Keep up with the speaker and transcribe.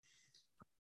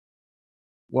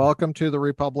Welcome to the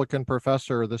Republican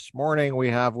Professor. This morning we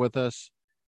have with us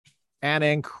an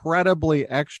incredibly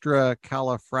extra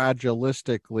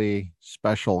califragilistically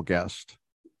special guest,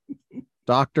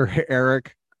 Dr.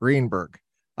 Arik Greenberg.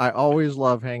 I always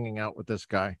love hanging out with this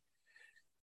guy.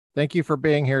 Thank you for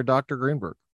being here, Dr.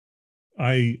 Greenberg.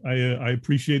 I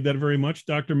appreciate that very much,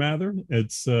 Dr. Mather.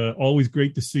 It's always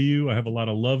great to see you. I have a lot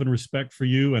of love and respect for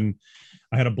you, and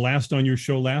I had a blast on your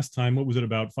show last time. What was it,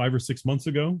 about 5 or 6 months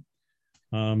ago?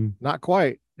 Not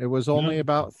quite. It was only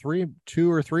about 2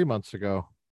 or 3 months ago.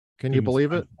 Can you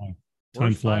believe it?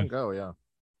 Time flies. Time go? Yeah.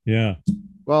 Yeah.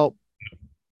 Well,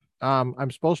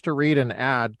 I'm supposed to read an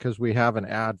ad because we have an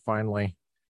ad finally.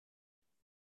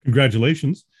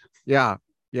 Congratulations. Yeah.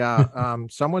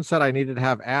 Someone said I needed to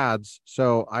have ads.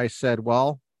 So I said,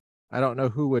 well, I don't know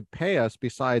who would pay us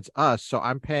besides us. So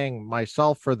I'm paying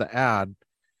myself for the ad.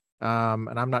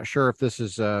 And I'm not sure if this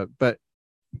is, but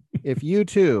if you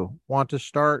too want to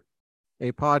start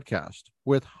a podcast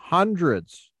with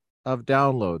hundreds of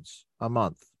downloads a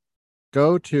month,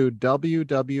 go to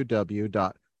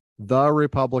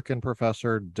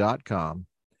www.therepublicanprofessor.com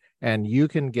and you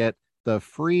can get the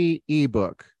free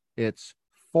ebook. It's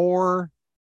 4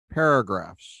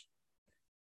 paragraphs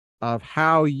of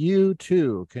how you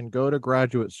too can go to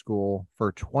graduate school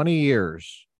for 20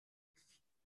 years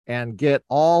and get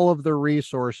all of the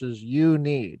resources you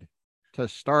need to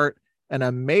start an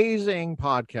amazing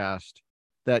podcast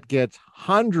that gets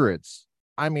hundreds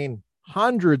of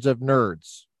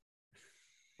nerds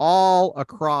all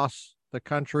across the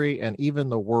country and even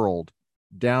the world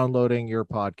downloading your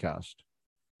podcast.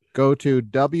 Go to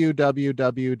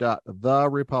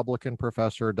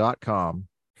www.therepublicanprofessor.com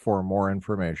for more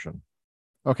information.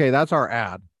 Okay, that's our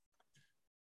ad.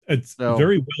 It's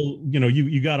very well,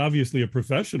 you got obviously a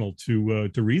professional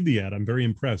to read the ad. I'm very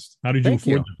impressed. How did you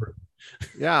afford that?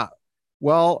 Yeah.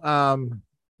 Well,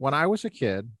 when I was a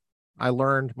kid, I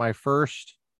learned my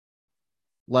first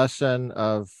lesson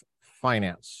of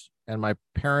finance, and my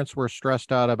parents were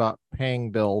stressed out about paying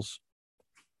bills.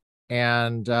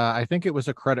 And I think it was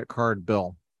a credit card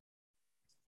bill.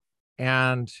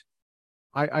 And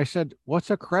I said, what's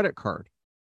a credit card?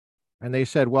 And they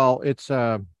said, well,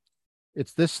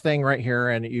 it's this thing right here,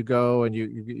 and you go and you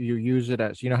use it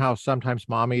as, how sometimes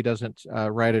mommy doesn't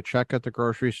write a check at the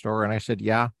grocery store. And I said,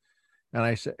 yeah. And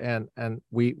I said, and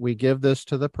we give this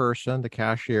to the person, the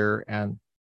cashier, and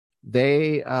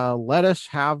they let us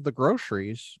have the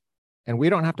groceries, and we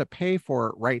don't have to pay for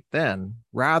it right then.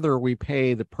 Rather, we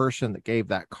pay the person that gave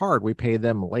that card. We pay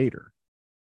them later.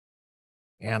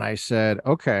 And I said,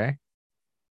 okay,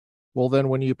 well, then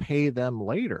when you pay them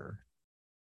later,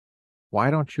 why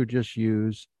don't you just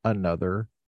use another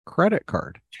credit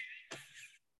card?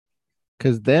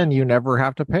 Because then you never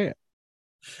have to pay it.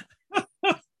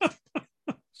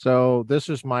 So this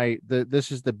is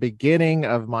the beginning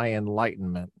of my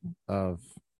enlightenment of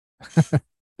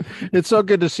It's so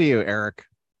good to see you, Arik.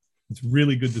 It's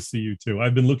really good to see you too.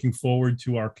 I've been looking forward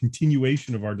to our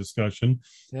continuation of our discussion,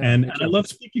 and I love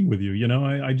speaking with you.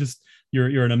 I just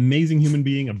you're an amazing human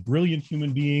being, a brilliant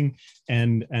human being,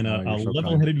 and a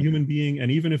level-headed human being.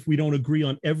 And even if we don't agree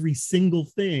on every single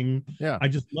thing, I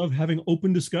just love having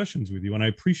open discussions with you, and I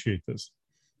appreciate this.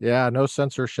 Yeah, no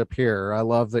censorship here. I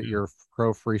love that you're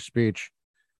pro free speech.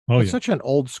 It's such an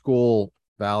old school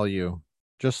value.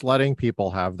 Just letting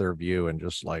people have their view and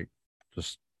it's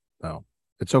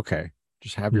okay.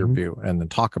 Just have your view and then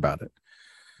talk about it.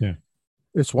 Yeah.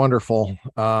 It's wonderful.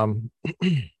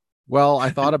 Well, I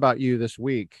thought about you this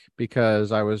week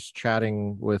because I was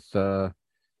chatting with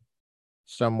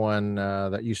someone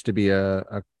that used to be I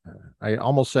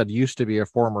almost said used to be a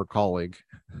former colleague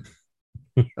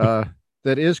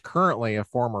that is currently a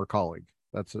former colleague.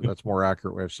 That's more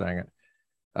accurate way of saying it.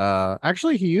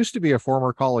 Actually, he used to be a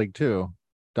former colleague too.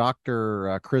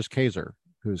 Dr. Chris Kaiser,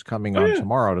 who's coming on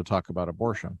tomorrow to talk about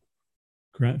abortion.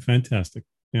 Fantastic.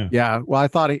 Yeah. Yeah. Well, I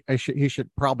thought he should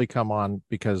probably come on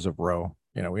because of Roe.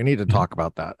 We need to talk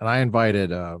about that. And I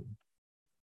invited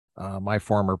my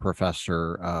former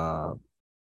professor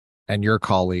and your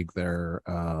colleague there.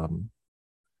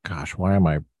 Gosh, why am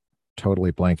I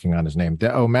totally blanking on his name?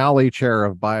 The O'Malley Chair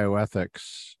of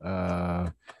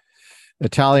Bioethics,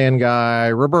 Italian guy,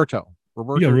 Roberto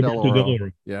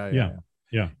Dell'Oro. Yeah.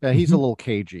 He's a little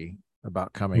cagey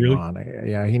about coming on.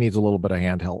 Yeah, he needs a little bit of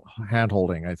hand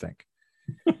holding, I think.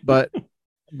 But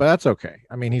that's okay.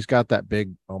 I mean, he's got that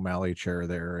big O'Malley chair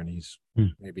there, and he's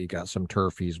maybe got some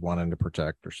turf he's wanting to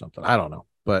protect or something. I don't know,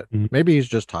 but maybe he's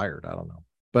just tired. I don't know.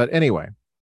 But anyway,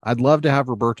 I'd love to have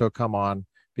Roberto come on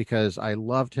because I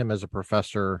loved him as a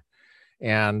professor,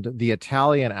 And the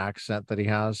Italian accent that he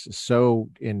has is so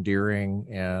endearing.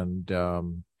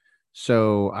 And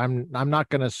so I'm not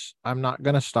gonna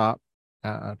stop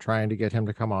trying to get him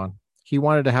to come on. He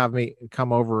wanted to have me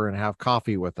come over and have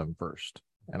coffee with him first,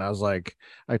 and I was like,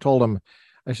 I told him,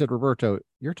 I said, Roberto,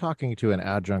 you're talking to an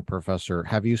adjunct professor.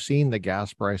 Have you seen the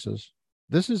gas prices?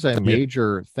 This is a Yeah.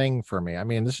 major thing for me. I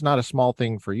mean, this is not a small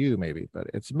thing for you, maybe, but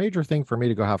it's a major thing for me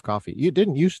to go have coffee. You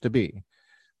didn't used to be,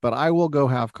 but I will go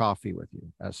have coffee with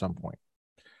you at some point.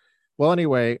 Well,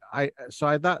 anyway, I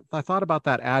thought about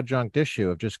that adjunct issue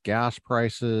of just gas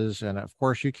prices, and of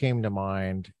course, you came to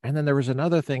mind. And then there was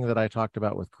another thing that I talked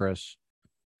about with Chris,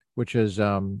 which is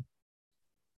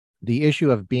the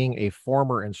issue of being a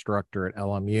former instructor at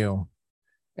LMU,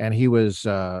 and he was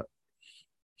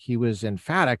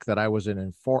emphatic that I was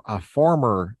a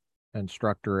former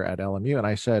instructor at LMU, and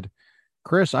I said,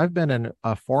 Chris, I've been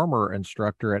a former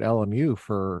instructor at LMU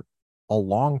for a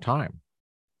long time.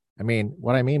 I mean,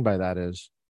 what I mean by that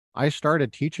is I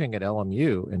started teaching at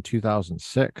LMU in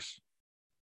 2006.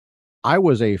 I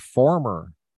was a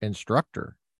former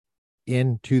instructor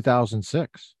in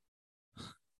 2006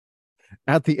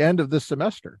 at the end of the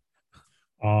semester.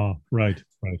 Right,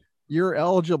 right. You're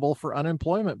eligible for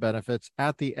unemployment benefits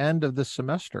at the end of the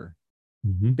semester.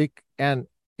 Mm-hmm. And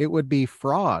it would be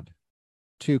fraud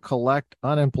to collect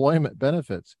unemployment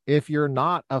benefits if you're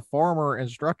not a former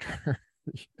instructor.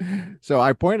 So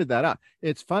I pointed that out.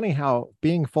 It's funny how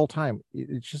being full time,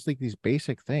 it's just like these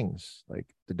basic things, like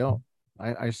they don't.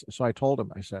 So I told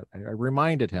him, I said, I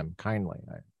reminded him kindly.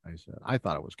 I said, I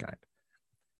thought it was kind.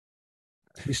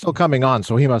 He's still coming on,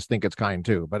 so he must think it's kind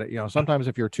too. But sometimes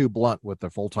if you're too blunt with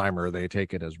the full timer, they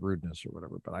take it as rudeness or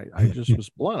whatever. But I just was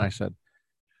blunt.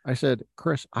 I said,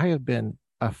 Chris, I have been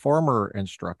a former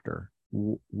instructor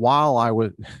while I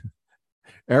was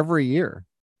every year,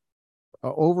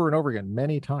 over and over again,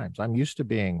 many times. I'm used to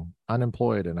being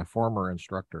unemployed and a former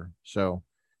instructor. So,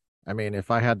 I mean, if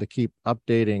I had to keep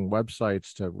updating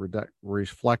websites to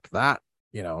reflect that,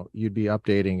 you'd be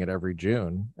updating it every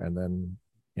June. And then,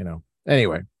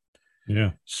 anyway.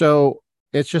 Yeah. So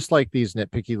it's just like these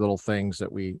nitpicky little things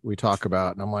that we talk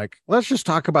about. And I'm like, let's just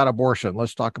talk about abortion.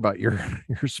 Let's talk about your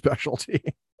specialty.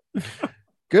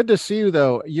 Good to see you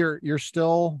though. You're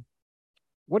still,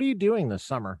 what are you doing this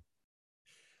summer?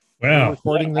 We're Well,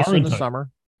 recording this in the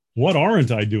summer. What aren't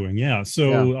I doing? Yeah.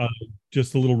 So Yeah.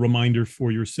 just a little reminder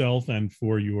for yourself and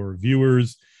for your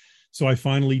viewers. So I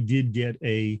finally did get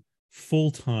a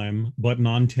full-time but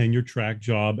non-tenure track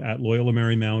job at Loyola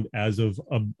Marymount as of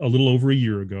a little over a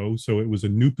year ago. So it was a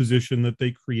new position that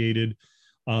they created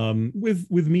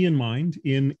with me in mind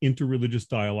in interreligious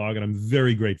dialogue, and I'm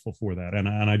very grateful for that. And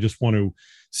I just want to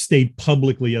state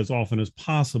publicly as often as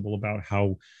possible about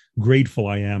how grateful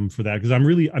I am for that, because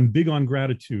I'm big on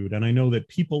gratitude, and I know that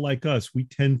people like us, we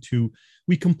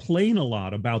complain a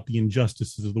lot about the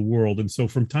injustices of the world, and so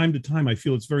from time to time I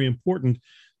feel it's very important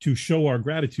to show our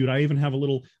gratitude. I even have a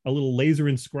little laser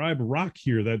inscribed rock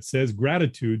here that says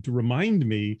gratitude to remind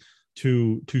me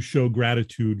to show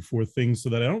gratitude for things, so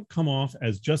that I don't come off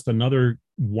as just another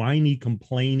whiny,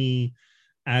 complainy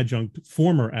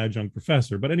former adjunct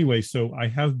professor. But anyway, so I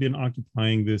have been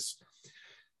occupying this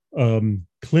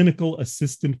clinical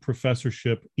assistant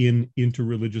professorship in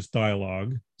interreligious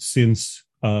dialogue since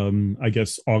I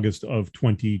guess August of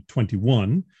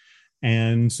 2021.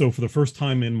 And so for the first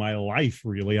time in my life,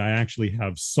 really, I actually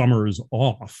have summers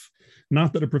off.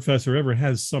 Not that a professor ever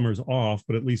has summers off,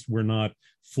 but at least we're not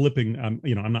flipping, I'm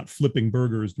not flipping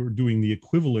burgers or doing the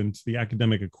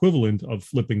academic equivalent of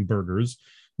flipping burgers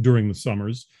during the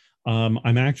summers.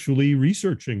 I'm actually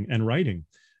researching and writing.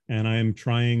 And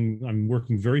I'm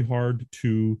working very hard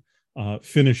to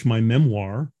finish my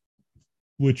memoir,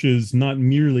 which is not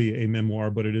merely a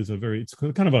memoir, but it's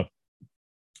kind of a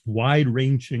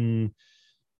wide-ranging,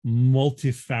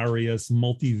 multifarious,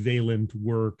 multivalent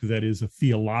work that is a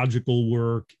theological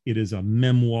work. It is a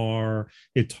memoir.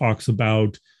 It talks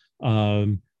about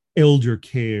elder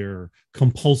care,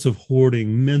 compulsive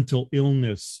hoarding, mental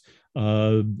illness,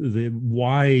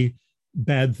 why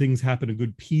bad things happen to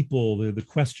good people, the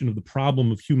question of the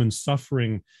problem of human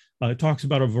suffering. It talks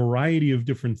about a variety of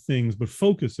different things, but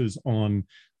focuses on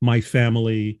my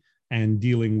family and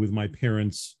dealing with my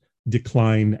parents'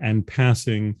 decline and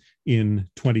passing in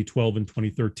 2012 and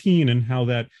 2013, and how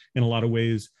that in a lot of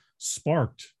ways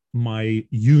sparked my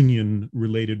union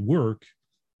related work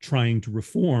trying to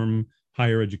reform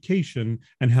higher education,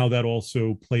 and how that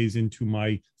also plays into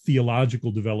my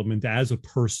theological development as a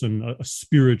person, a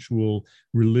spiritual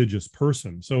religious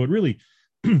person. So it really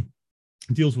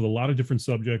deals with a lot of different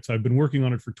subjects. I've been working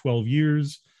on it for 12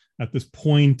 years. At this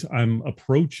point, I'm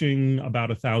approaching about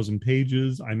 1,000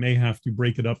 pages. I may have to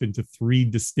break it up into 3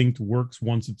 distinct works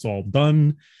once it's all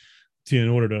done in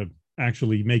order to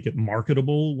actually make it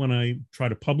marketable when I try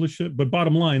to publish it. But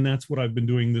bottom line, that's what I've been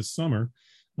doing this summer,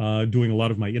 doing a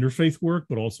lot of my interfaith work,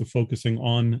 but also focusing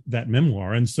on that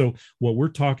memoir. And so what we're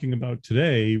talking about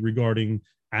today regarding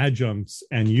adjuncts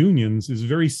and unions is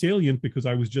very salient because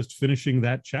I was just finishing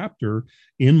that chapter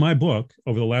in my book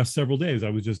over the last several days. I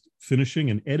was just finishing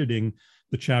and editing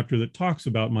the chapter that talks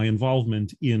about my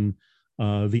involvement in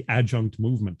the adjunct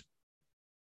movement.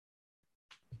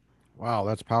 Wow,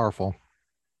 that's powerful.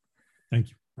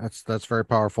 Thank you. That's very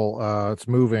powerful. It's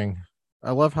moving.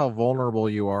 I love how vulnerable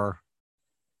you are.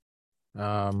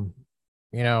 Um,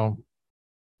 you know,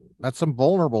 that's some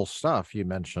vulnerable stuff you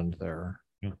mentioned there.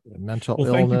 Yeah. Mental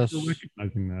Well, illness. thank you for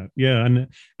recognizing that. Yeah,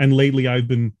 and lately I've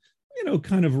been,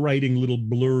 kind of writing little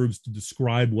blurbs to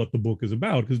describe what the book is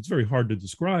about because it's very hard to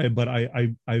describe. But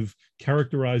I've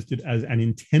characterized it as an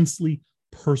intensely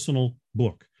personal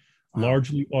book,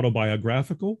 largely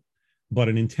autobiographical, but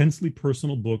an intensely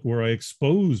personal book where I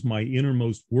expose my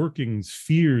innermost workings,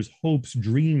 fears, hopes,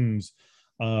 dreams,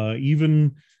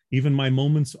 even my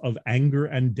moments of anger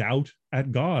and doubt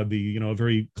at God, the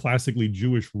very classically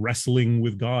Jewish wrestling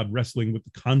with God, wrestling with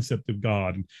the concept of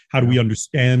God, and how do we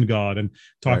understand God, and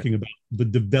talking about the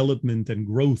development and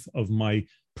growth of my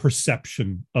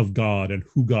perception of God and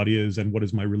who God is and what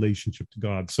is my relationship to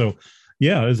God. So,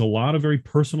 yeah, there's a lot of very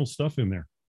personal stuff in there.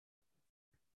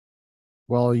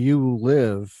 Well, you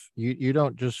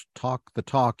don't just talk the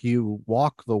talk, you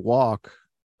walk the walk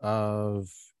of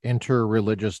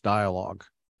interreligious dialogue.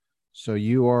 So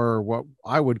you are what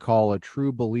I would call a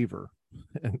true believer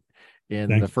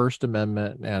in the First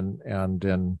Amendment and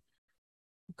in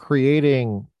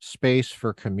creating space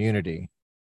for community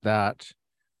that,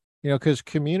 because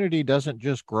community doesn't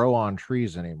just grow on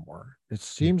trees anymore. It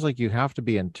seems like you have to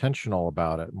be intentional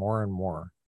about it more and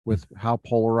more with how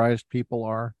polarized people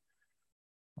are.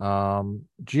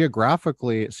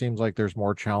 Geographically, it seems like there's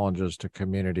more challenges to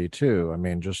community too. I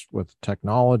mean, just with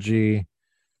technology,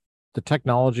 the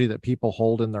technology that people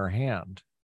hold in their hand.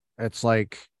 It's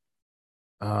like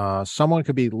someone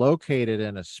could be located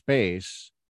in a space.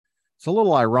 It's a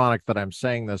little ironic that I'm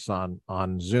saying this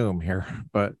on Zoom here,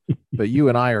 but you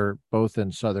and I are both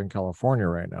in Southern California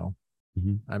right now.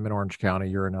 Mm-hmm. I'm in Orange County.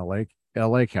 You're in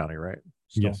LA County, right?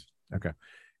 Still? Yes. Okay.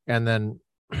 And then,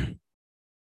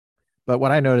 but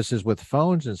what I notice is with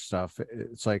phones and stuff,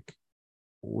 it's like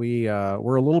we're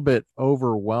a little bit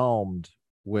overwhelmed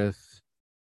with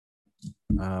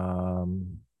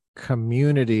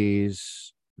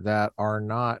communities that are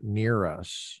not near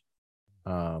us.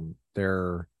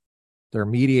 They're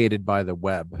mediated by the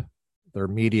web. They're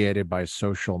mediated by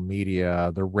social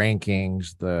media, the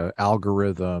rankings, the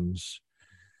algorithms.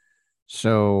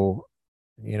 So,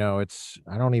 I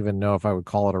don't even know if I would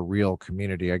call it a real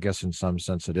community. I guess in some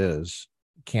sense it is,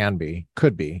 can be,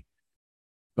 could be.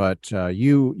 But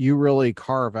you really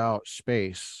carve out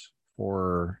space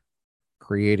for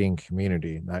creating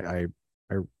community.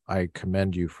 I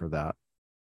commend you for that.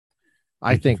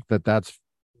 I think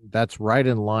that's right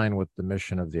in line with the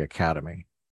mission of the Academy.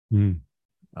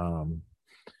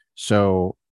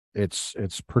 So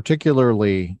it's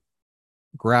particularly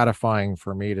gratifying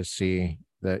for me to see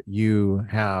that you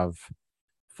have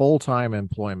full-time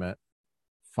employment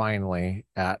finally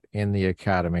in the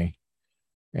Academy,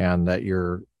 and that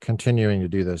you're continuing to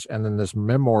do this. And then this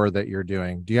memoir that you're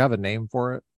doing, do you have a name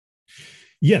for it?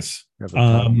 Yes.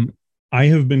 I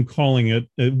have been calling it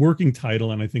a working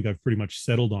title, and I think I've pretty much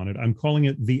settled on it. I'm calling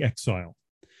it The Exile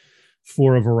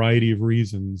for a variety of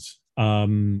reasons.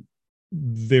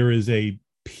 There is a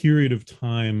period of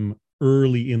time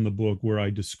early in the book where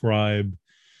I describe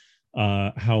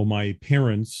how my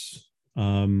parents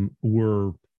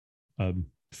were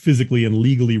physically and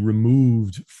legally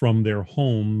removed from their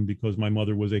home because my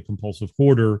mother was a compulsive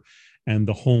hoarder and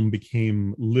the home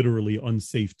became literally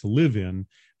unsafe to live in.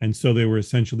 And so they were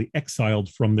essentially exiled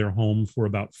from their home for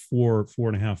about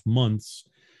 4.5 months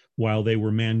while they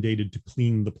were mandated to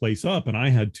clean the place up. And I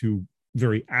had to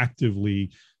very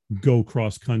actively go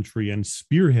cross country and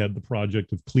spearhead the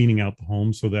project of cleaning out the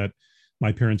home so that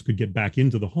my parents could get back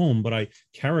into the home. But I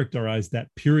characterized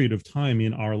that period of time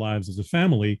in our lives as a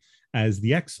family as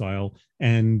the exile.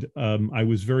 And I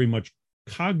was very much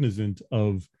cognizant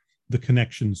of the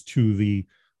connections to the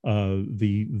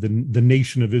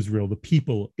nation of Israel, the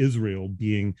people Israel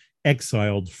being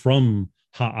exiled from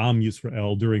Ha'am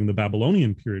Yisrael during the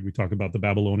Babylonian period. We talk about the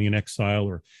Babylonian exile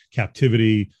or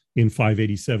captivity in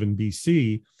 587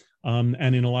 BC.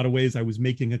 And in a lot of ways, I was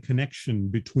making a connection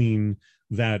between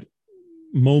that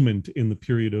moment in the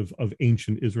period of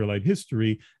ancient Israelite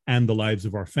history and the lives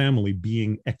of our family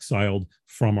being exiled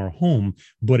from our home.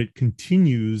 But it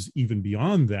continues even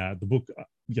beyond that. The book,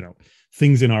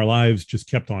 things in our lives just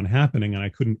kept on happening, and I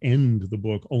couldn't end the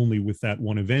book only with that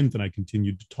one event. And I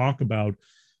continued to talk about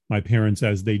my parents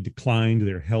as they declined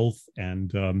their health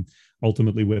and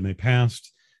ultimately when they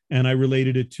passed. And I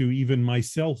related it to even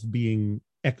myself being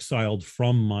exiled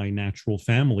from my natural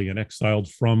family and exiled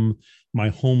from my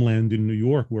homeland in New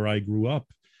York, where I grew up,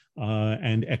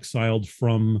 and exiled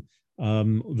from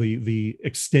the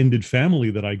extended family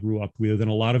that I grew up with.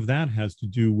 And a lot of that has to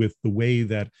do with the way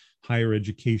that higher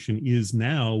education is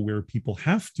now, where people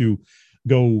have to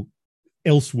go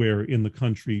elsewhere in the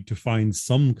country to find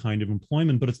some kind of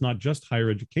employment. But it's not just higher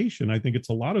education. I think it's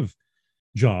a lot of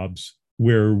jobs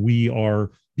where we are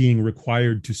being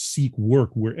required to seek work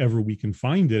wherever we can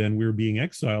find it, and we're being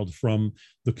exiled from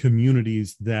the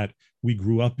communities that we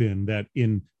grew up in, that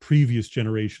in previous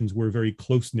generations were very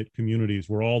close-knit communities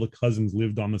where all the cousins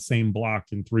lived on the same block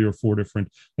in 3 or 4 different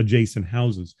adjacent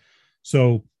houses.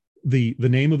 So the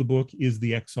name of the book is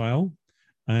The Exile,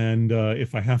 and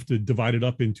if I have to divide it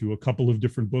up into a couple of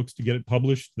different books to get it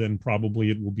published, then probably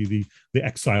it will be the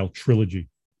Exile trilogy.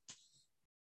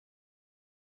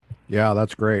 Yeah,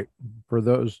 that's great. For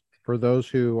those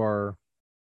who are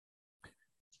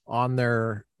on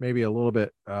their maybe a little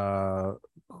bit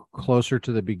closer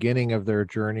to the beginning of their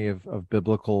journey of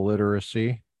biblical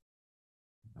literacy,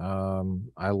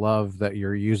 I love that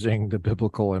you're using the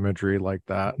biblical imagery like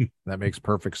that. That makes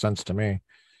perfect sense to me.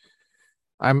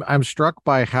 I'm struck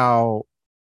by how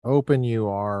open you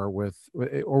are with,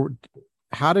 or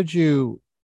how did you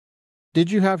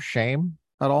have shame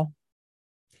at all?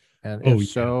 And if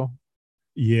so,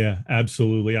 yeah,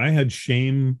 absolutely. I had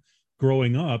shame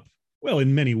growing up. Well,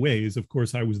 in many ways, of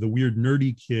course, I was the weird,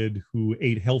 nerdy kid who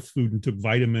ate health food and took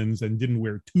vitamins and didn't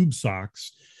wear tube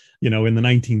socks, in the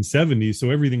 1970s.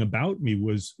 So everything about me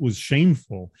was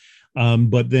shameful.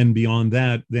 But then beyond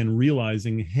that, then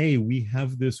realizing, hey, we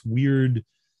have this weird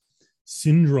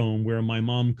syndrome where my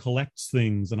mom collects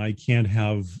things and I can't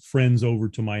have friends over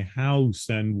to my house.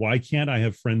 And why can't I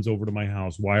have friends over to my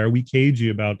house? Why are we cagey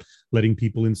about letting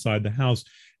people inside the house?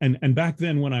 And back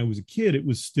then when I was a kid, it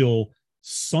was still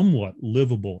somewhat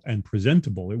livable and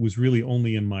presentable. It was really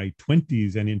only in my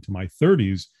 20s and into my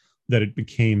 30s that it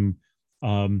became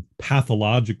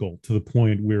pathological to the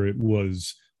point where it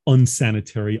was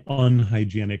unsanitary,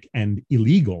 unhygienic, and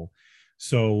illegal.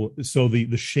 So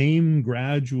the shame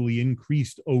gradually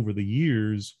increased over the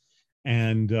years,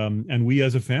 and we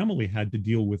as a family had to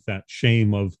deal with that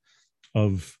shame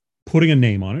of putting a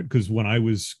name on it, because when I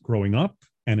was growing up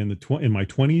and in my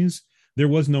 20s, there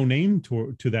was no name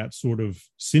to that sort of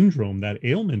syndrome, that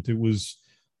ailment. It was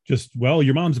just, well,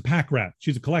 your mom's a pack rat,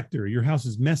 she's a collector, your house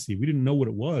is messy. We didn't know what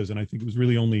it was, and I think it was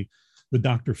really only the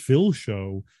Dr. Phil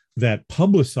show that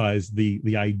publicized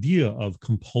the idea of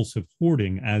compulsive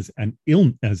hoarding as an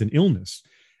illness.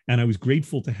 And I was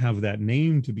grateful to have that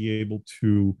name to be able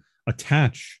to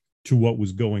attach to what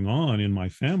was going on in my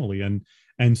family.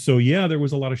 And so, yeah, there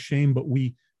was a lot of shame, but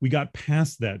we got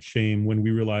past that shame when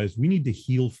we realized we need to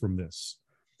heal from this.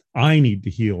 I need to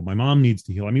heal. My mom needs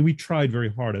to heal. I mean, we tried very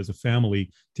hard as a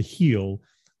family to heal.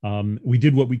 We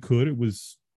did what we could. It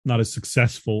was not as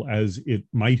successful as it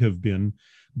might have been.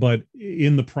 But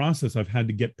in the process, I've had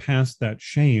to get past that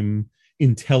shame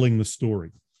in telling the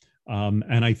story.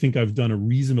 And I think I've done a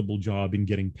reasonable job in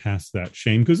getting past that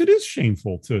shame, because it is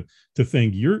shameful to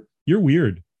think you're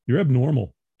weird, you're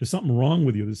abnormal, there's something wrong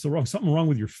with you, there's something wrong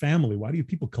with your family. Why do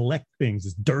people collect things?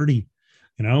 It's dirty,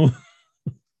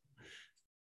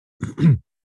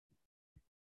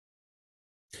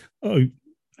 Oh,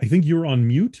 I think you're on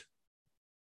mute.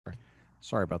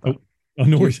 Sorry about that. Oh,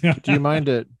 no worries. Do you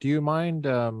mind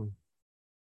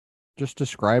just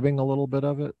describing a little bit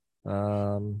of it?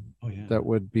 That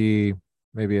would be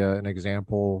maybe an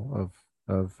example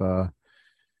of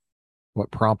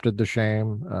what prompted the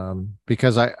shame.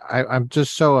 Because I'm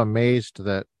just so amazed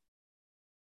that,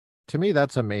 to me,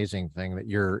 that's an amazing thing that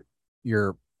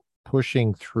you're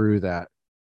pushing through that.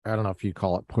 I don't know if you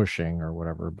call it pushing or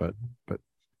whatever, but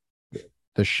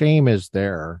the shame is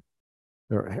there,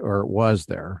 or it was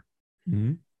there.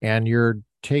 Mm-hmm. And you're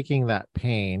taking that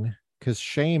pain, because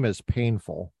shame is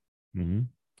painful. Mm-hmm.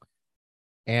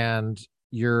 And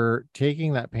you're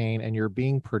taking that pain and you're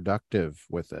being productive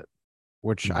with it,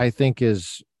 which Mm-hmm. I think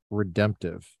is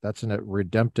redemptive. That's a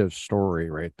redemptive story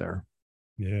right there.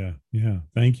 Yeah.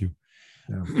 Thank you.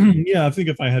 Yeah. Yeah, I think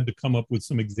if I had to come up with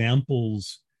some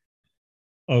examples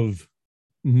of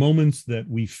moments that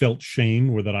we felt shame,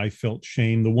 or that I felt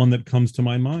shame, the one that comes to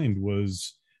my mind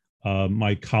was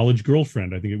my college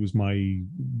girlfriend. I think it was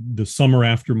the summer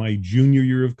after my junior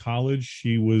year of college.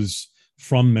 She was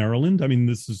from Maryland. I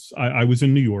mean, I was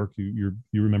in New York. You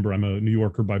remember I'm a New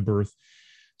Yorker by birth.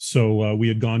 So we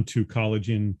had gone to college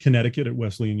in Connecticut at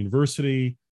Wesleyan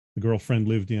University. The girlfriend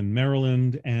lived in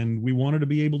Maryland, and we wanted to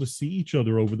be able to see each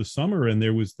other over the summer. And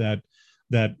there was that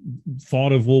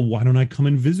thought of, well, why don't I come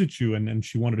and visit you? And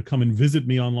she wanted to come and visit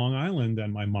me on Long Island,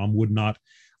 and my mom would not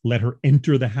let her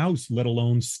enter the house, let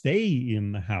alone stay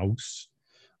in the house.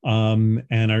 And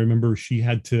I remember she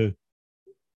had to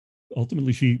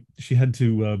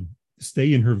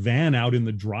stay in her van out in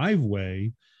the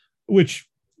driveway, which,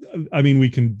 I mean, we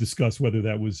can discuss whether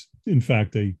that was in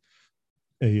fact a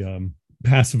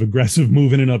passive aggressive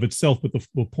move in and of itself. But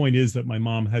the point is that my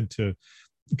mom had to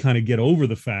kind of get over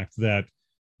the fact that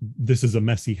this is a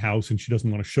messy house and she doesn't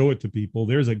want to show it to people.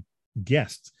 There's a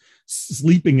guest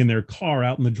sleeping in their car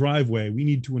out in the driveway. We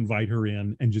need to invite her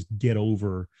in and just get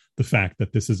over the fact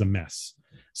that this is a mess.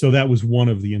 So that was one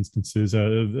of the instances.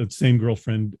 The same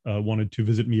girlfriend wanted to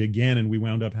visit me again, and we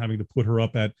wound up having to put her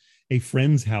up at a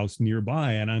friend's house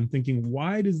nearby. And I'm thinking,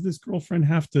 why does this girlfriend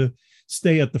have to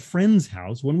stay at the friend's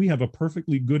house when we have a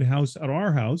perfectly good house at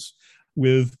our house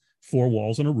with 4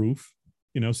 walls and a roof?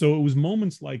 So it was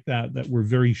moments like that that were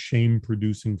very shame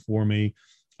producing for me.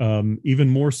 Even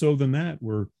more so than that,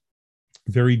 were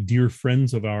very dear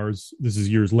friends of ours. This is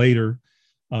years later.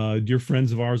 Dear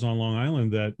friends of ours on Long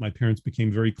Island that my parents became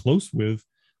very close with.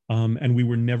 And we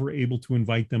were never able to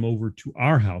invite them over to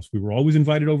our house. We were always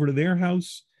invited over to their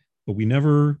house, but we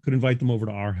never could invite them over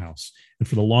to our house. And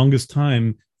for the longest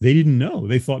time, they didn't know.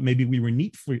 They thought maybe we were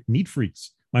neat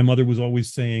freaks. My mother was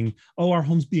always saying, oh, our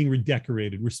home's being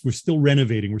redecorated. We're still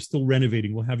renovating. We're still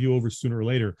renovating. We'll have you over sooner or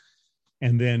later.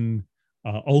 And then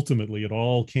ultimately, it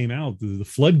all came out. The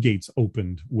floodgates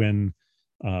opened when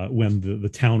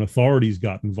the town authorities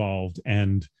got involved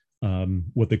and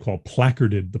what they call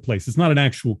placarded the place. It's not an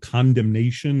actual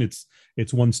condemnation.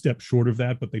 It's one step short of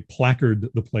that, but they placard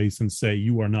the place and say,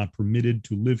 you are not permitted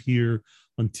to live here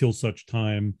until such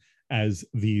time as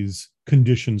these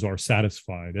conditions are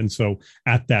satisfied. And so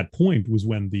at that point was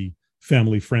when the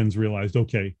family friends realized,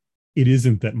 okay, it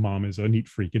isn't that mom is a neat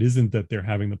freak. It isn't that they're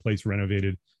having the place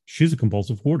renovated. She's a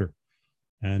compulsive hoarder.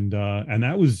 And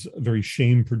that was a very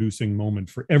shame-producing moment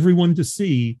for everyone to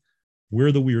see.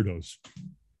 We're the weirdos.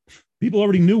 People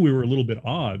already knew we were a little bit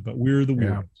odd, but we're the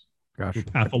weirdos. Yeah. Gotcha.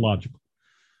 We're pathological.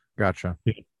 Gotcha.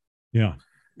 Yeah.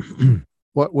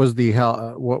 What was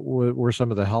what were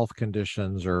some of the health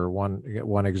conditions, or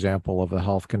one example of a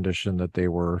health condition that they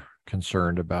were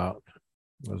concerned about?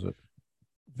 Was it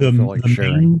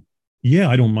sharing? Yeah,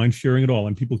 I don't mind sharing at all.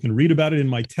 And people can read about it in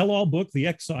my tell-all book, The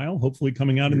Exile, hopefully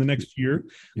coming out in the next year.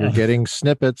 You're getting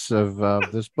snippets of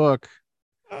this book.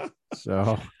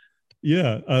 So,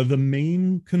 yeah, the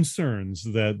main concerns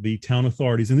that the town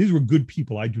authorities, and these were good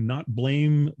people. I do not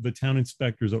blame the town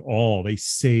inspectors at all. They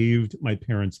saved my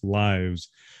parents' lives.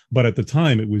 But at the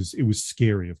time, it was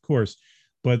scary, of course.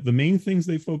 But the main things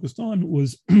they focused on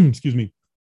was, excuse me,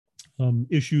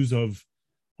 issues of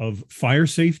fire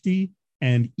safety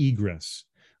and egress,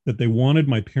 that they wanted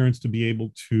my parents to be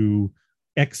able to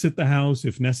exit the house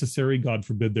if necessary. God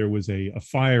forbid there was a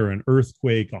fire, an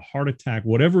earthquake, a heart attack,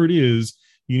 whatever it is,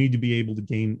 you need to be able to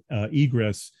gain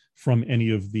egress from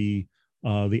any of the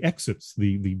exits,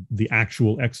 the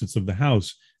actual exits of the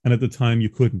house. And at the time you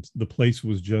couldn't. The place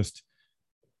was just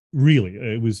really,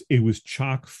 it was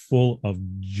chock full of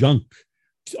junk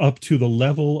up to the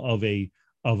level of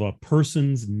a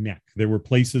person's neck. There were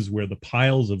places where the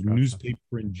piles of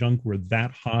newspaper and junk were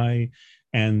that high,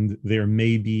 and there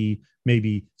may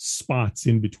be spots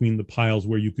in between the piles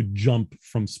where you could jump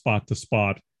from spot to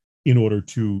spot in order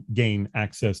to gain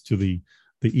access to the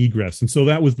egress. And so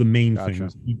that was the main thing,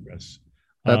 was egress.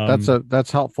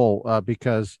 That's helpful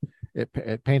because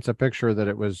it paints a picture that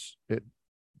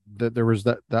that there was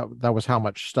that was how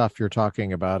much stuff you're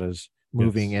talking about is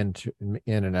moving in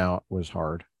and out was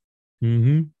hard.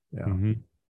 Mm-hmm. Yeah. Mm-hmm.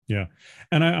 Yeah.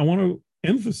 And I want to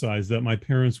emphasize that my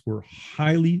parents were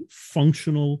highly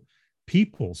functional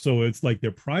people. So it's like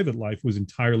their private life was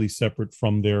entirely separate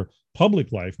from their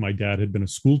public life. My dad had been a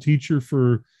school teacher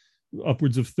for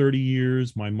upwards of 30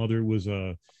 years. My mother was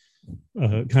a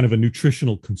kind of a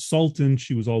nutritional consultant.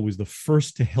 She was always the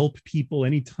first to help people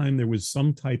anytime there was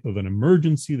some type of an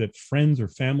emergency that friends or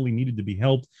family needed to be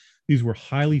helped. These were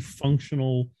highly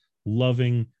functional,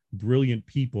 loving, brilliant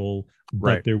people,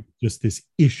 but there was just this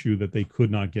issue that they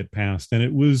could not get past. And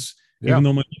it was, even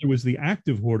though my mother was the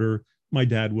active hoarder, my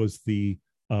dad was the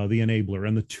enabler,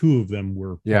 and the two of them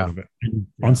were part of it. And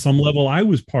on some level, I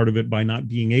was part of it by not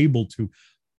being able to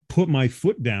put my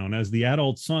foot down as the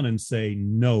adult son and say,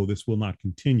 no, this will not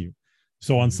continue.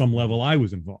 So on some level, I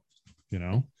was involved, you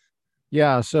know?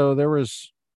 Yeah. So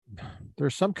there's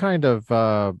some kind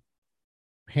of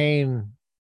pain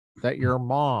that your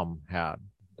mom had.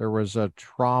 There was a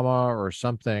trauma or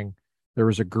something. There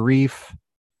was a grief. I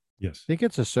Yes. think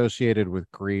it's associated with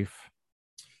grief,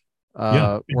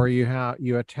 Yeah. where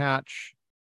you attach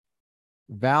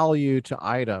value to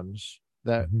items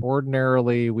that Mhm.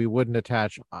 ordinarily we wouldn't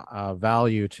attach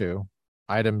value to,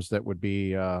 items that would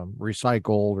be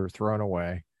recycled or thrown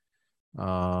away.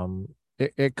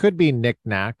 It could be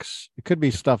knickknacks. It could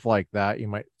be stuff like that.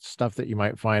 Stuff that you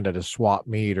might find at a swap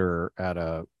meet or at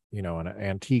an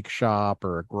antique shop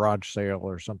or a garage sale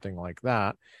or something like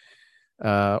that.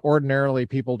 Ordinarily,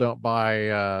 people don't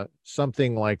buy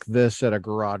something like this at a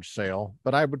garage sale,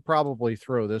 but I would probably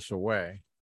throw this away.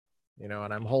 And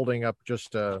I'm holding up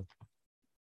just an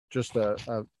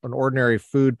ordinary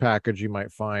food package you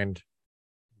might find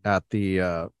at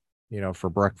the for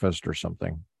breakfast or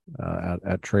something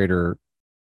at Trader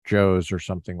Joe's or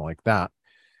something like that.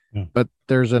 Yeah. But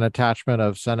there's an attachment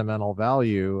of sentimental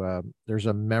value. There's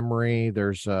a memory.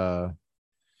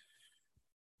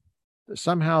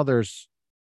 Somehow there's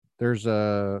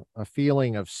a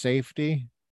feeling of safety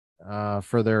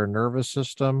for their nervous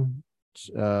system.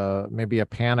 Maybe a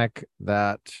panic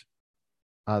that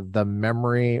the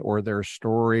memory or their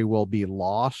story will be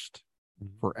lost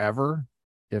forever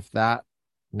if that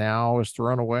now is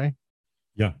thrown away.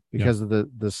 Yeah. Because of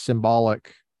the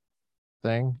symbolic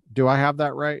thing. Do I have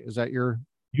that right? Is that your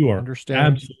You are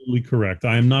understanding? absolutely correct.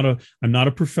 I'm not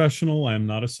a professional. I'm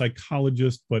not a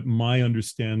psychologist, but my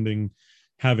understanding,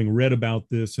 having read about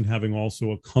this and having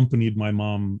also accompanied my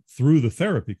mom through the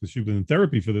therapy, because she's been in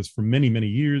therapy for this for many, many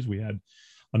years. We had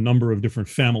a number of different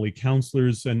family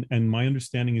counselors, and my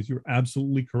understanding is you're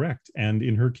absolutely correct. And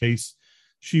in her case,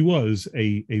 she was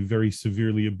a very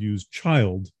severely abused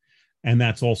child. And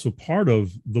that's also part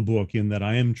of the book, in that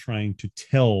I am trying to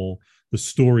tell the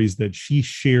stories that she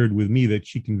shared with me, that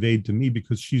she conveyed to me,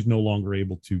 because she's no longer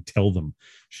able to tell them.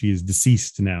 She is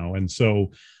deceased now. And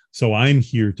so I'm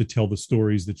here to tell the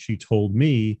stories that she told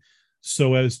me,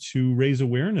 so as to raise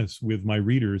awareness with my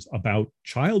readers about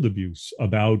child abuse,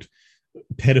 about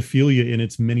pedophilia in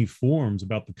its many forms,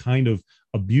 about the kind of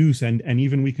abuse, and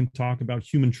even we can talk about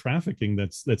human trafficking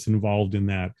that's involved in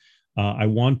that. I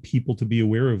want people to be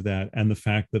aware of that, and the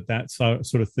fact that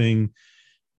sort of thing,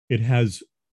 it has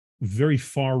very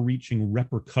far-reaching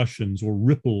repercussions or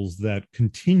ripples that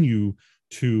continue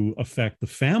to affect the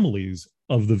families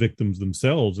of the victims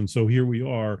themselves. And so here we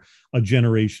are, a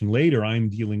generation later, I'm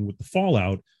dealing with the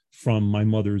fallout from my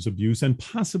mother's abuse, and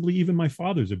possibly even my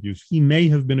father's abuse. He may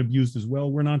have been abused as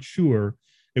well. We're not sure.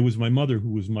 It was my mother who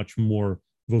was much more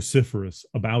vociferous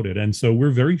about it. And so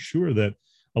we're very sure that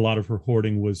a lot of her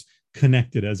hoarding was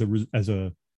connected as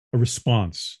a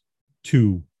response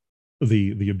to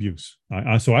the abuse.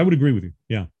 So I would agree with you.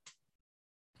 Yeah.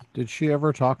 Did she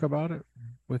ever talk about it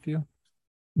with you?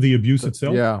 The abuse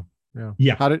itself? Yeah. Yeah.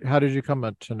 Yeah. How did you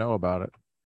come to know about it?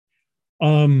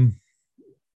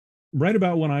 Right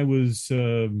about when I was,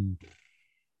 I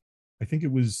think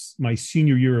it was my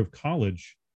senior year of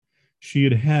college, she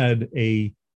had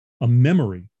a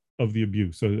memory of the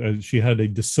abuse. So she had a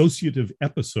dissociative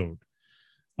episode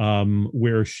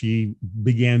where she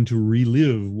began to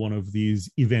relive one of these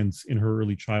events in her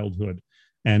early childhood.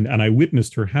 And I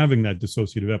witnessed her having that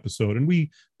dissociative episode. And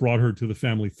we brought her to the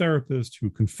family therapist, who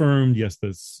confirmed, yes,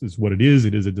 this is what it is.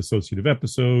 It is a dissociative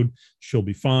episode. She'll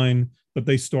be fine. But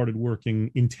they started working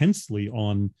intensely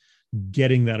on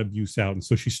getting that abuse out. And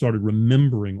so she started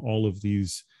remembering all of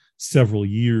these several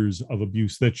years of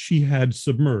abuse that she had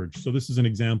submerged. So this is an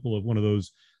example of one of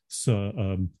those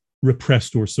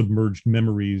repressed or submerged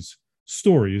memories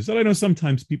stories that I know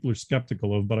sometimes people are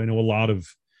skeptical of, but I know a lot of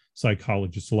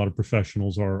psychologists, a lot of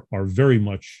professionals are very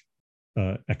much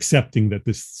accepting that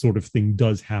this sort of thing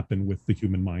does happen with the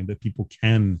human mind, that people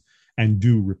can and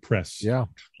do repress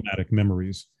traumatic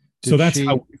memories. So that's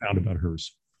how we found about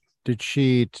hers. Did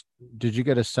you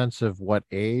get a sense of what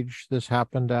age this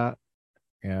happened at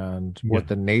and what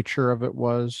the nature of it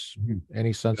was?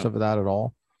 Any sense of that at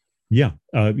all? Yeah,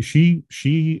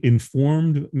 she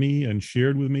informed me and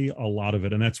shared with me a lot of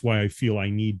it, and that's why I feel I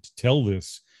need to tell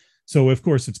this. So, of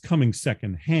course, it's coming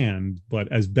secondhand,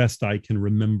 but as best I can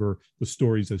remember the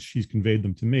stories as she's conveyed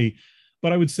them to me.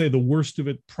 But I would say the worst of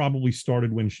it probably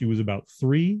started when she was about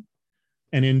 3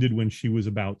 and ended when she was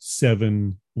about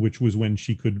 7, which was when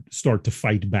she could start to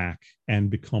fight back and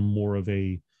become more of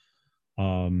a,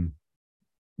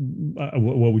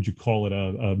 what would you call it,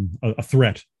 a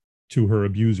threat to her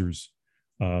abusers,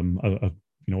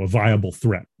 a viable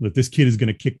threat, that this kid is going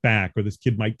to kick back, or this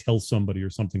kid might tell somebody or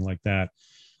something like that.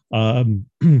 Um,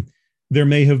 there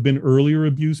may have been earlier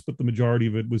abuse, but the majority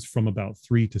of it was from about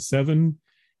 3 to 7.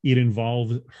 It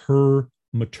involved her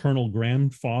maternal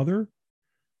grandfather,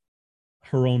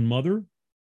 her own mother,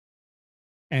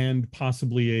 and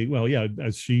possibly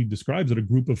as she describes it, a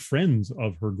group of friends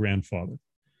of her grandfather.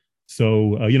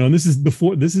 So, and this is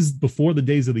before the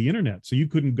days of the internet. So you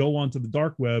couldn't go onto the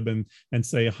dark web and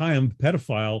say, hi, I'm a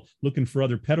pedophile looking for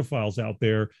other pedophiles out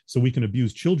there so we can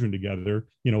abuse children together,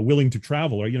 willing to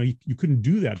travel, or, you couldn't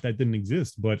do that. That didn't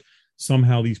exist. But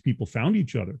somehow these people found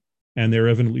each other, and there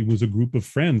evidently was a group of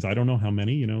friends. I don't know how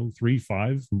many, 3,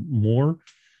 5 more,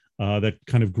 that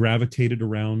kind of gravitated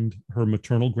around her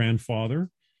maternal grandfather,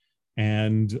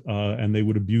 and they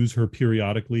would abuse her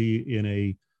periodically in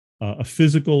a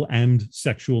physical and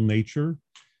sexual nature,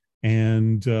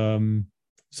 and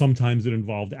sometimes it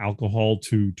involved alcohol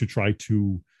to try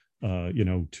to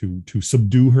to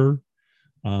subdue her.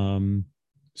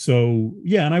 So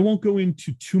yeah, and I won't go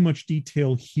into too much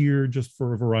detail here, just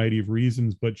for a variety of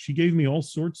reasons. But she gave me all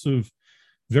sorts of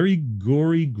very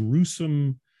gory,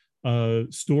 gruesome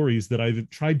stories that I've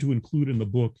tried to include in the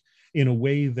book in a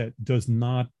way that does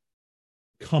not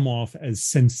come off as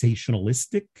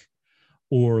sensationalistic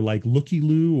or like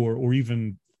looky-loo, or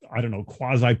even, I don't know,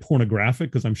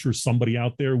 quasi-pornographic, because I'm sure somebody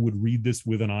out there would read this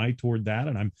with an eye toward that,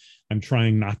 and I'm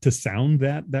trying not to sound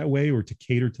that way or to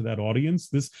cater to that audience.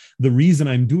 The reason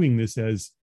I'm doing this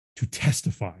is to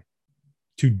testify,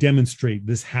 to demonstrate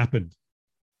this happened.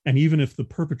 And even if the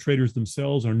perpetrators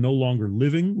themselves are no longer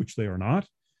living, which they are not,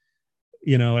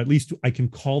 at least I can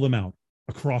call them out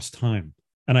across time,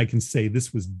 and I can say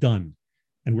this was done,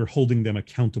 and we're holding them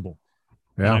accountable.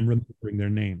 Yeah. And I'm remembering their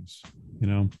names,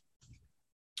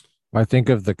 I think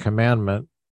of the commandment,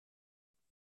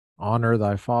 honor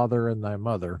thy father and thy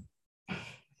mother. Of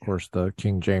course, the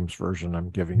King James version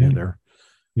I'm giving you there.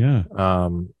 Yeah.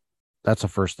 That's the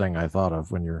first thing I thought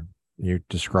of when you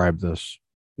describe this,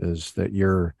 is that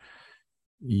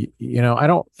I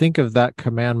don't think of that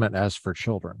commandment as for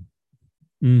children.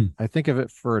 I think of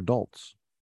it for adults.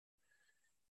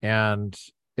 And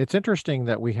it's interesting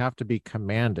that we have to be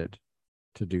commanded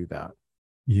to do that.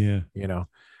 Yeah.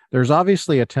 There's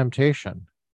obviously a temptation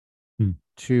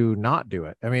to not do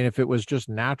it. I mean, if it was just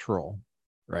natural,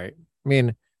 right? I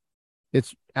mean,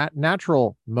 it's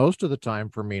natural most of the time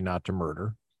for me not to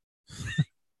murder,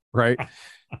 right?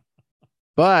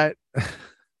 But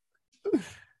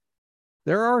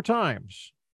there are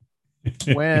times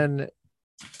when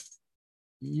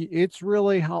it's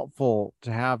really helpful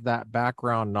to have that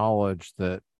background knowledge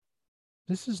that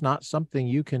this is not something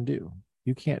you can do.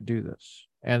 You can't do this.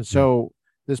 And so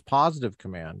this positive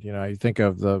command, you think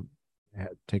of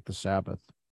take the Sabbath.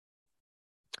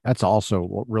 That's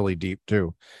also really deep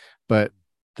too. But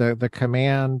the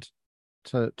command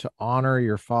to honor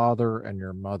your father and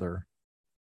your mother,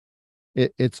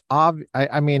 it's obvious.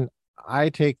 I mean, I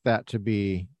take that to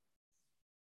be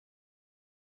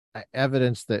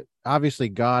evidence that obviously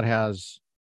God has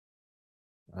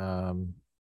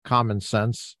common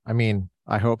sense. I mean,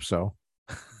 I hope so.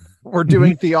 We're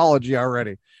doing theology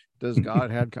already. Does God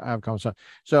have common sense?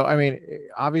 So, I mean,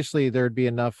 obviously there'd be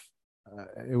enough.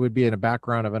 It would be in a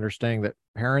background of understanding that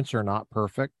parents are not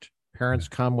perfect. Parents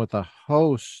come with a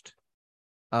host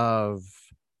of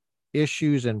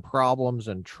issues and problems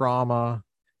and trauma,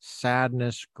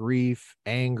 sadness, grief,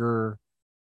 anger,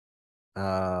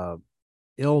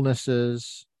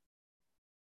 illnesses.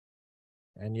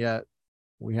 And yet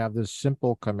we have this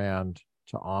simple command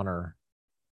to honor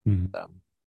them.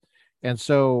 And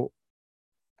so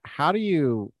how do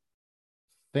you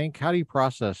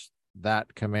process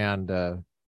that command, the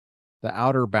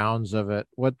outer bounds of it?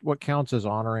 What counts as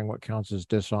honoring? What counts as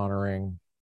dishonoring?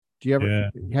 Do you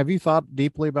ever have you thought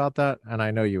deeply about that? And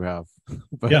I know you have.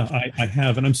 But... Yeah, I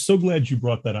have, and I'm so glad you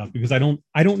brought that up, because I don't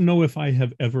know if I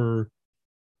have ever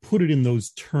put it in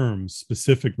those terms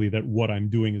specifically, that what I'm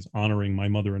doing is honoring my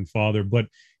mother and father. But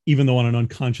even though on an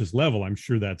unconscious level, I'm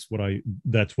sure that's what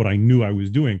I knew I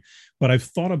was doing. But I've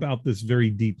thought about this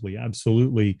very deeply.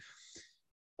 Absolutely.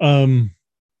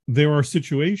 There are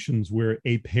situations where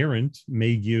a parent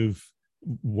may give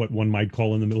what one might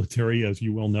call in the military, as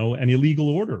you well know, an illegal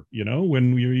order.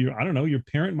 When I don't know, your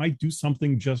parent might do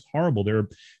something just horrible. There are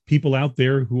people out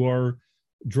there who are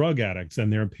drug addicts,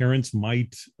 and their parents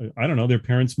might, their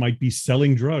parents might be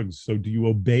selling drugs. So do you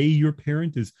obey your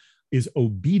parent? Is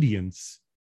obedience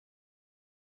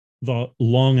the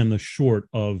long and the short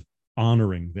of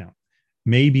honoring them?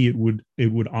 maybe it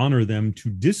would honor them to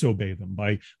disobey them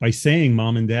by saying,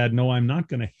 mom and dad, no, I'm not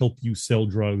going to help you sell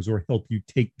drugs or help you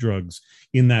take drugs.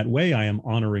 In that way, I am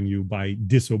honoring you by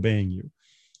disobeying you.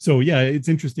 So yeah, it's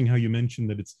interesting how you mentioned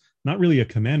that it's not really a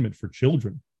commandment for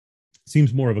children. It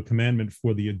seems more of a commandment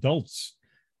for the adults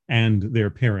and their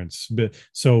parents. But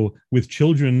so with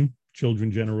children,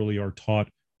 children generally are taught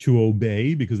to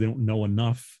obey because they don't know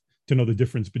enough to know the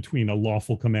difference between a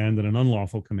lawful command and an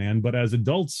unlawful command. But as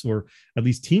adults, or at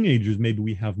least teenagers, maybe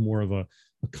we have more of a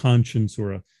conscience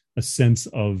or a sense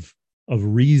of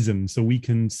reason. So we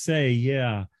can say,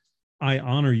 yeah, I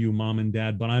honor you, mom and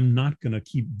dad, but I'm not going to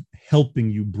keep helping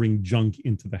you bring junk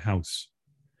into the house.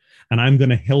 And I'm going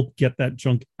to help get that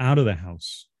junk out of the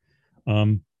house.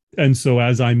 And so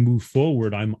as I move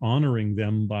forward, I'm honoring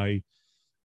them by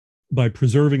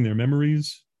preserving their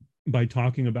memories, by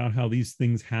talking about how these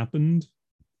things happened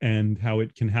and how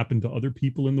it can happen to other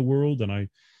people in the world. And I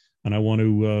want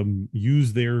to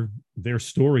use their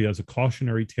story as a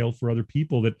cautionary tale for other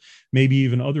people, that maybe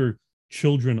even other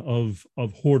children of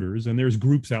hoarders, and there's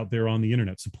groups out there on the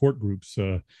internet, support groups,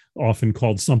 often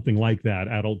called something like that,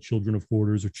 adult children of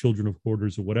hoarders or children of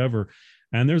hoarders or whatever.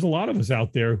 And there's a lot of us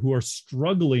out there who are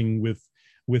struggling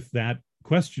with that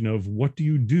question of, what do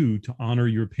you do to honor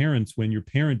your parents when your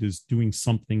parent is doing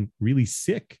something really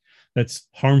sick that's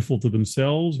harmful to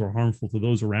themselves or harmful to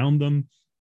those around them?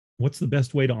 What's the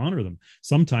best way to honor them?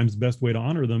 Sometimes the best way to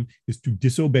honor them is to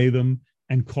disobey them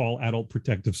and call adult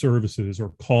protective services or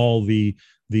call the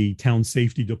town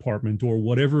safety department or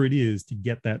whatever it is to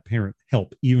get that parent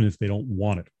help, even if they don't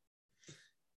want it.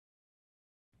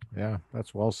 Yeah,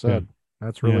 that's well said. Yeah.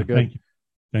 That's really good. Thank you.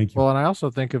 Thank you. Well, and I also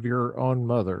think of your own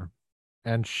mother,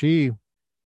 and she,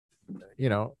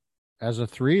 as a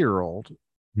 3-year-old,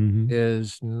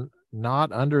 is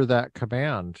not under that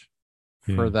command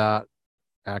for that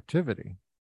activity.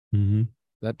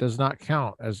 That does not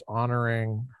count as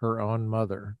honoring her own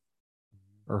mother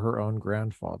or her own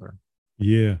grandfather.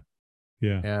 Yeah.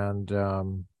 And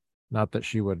not that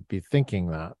she would be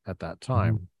thinking that at that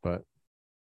time, but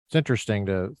it's interesting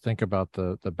to think about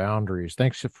the boundaries.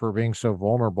 Thanks for being so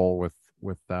vulnerable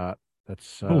with that.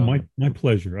 That's my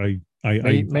pleasure.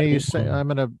 may you say, I'm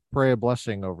going to pray a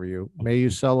blessing over you. May you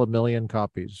sell 1 million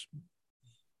copies.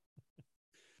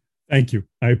 Thank you.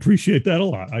 I appreciate that a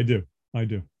lot. I do.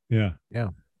 Yeah.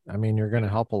 I mean, you're going to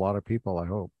help a lot of people, I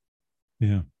hope.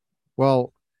 Yeah.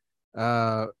 Well,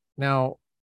 now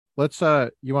let's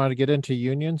you want to get into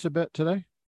unions a bit today?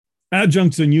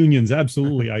 Adjuncts and unions,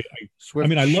 absolutely. I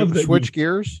love that switch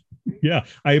gears. Yeah,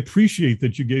 I appreciate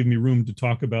that you gave me room to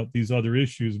talk about these other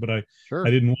issues, but I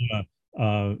didn't want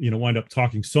to wind up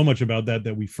talking so much about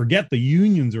that we forget the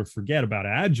unions or forget about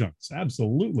adjuncts.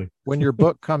 Absolutely. When your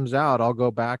book comes out, I'll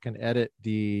go back and edit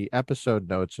the episode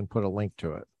notes and put a link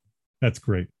to it. That's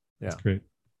great. Yeah. That's great.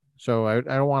 So I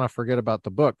don't want to forget about the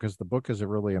book, because the book is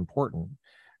really important.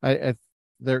 I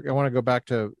want to go back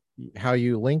to how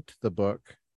you linked the book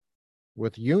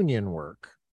with union work.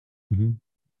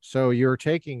 So you're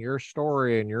taking your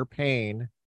story and your pain,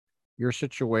 your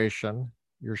situation,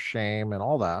 your shame, and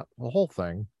all that, the whole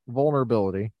thing,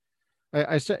 vulnerability.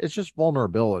 I said it's just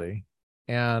vulnerability,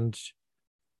 and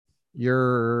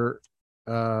your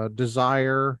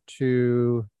desire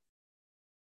to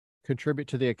contribute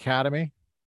to the academy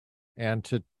and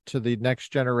to the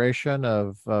next generation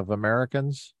of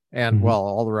Americans, and well,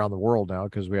 all around the world now,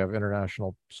 because we have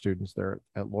international students there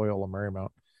at Loyola Marymount.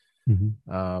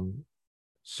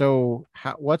 So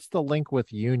what's the link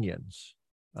with unions?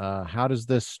 How does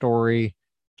this story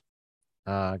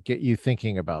get you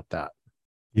thinking about that?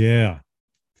 Yeah.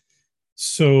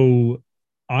 So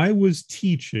I was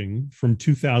teaching from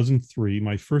 2003.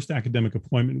 My first academic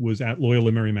appointment was at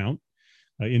Loyola Marymount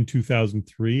in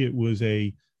 2003. It was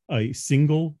a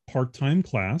single part-time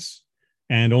class,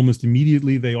 and almost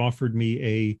immediately they offered me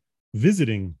a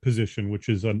visiting position, which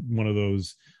is one of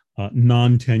those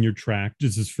non-tenure track.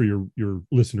 This is for your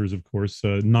listeners, of course,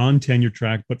 non-tenure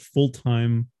track, but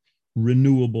full-time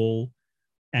renewable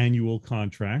annual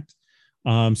contract.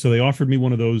 So they offered me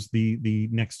one of those the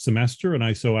next semester, and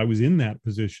I was in that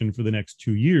position for the next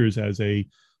 2 years as a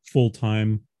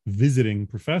full-time visiting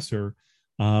professor.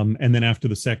 And then after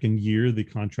the second year, the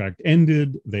contract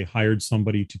ended. They hired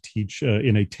somebody to teach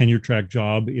in a tenure track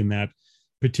job in that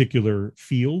particular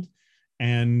field,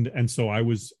 and so I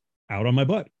was out on my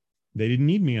butt. They didn't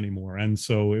need me anymore, and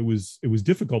so it was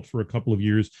difficult for a couple of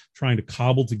years trying to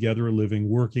cobble together a living,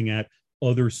 working at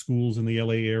other schools in the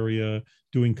LA area,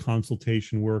 doing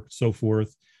consultation work, so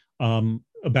forth.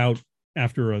 About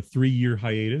after a 3-year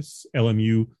hiatus,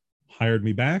 LMU hired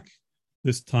me back,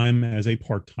 this time as a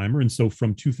part-timer. And so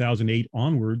from 2008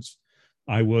 onwards,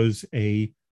 I was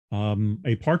a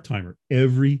part-timer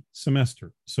every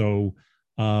semester. So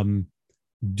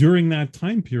during that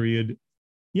time period,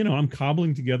 I'm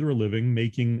cobbling together a living,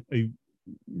 making a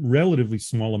relatively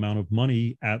small amount of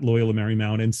money at Loyola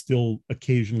Marymount and still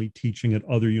occasionally teaching at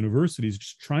other universities,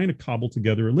 just trying to cobble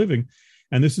together a living.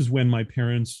 And this is when my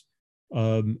parents,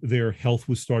 their health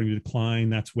was starting to decline.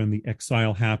 That's when the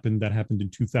exile happened. That happened in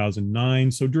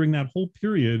 2009. So during that whole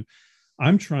period,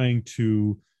 I'm trying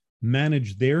to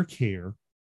manage their care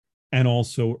and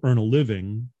also earn a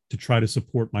living to try to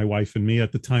support my wife and me.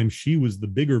 At the time, she was the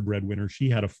bigger breadwinner. She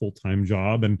had a full-time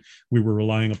job, and we were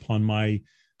relying upon my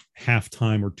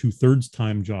half-time or two-thirds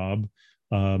time job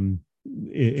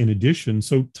in addition.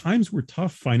 So times were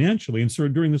tough financially. And so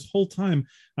during this whole time,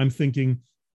 I'm thinking,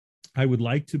 I would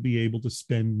like to be able to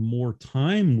spend more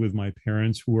time with my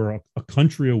parents who are a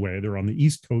country away. They're on the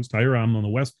East Coast. I'm on the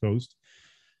West Coast.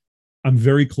 I'm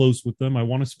very close with them. I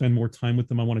want to spend more time with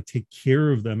them. I want to take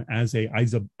care of them as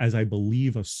I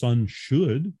believe a son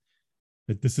should.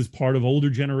 That this is part of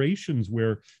older generations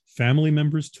where family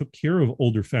members took care of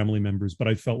older family members, but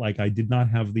I felt like I did not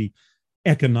have the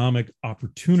economic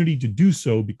opportunity to do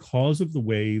so because of the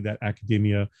way that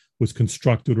academia was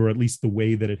constructed, or at least the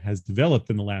way that it has developed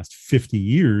in the last 50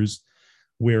 years,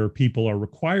 where people are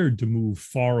required to move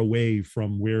far away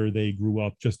from where they grew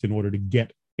up just in order to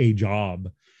get a job.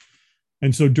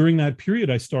 And so during that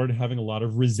period, I started having a lot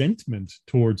of resentment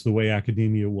towards the way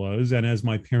academia was. And as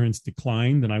my parents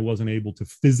declined and I wasn't able to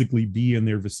physically be in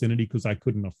their vicinity because I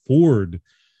couldn't afford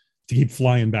to keep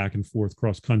flying back and forth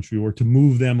cross country, or to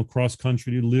move them across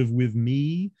country to live with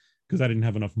me because I didn't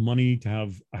have enough money to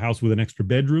have a house with an extra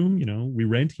bedroom. We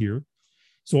rent here.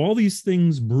 So all these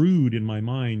things brewed in my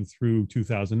mind through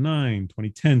 2009,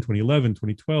 2010, 2011,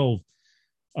 2012.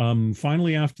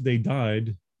 Finally, after they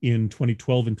died, in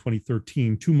 2012 and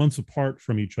 2013, 2 months apart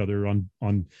from each other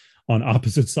on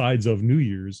opposite sides of New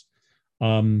Year's.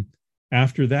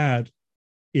 After that,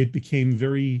 it became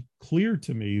very clear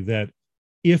to me that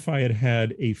if I had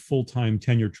had a full-time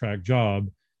tenure track job,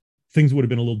 things would have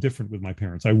been a little different with my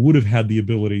parents. I would have had the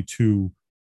ability to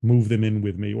move them in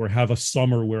with me, or have a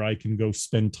summer where I can go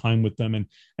spend time with them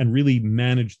and really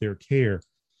manage their care.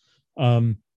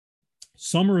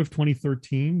 Summer of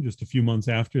 2013, just a few months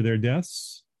after their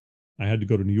deaths, I had to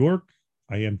go to New York.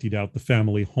 I emptied out the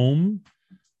family home,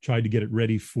 tried to get it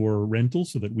ready for rental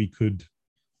so that we could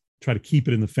try to keep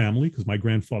it in the family, because my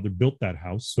grandfather built that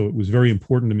house. So it was very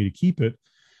important to me to keep it.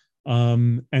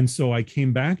 And so I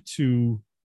came back to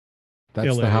That's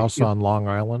LA. the house on Long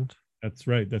Island. That's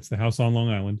right. That's the house on Long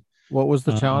Island. What was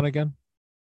the town again?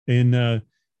 In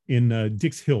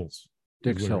Dix Hills.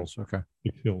 Dix Hills. Okay.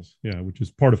 Dix Hills. Yeah. Which is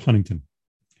part of Huntington.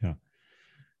 Yeah.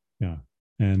 Yeah.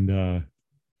 And,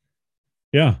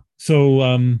 yeah.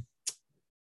 So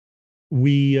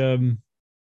we, I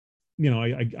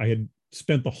had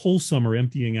spent the whole summer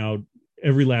emptying out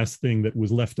every last thing that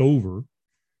was left over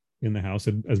in the house,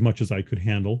 as much as I could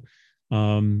handle,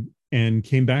 and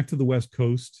came back to the West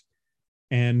Coast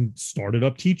and started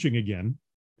up teaching again.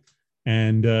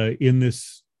 And in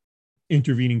this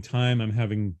intervening time, I'm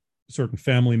having certain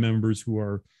family members who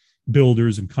are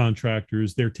builders and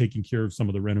contractors. They're taking care of some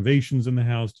of the renovations in the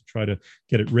house to try to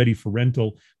get it ready for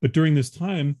rental. But during this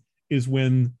time is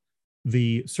when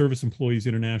the Service Employees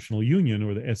International Union,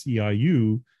 or the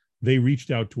SEIU, they reached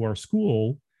out to our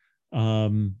school,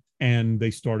 and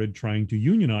they started trying to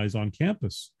unionize on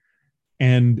campus.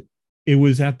 And it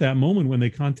was at that moment when they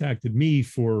contacted me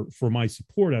for my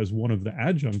support as one of the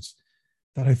adjuncts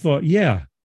that I thought, yeah,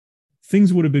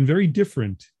 things would have been very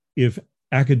different if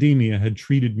academia had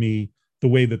treated me the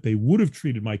way that they would have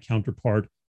treated my counterpart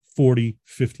 40,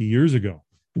 50 years ago,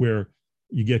 where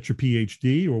you get your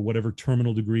Ph.D. or whatever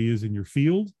terminal degree is in your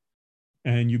field,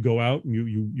 and you go out and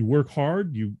you work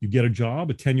hard, you get a job,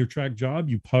 a tenure track job,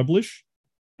 you publish,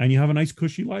 and you have a nice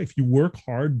cushy life. You work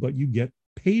hard, but you get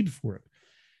paid for it.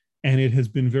 And it has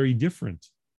been very different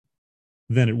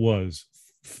than it was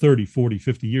 30, 40,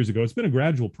 50 years ago. It's been a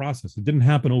gradual process. It didn't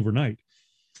happen overnight.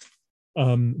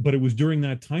 But it was during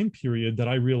that time period that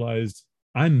I realized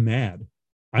I'm mad.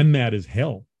 I'm mad as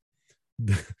hell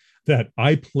that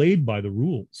I played by the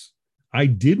rules. I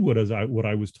did what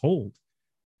I was told.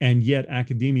 And yet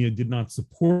academia did not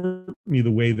support me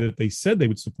the way that they said they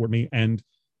would support me. And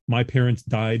my parents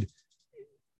died.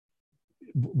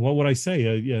 What would I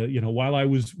say? While I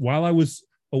was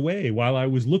away, while I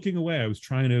was looking away, I was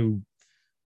trying to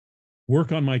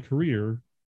work on my career,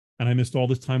 and I missed all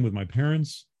this time with my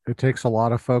parents. It takes a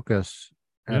lot of focus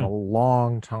and a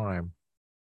long time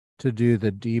to do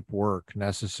the deep work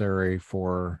necessary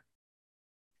for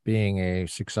being a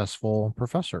successful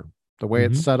professor, the way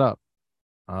it's set up.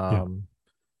 Yeah.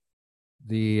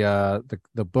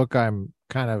 The book I'm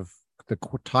kind of the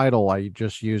title I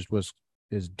just used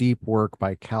is Deep Work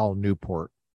by Cal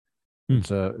Newport. Hmm.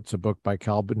 It's a book by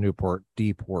Cal Newport,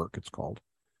 Deep Work it's called.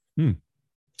 Hmm. And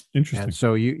Interesting.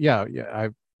 so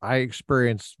I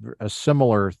experienced a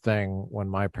similar thing when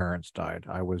my parents died.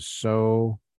 I was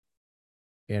so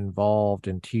involved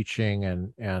in teaching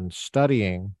and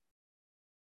studying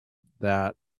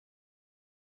that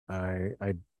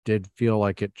I did feel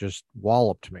like it just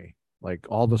walloped me. Like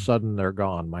all of a Hmm. sudden they're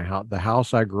gone. The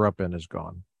house I grew up in is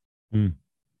gone. Hmm.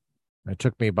 It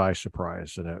took me by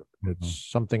surprise, and it's Wow.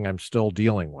 something I'm still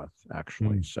dealing with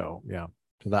actually. Hmm. So yeah,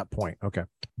 to that point. Okay.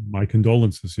 My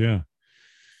condolences. Yeah.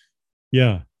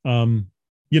 Yeah.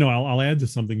 I'll add to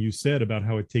something you said about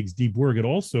how it takes deep work. It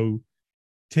also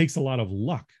takes a lot of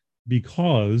luck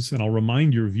because, and I'll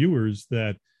remind your viewers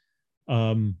that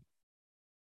um,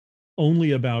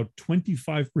 only about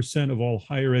 25% of all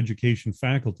higher education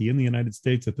faculty in the United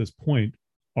States at this point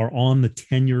are on the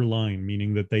tenure line,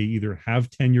 meaning that they either have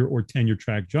tenure or tenure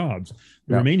track jobs.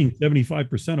 The Yeah. remaining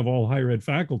 75% of all higher ed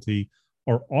faculty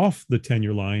are off the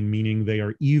tenure line, meaning they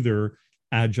are either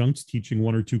adjuncts teaching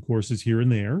one or two courses here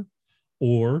and there,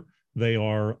 or they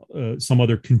are some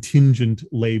other contingent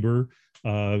labor,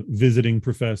 visiting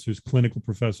professors, clinical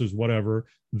professors, whatever.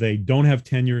 They don't have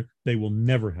tenure. They will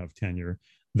never have tenure.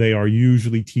 They are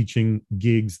usually teaching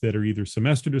gigs that are either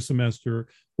semester to semester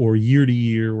or year to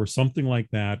year or something like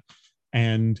that.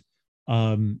 And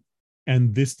um,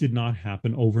 and this did not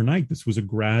happen overnight. This was a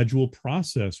gradual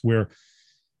process where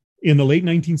in the late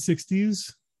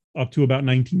 1960s up to about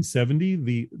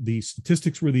 1970, the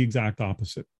statistics were the exact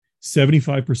opposite.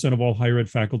 75% of all higher ed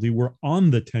faculty were on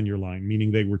the tenure line,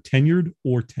 meaning they were tenured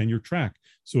or tenure track.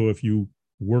 So if you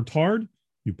worked hard,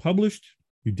 you published,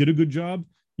 you did a good job,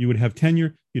 you would have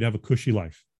tenure, you'd have a cushy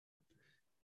life.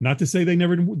 Not to say they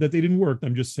didn't work.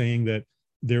 I'm just saying that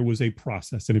there was a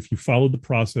process. And if you followed the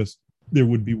process, there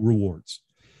would be rewards.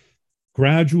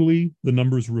 Gradually, the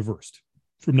numbers reversed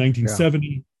from Yeah.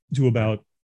 1970 to about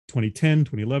 2010,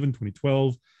 2011,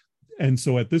 2012. And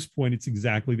so at this point, it's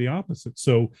exactly the opposite.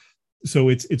 So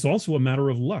it's also a matter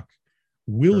of luck.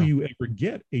 Will Sure. you ever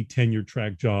get a tenure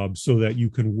track job so that you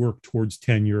can work towards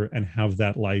tenure and have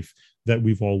that life that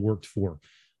we've all worked for?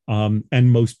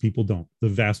 And most people don't. The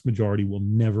vast majority will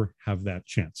never have that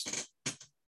chance.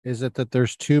 Is it that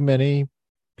there's too many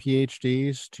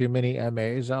PhDs, too many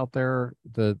MAs out there?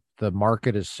 The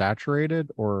market is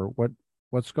saturated, or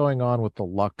what's going on with the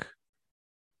luck?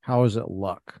 How is it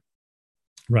luck?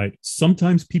 Right.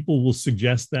 Sometimes people will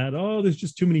suggest that, oh, there's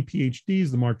just too many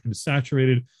PhDs, the market is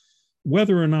saturated.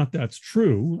 Whether or not that's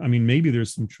true, I mean, maybe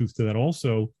there's some truth to that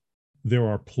also. There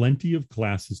are plenty of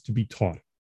classes to be taught.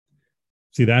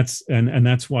 See, that's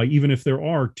why even if there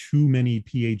are too many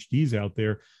PhDs out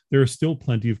there, there are still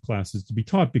plenty of classes to be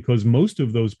taught because most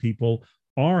of those people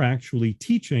are actually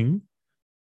teaching.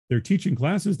 They're teaching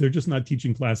classes. They're just not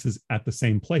teaching classes at the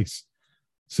same place.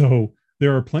 So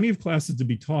there are plenty of classes to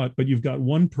be taught, but you've got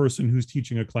one person who's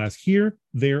teaching a class here,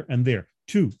 there, and there,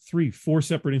 2, 3, 4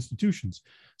 separate institutions.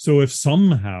 So if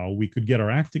somehow we could get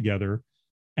our act together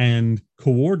and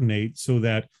coordinate so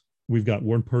that we've got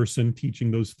one person teaching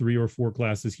those 3 or 4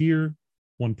 classes here,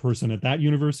 one person at that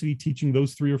university teaching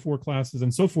those 3 or 4 classes,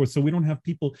 and so forth. So we don't have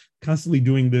people constantly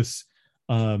doing this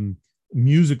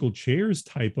musical chairs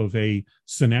type of a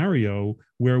scenario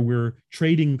where we're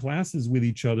trading classes with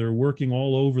each other, working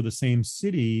all over the same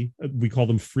city. We call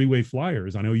them freeway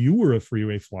flyers. I know you were a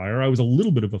freeway flyer. I was a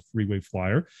little bit of a freeway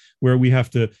flyer where we have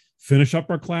to finish up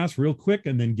our class real quick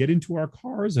and then get into our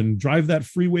cars and drive that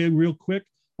freeway real quick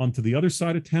onto the other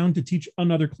side of town to teach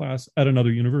another class at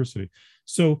another university.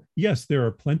 So yes, there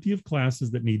are plenty of classes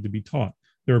that need to be taught.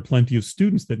 There are plenty of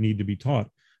students that need to be taught.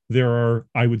 There are,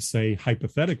 I would say,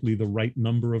 hypothetically, the right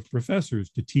number of professors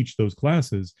to teach those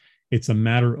classes. It's a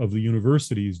matter of the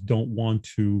universities don't want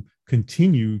to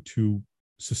continue to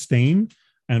sustain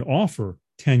and offer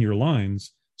tenure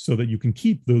lines so that you can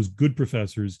keep those good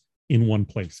professors in one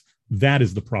place. That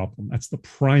is the problem. That's the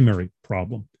primary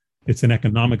problem. It's an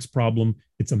economics problem.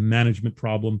 It's a management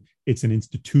problem. It's an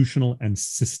institutional and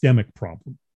systemic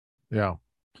problem. Yeah.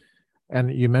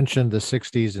 And you mentioned the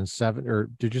 60s and 70s, or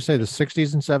did you say the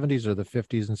 60s and 70s or the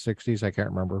 50s and 60s? I can't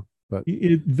remember, but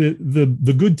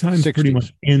The good times pretty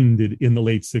much 60s. ended in the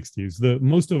late 60s. The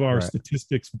most of our Right.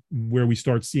 statistics where we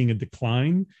start seeing a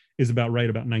decline is about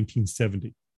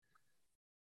 1970.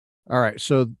 All right.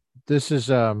 So this is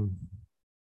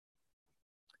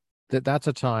that's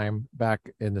a time back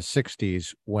in the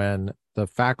 60s when the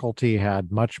faculty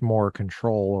had much more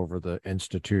control over the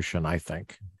institution, I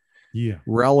think. Yeah.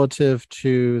 relative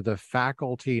to the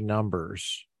faculty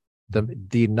numbers.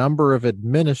 The number of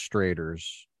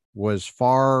administrators was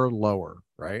far lower,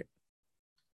 right?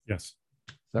 Yes.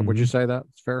 Would you Hmm. say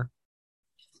that's fair?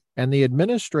 And the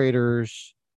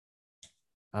administrators,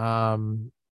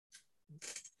 um,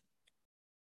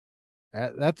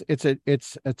 that's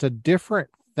it's a different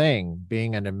thing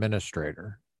being an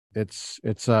administrator. It's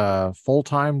a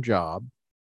full-time job.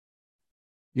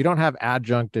 You don't have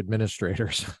adjunct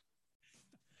administrators,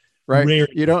 right? Rare.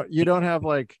 You don't have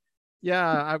like,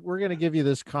 yeah, we're going to give you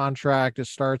this contract. It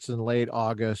starts in late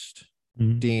August.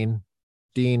 Mhm.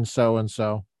 Dean so and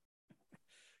so.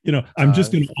 I'm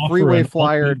just going to offer Freeway an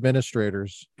flyer alternate.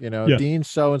 administrators, Yeah. Dean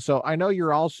so and so. I know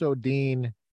you're also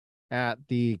dean at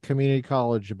the community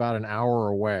college about an hour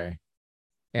away.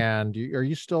 And are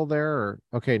you still there? Or,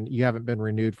 okay, you haven't been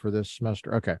renewed for this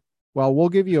semester. Okay. Well, we'll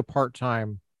give you a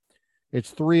part-time.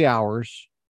 It's 3 hours.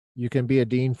 You can be a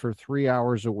dean for 3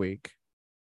 hours a week.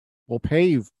 We'll pay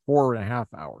you 4.5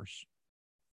 hours.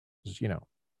 You know,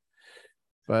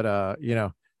 but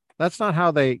that's not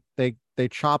how they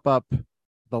chop up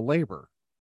the labor.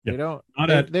 Yeah. They don't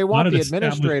they Not want at the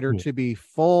established administrator school. to be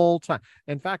full time.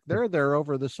 In fact, they're there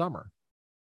over the summer.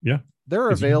 Yeah. They're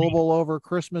Because you need available over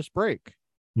Christmas break,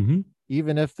 it. Hmm.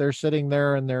 even if they're sitting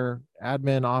there in their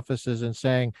admin offices and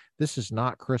saying, this is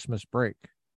not Christmas break.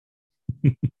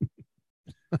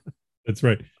 That's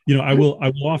right. I will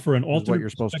offer an This is what alternate you're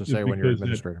supposed to perspective say when you're because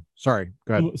administrator. Sorry,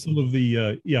 go ahead.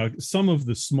 some of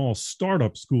the small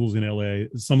startup schools in LA,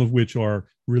 some of which are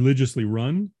religiously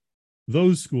run,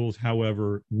 those schools,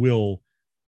 however, will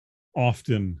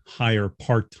often hire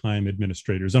part-time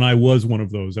administrators, and I was one of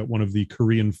those at one of the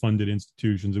Korean funded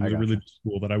institutions. It I was a gotcha. religious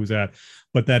school that I was at,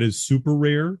 but that is super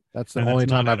rare, That's the and only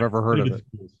that's not time at I've ever heard of accredited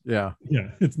it. schools. Yeah.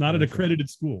 Yeah, it's not at Gotcha. accredited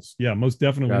schools. Yeah, most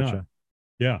definitely not. Gotcha.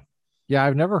 Yeah. Yeah,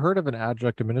 I've never heard of an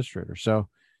adjunct administrator. So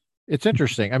it's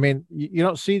interesting. I mean, you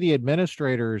don't see the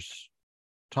administrators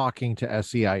talking to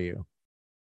SEIU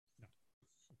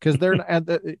because they're and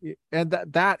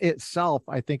that itself,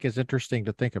 I think, is interesting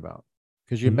to think about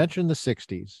because you Mhm. mentioned the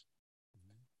 60s.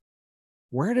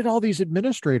 Where did all these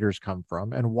administrators come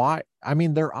from and why? I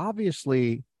mean, they're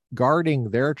obviously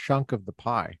guarding their chunk of the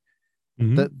pie.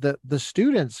 Mhm. The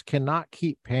students cannot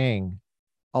keep paying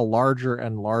a larger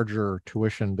and larger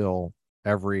tuition bill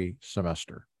every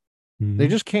semester. They Mhm.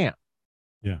 just can't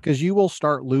Yeah. because you will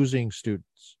start losing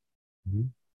students. Mhm.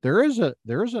 There is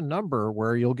a number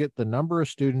where you'll get the number of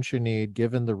students you need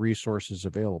given the resources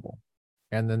available.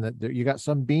 And then you got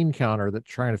some bean counter that's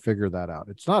trying to figure that out.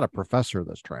 It's not a professor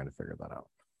that's trying to figure that out.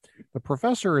 The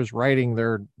professor is writing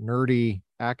their nerdy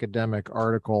academic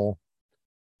article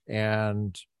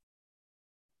and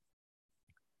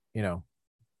you know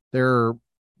they're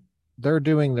they're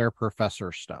doing their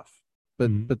professor stuff,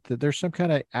 Mhm. but there's some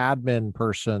kind of admin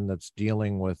person that's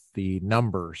dealing with the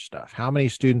number stuff, how many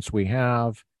students we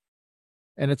have.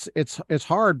 And it's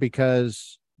hard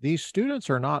because these students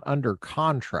are not under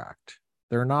contract.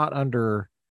 They're not under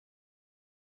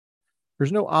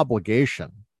There's no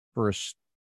obligation for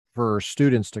for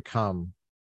students to come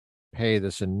pay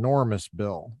this enormous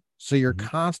bill. So you're Mhm.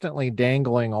 constantly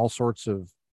dangling all sorts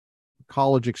of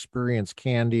college experience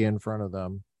candy in front of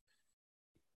them.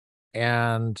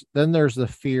 And then there's the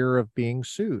fear of being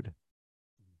sued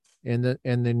in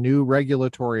the new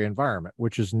regulatory environment,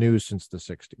 which is new since the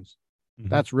 60s. Mhm.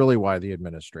 That's really why the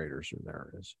administrators are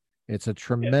there. It's a Yeah.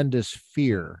 tremendous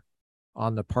fear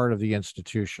on the part of the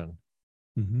institution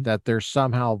Mhm. that they're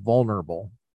somehow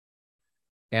vulnerable.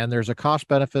 And there's a cost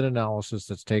benefit analysis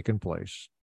that's taken place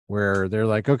where they're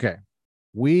like, okay,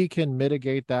 we can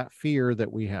mitigate that fear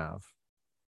that we have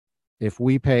if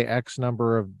we pay X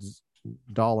number of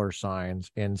dollar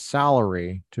signs in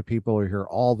salary to people who are here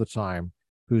all the time,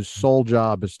 whose sole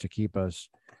job is to keep us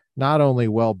not only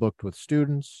well booked with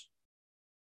students,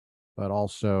 but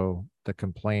also the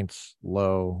complaints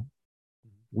low,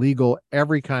 legal,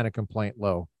 every kind of complaint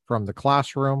low, from the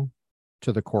classroom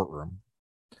to the courtroom.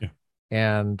 Yeah.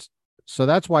 And so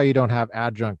that's why you don't have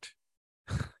adjunct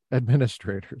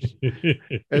administrators.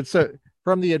 And so,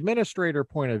 from the administrator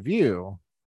point of view,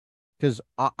 because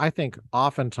I think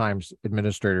oftentimes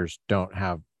administrators don't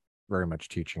have very much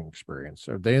teaching experience.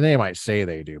 Or they might say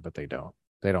they do, but they don't.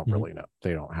 They don't Mhm. really know.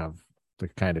 They don't have the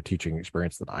kind of teaching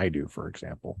experience that I do, for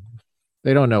example.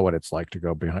 They don't know what it's like to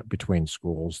go between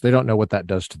schools. They don't know what that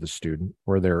does to the student,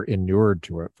 or they're inured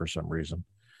to it for some reason.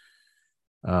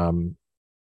 Um,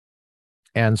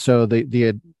 and so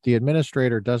the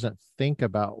administrator doesn't think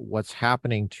about what's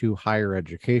happening to higher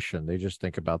education. They just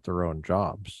think about their own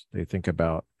jobs. They think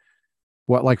about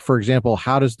what, like, for example,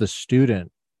 how does the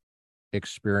student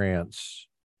experience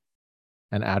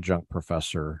an adjunct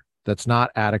professor that's not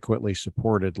adequately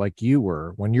supported like you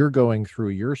were when you're going through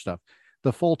your stuff.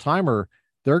 The full timer,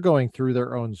 they're going through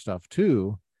their own stuff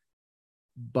too,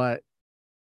 but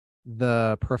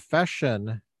the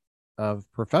profession of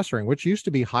professoring, which used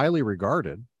to be highly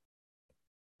regarded,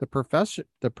 the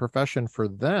profession for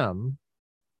them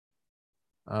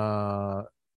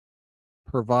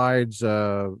provides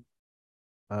a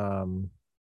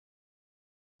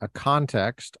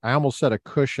context. I almost said a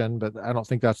cushion, but I don't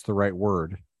think that's the right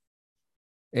word.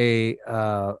 A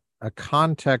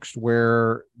context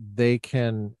where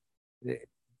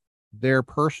their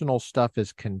personal stuff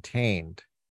is contained,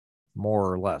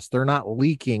 more or less. They're not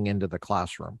leaking into the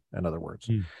classroom, in other words.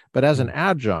 But as an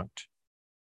adjunct,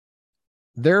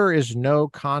 there is no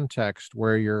context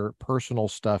where your personal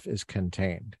stuff is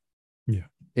contained. Yeah.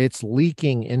 It's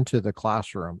leaking into the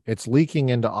classroom. It's leaking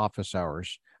into office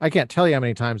hours. I can't tell you how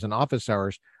many times in office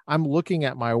hours I'm looking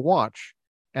at my watch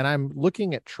and I'm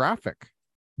looking at traffic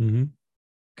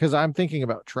because I'm thinking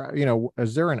about,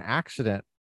 is there an accident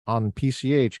on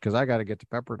PCH because I got to get to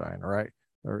Pepperdine, right?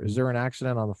 Or is there an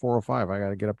accident on the 405? I got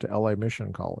to get up to LA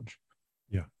Mission College.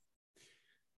 Yeah.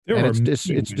 And it's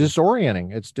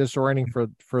disorienting. It's disorienting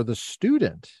for the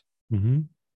student. And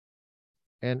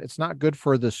it's not good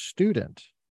for the student.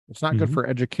 It's not good for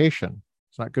education.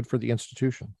 It's not good for the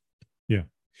institution. Yeah.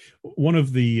 One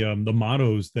of the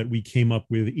mottos that we came up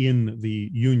with in the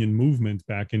union movement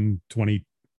back in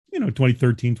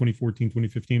 2013, 2014,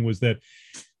 2015 was that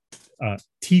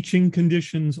teaching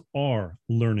conditions are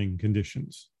learning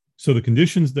conditions. So the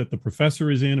conditions that the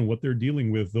professor is in and what they're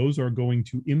dealing with, those are going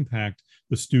to impact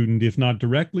the student, if not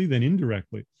directly, then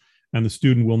indirectly. And the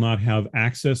student will not have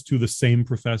access to the same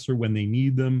professor when they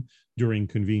need them during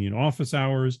convenient office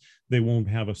hours. They won't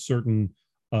have a certain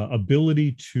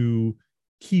ability to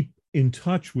keep in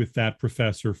touch with that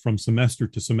professor from semester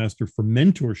to semester for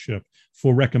mentorship,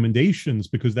 for recommendations,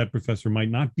 because that professor might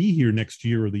not be here next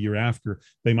year or the year after.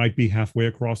 They might be halfway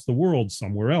across the world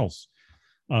somewhere else.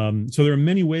 So there are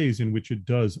many ways in which it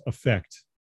does affect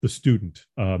the student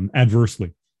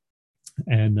adversely.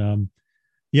 And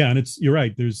and you're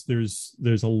right.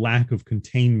 There's a lack of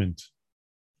containment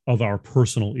of our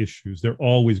personal issues. They're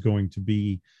always going to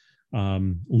be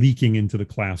leaking into the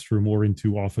classroom or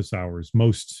into office hours,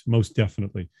 most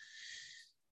definitely.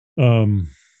 And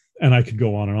I could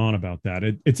go on and on about that.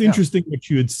 It's interesting what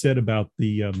you had said about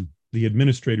the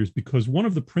administrators, because one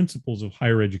of the principles of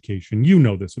higher education, you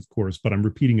know this, of course, but I'm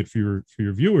repeating it for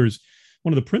your viewers.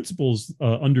 One of the principles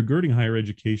undergirding higher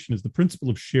education is the principle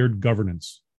of shared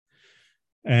governance.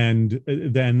 And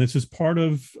then this is part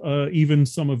of even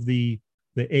some of the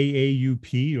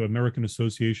AAUP, or American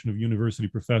Association of University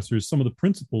Professors, some of the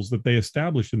principles that they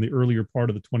established in the earlier part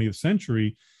of the 20th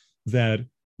century that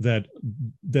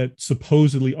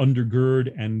supposedly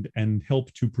undergird and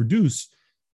help to produce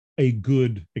a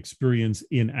good experience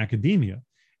in academia.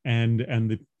 And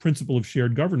the principle of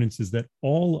shared governance is that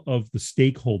all of the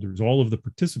stakeholders, all of the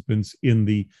participants in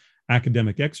the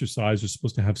academic exercise are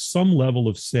supposed to have some level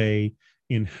of say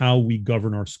in how we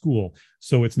govern our school.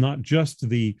 So it's not just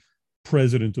the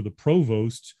president or the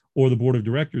provost or the board of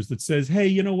directors that says, hey,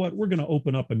 you know what, we're going to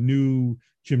open up a new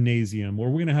gymnasium, or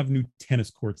we're going to have new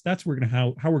tennis courts. That's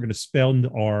how we're going to spend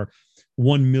our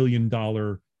 $1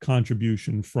 million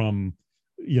contribution from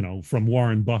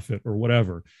Warren Buffett or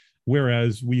whatever.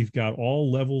 Whereas we've got all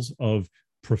levels of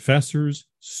professors,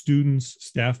 students,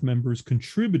 staff members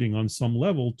contributing on some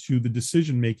level to the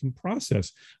decision-making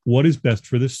process. What is best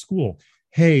for this school?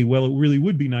 Hey, well, it really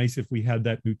would be nice if we had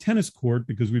that new tennis court,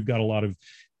 because we've got a lot of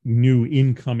new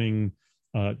incoming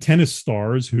tennis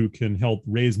stars who can help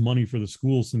raise money for the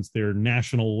school since they're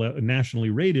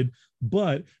nationally rated.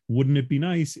 But wouldn't it be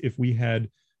nice if we had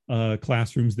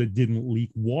classrooms that didn't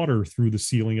leak water through the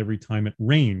ceiling every time it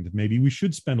rained? Maybe we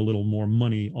should spend a little more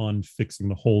money on fixing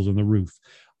the holes in the roof,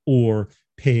 or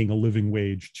paying a living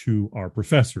wage to our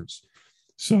professors.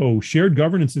 So shared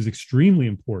governance is extremely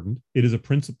important. It is a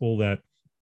principle that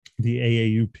the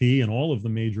AAUP and all of the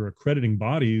major accrediting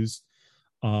bodies,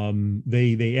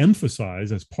 they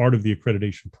emphasize as part of the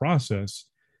accreditation process.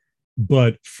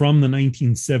 But from the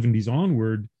 1970s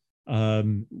onward,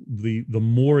 the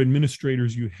more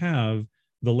administrators you have,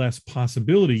 the less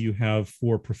possibility you have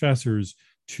for professors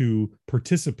to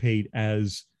participate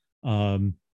as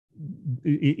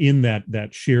in that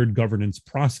shared governance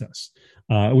process.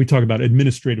 We talk about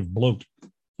administrative bloat.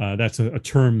 That's a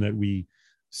term that we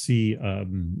see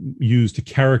used to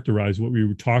characterize what we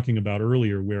were talking about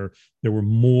earlier, where there were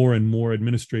more and more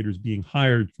administrators being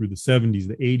hired through the 70s,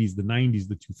 the 80s, the 90s,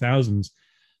 the 2000s,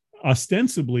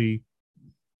 ostensibly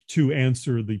to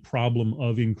answer the problem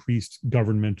of increased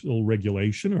governmental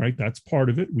regulation, right? That's part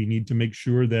of it. We need to make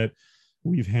sure that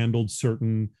we've handled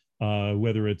certain,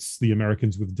 whether it's the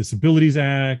Americans with Disabilities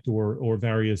Act or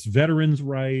various veterans'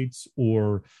 rights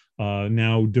or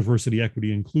now diversity,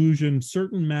 equity, inclusion.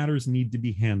 Certain matters need to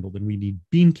be handled, and we need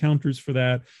bean counters for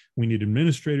that. We need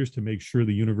administrators to make sure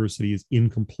the university is in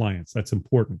compliance. That's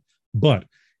important. But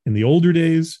in the older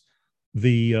days,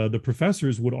 the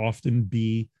professors would often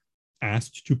be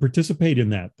asked to participate in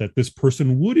that this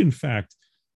person would in fact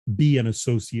be an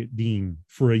associate dean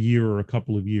for a year or a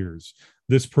couple of years.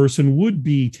 This person would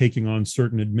be taking on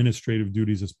certain administrative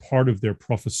duties as part of their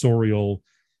professorial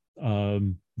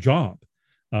job.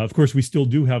 Of course, we still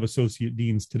do have associate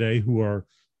deans today who are,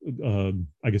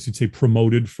 I guess you'd say,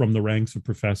 promoted from the ranks of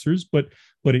professors, but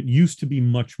it used to be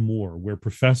much more, where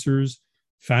professors,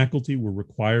 faculty were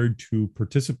required to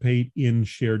participate in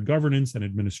shared governance and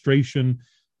administration.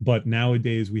 But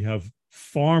nowadays we have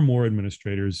far more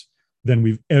administrators than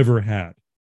we've ever had.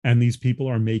 And these people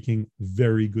are making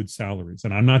very good salaries.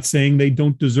 And I'm not saying they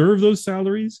don't deserve those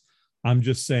salaries. I'm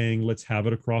just saying let's have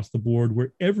it across the board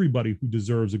where everybody who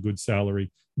deserves a good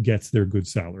salary gets their good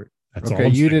salary. That's okay, all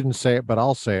I'm you saying. didn't say it, but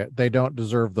I'll say it. They don't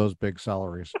deserve those big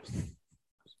salaries.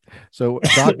 So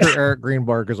Dr. Arik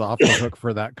Greenberg is off the hook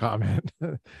for that comment.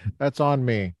 That's on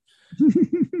me.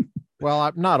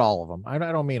 Well, not all of them. I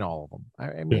don't mean all of them.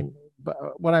 I mean, but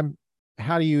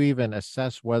how do you even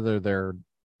assess whether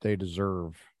they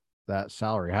deserve that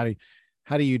salary?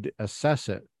 How do you assess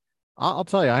it? I'll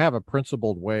tell you, I have a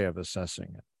principled way of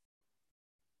assessing it.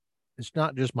 It's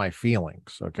not just my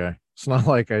feelings. Okay. It's not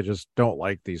like I just don't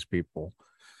like these people,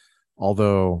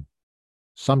 although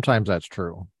sometimes that's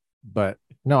true. But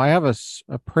no, I have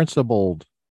a principled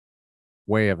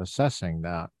way of assessing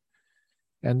that.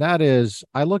 And that is,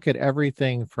 I look at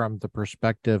everything from the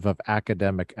perspective of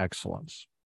academic excellence.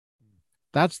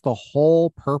 That's the whole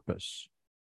purpose.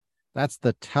 That's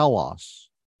the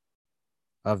telos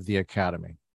of the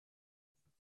academy.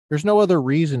 There's no other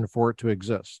reason for it to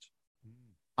exist,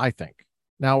 I think.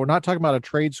 Now, we're not talking about a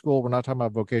trade school. We're not talking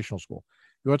about vocational school.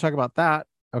 You want to talk about that?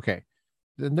 Okay.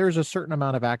 Then there's a certain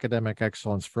amount of academic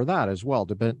excellence for that as well.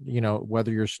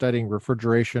 Whether you're studying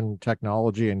refrigeration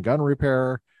technology and gun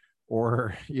repair,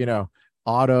 or,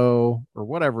 auto, or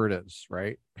whatever it is,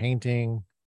 right? Painting,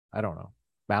 I don't know,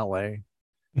 ballet.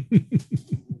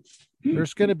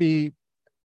 There's going to be,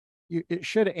 it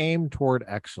should aim toward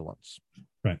excellence.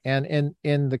 Right. And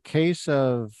in the case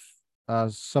of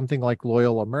something like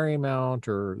Loyola Marymount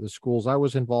or the schools I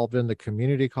was involved in, the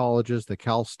community colleges, the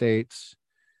Cal States,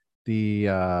 the,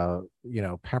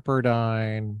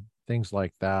 Pepperdine, things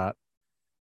like that.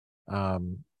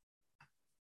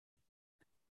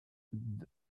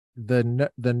 The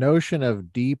notion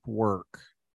of deep work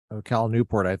of Cal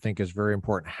Newport, I think, is very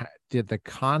important. Did the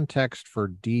context for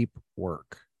deep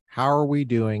work? How are we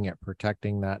doing at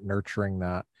protecting that,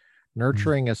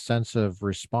 nurturing a sense of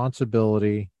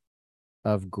responsibility,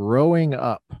 of growing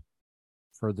up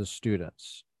for the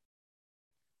students,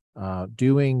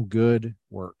 doing good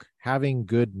work, having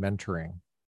good mentoring,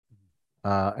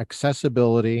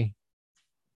 accessibility.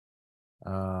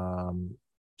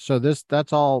 So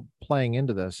that's all playing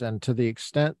into this. And to the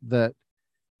extent that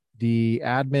the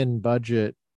admin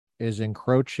budget is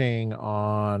encroaching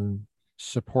on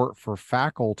support for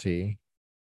faculty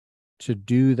to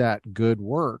do that good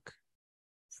work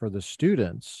for the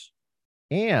students,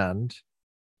 and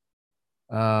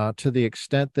to the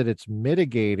extent that it's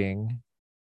mitigating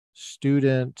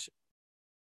student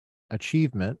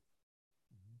achievement.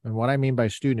 And what I mean by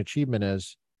student achievement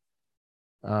is,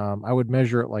 I would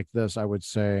measure it like this. I would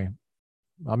say,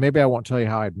 maybe I won't tell you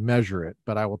how I'd measure it,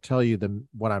 but I will tell you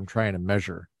what I'm trying to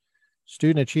measure.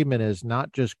 Student achievement is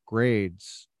not just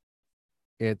grades,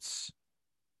 it's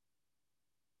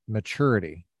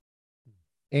maturity,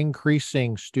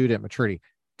 increasing student maturity,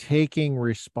 taking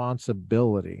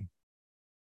responsibility.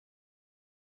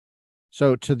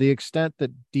 So to the extent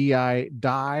that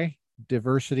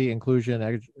diversity,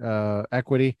 inclusion,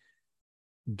 equity,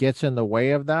 gets in the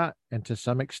way of that, and to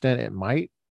some extent it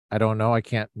might, I don't know, I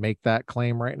can't make that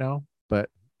claim right now, but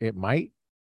it might,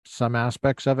 some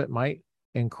aspects of it might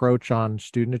encroach on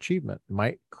student achievement, it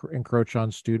might encroach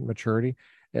on student maturity,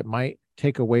 it might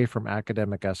take away from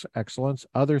academic excellence,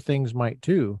 other things might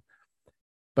too,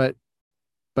 but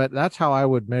that's how I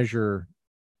would measure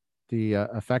the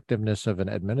effectiveness of an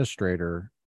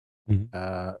administrator.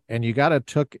 And you got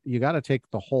to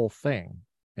take the whole thing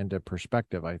into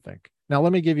perspective, I think. Now,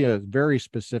 let me give you a very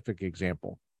specific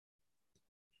example.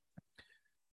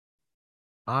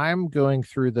 I'm going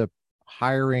through the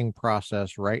hiring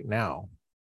process right now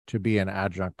to be an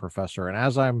adjunct professor. And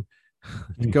as I'm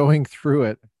going through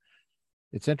it,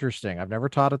 it's interesting. I've never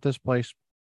taught at this place.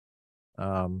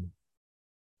 So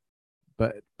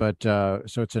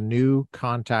it's a new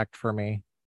contact for me.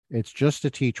 It's just to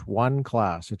teach one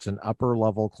class. It's an upper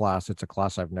level class. It's a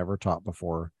class I've never taught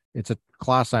before. It's a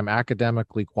class I'm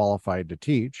academically qualified to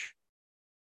teach,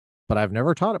 but I've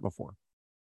never taught it before.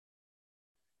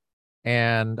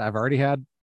 And I've already had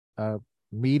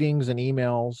meetings and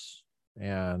emails,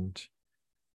 and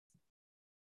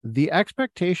the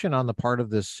expectation on the part of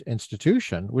this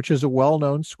institution, which is a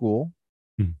well-known school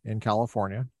in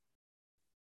California,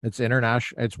 it's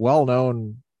international, it's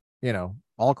well-known,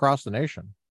 all across the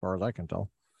nation, as far as I can tell.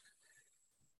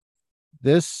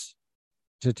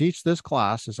 To teach this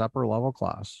class, this upper level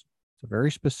class, it's a very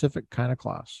specific kind of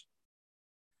class.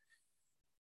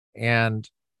 And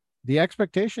the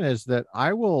expectation is that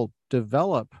I will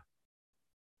develop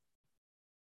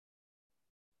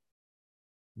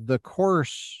the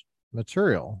course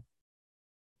material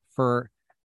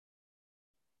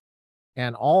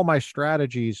and all my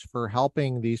strategies for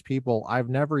helping these people I've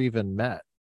never even met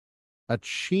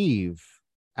achieve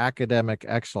academic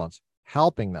excellence,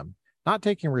 helping them, not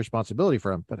taking responsibility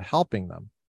for them, but helping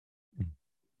them,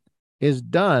 is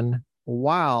done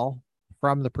while,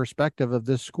 from the perspective of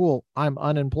this school, I'm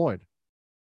unemployed.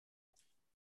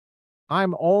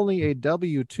 I'm only a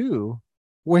W-2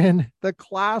 when the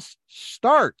class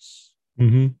starts.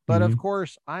 But of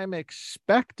course, I'm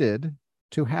expected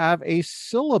to have a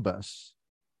syllabus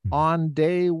on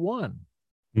day one.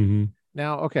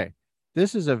 Now, okay,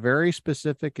 this is a very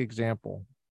specific example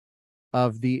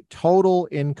of the total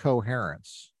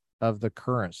incoherence of the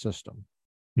current system.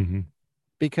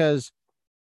 Because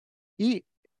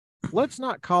let's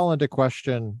not call into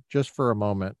question just for a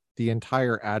moment the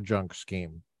entire adjunct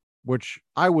scheme, which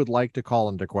I would like to call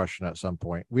into question at some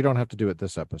point. We don't have to do it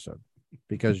this episode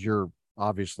because you're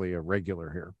obviously a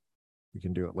regular here. You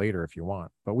can do it later if you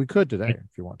want, but we could today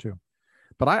if you want to.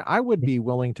 But I would be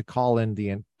willing to call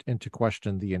into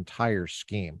question the entire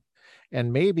scheme.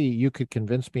 And maybe you could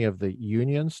convince me of the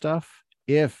union stuff.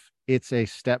 If it's a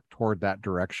step toward that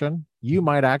direction, you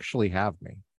might actually have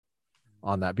me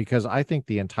on that, because I think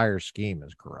the entire scheme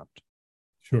is corrupt.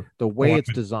 Sure. The way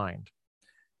it's designed.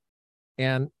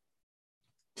 And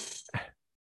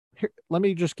here, let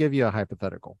me just give you a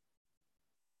hypothetical.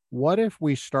 What if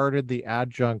we started the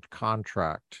adjunct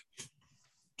contract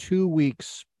 2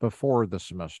 weeks before the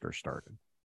semester started?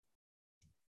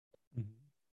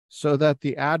 So that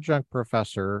the adjunct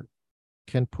professor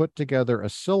can put together a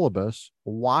syllabus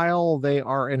while they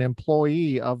are an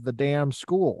employee of the damn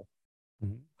school.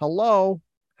 Hello.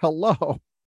 I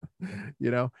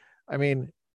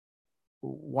mean,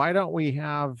 why don't we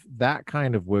have that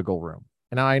kind of wiggle room?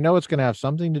 And now I know it's going to have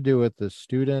something to do with the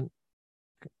student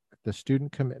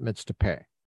commitments to pay,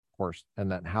 of course,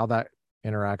 and then how that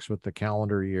interacts with the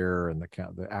calendar year and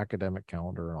the academic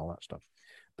calendar and all that stuff.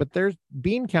 But there's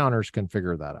bean counters can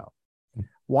figure that out.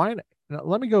 Why?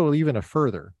 Let me go even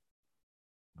further.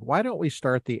 Why don't we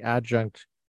start the adjunct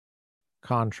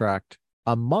contract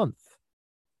a month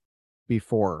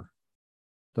before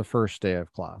the first day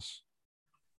of class,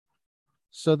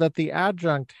 so that the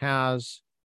adjunct has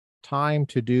time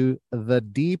to do the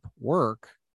deep work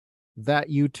that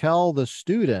you tell the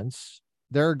students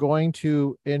they're going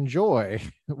to enjoy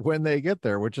when they get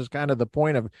there, which is kind of the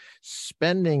point of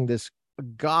spending this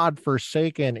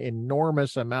godforsaken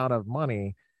enormous amount of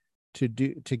money to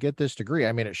get this degree.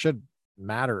 I mean, it should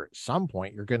matter at some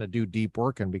point. You're going to do deep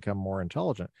work and become more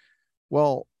intelligent.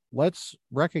 Well, let's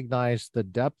recognize the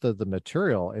depth of the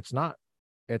material. It's not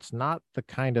the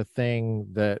kind of thing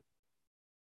that,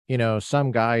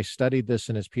 some guy studied this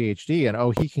in his PhD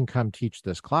and, he can come teach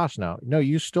this class now. No,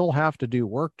 you still have to do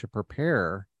work to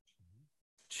prepare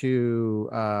to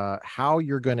how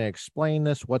you're going to explain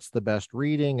this. What's the best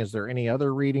reading? Is there any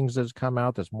other readings that's come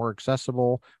out that's more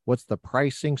accessible? What's the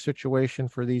pricing situation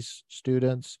for these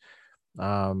students?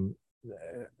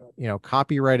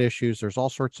 Copyright issues. There's all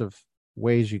sorts of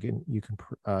ways you can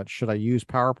should I use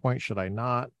PowerPoint? Should I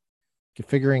not?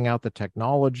 Figuring out the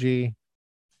technology.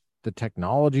 The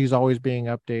technology is always being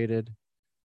updated.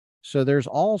 So there's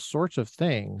all sorts of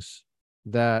things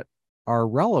that are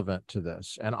relevant to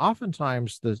this. And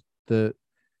oftentimes the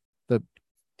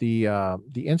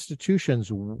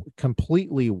institutions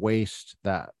completely waste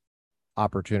that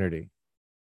opportunity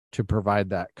to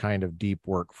provide that kind of deep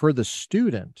work for the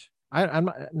student. I'm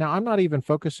not even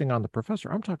focusing on the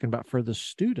professor. I'm talking about for the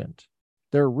student.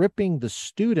 They're ripping the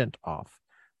student off.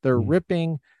 They're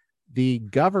ripping the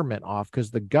government off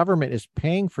because the government is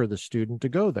paying for the student to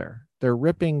go there. They're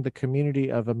ripping the community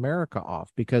of America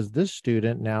off because this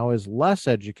student now is less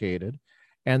educated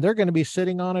and they're going to be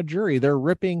sitting on a jury. They're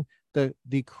ripping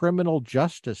the criminal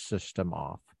justice system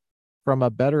off from a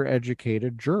better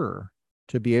educated juror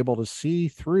to be able to see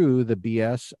through the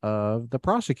BS of the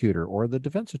prosecutor or the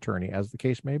defense attorney, as the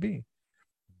case may be.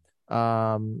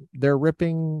 They're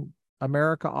ripping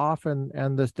America off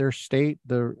and their state,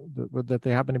 that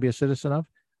they happen to be a citizen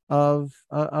of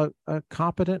a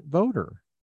competent voter.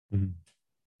 Mm-hmm.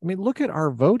 I mean, look at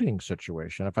our voting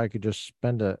situation. If I could just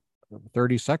spend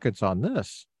 30 seconds on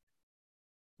this.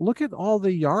 Look at all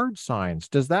the yard signs.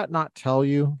 Does that not tell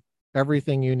you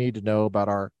everything you need to know about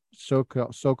our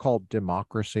so-called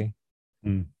democracy?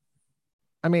 Mm.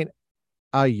 I mean,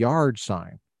 a yard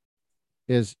sign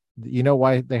is, you know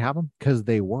why they have them? Because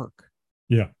they work.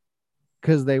 Yeah.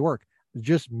 Because they work.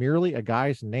 Just merely a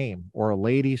guy's name or a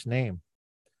lady's name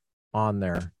on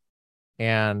there.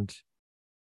 And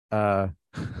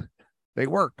they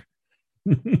work.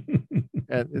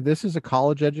 And this is a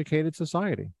college educated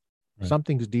society. Right.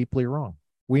 Something's deeply wrong.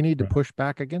 We need to push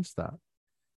back against that.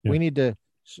 Yeah.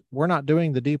 We're not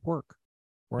doing the deep work.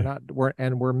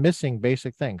 We're missing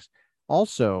basic things.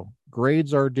 Also,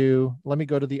 grades are due. Let me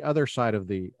go to the other side of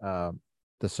the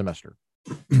semester.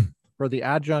 For the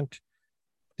adjunct,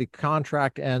 the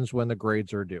contract ends when the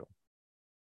grades are due.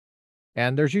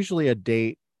 And there's usually a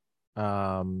date.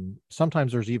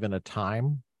 Sometimes there's even a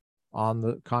time on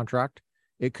the contract.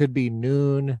 It could be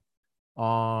noon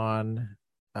on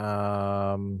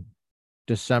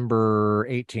December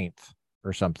 18th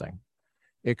or something.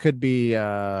 It could be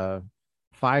 5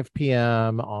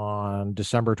 p.m. on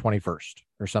December 21st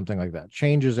or something like that.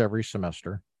 Changes every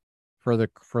semester for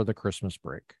the Christmas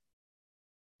break.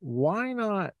 Why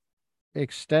not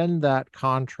extend that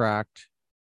contract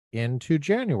into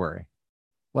January,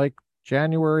 like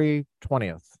January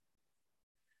 20th?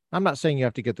 I'm not saying you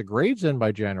have to get the grades in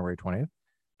by January 20th,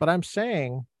 but I'm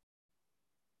saying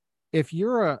if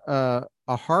you're a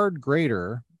hard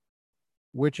grader,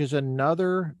 which is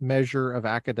another measure of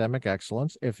academic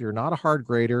excellence, if you're not a hard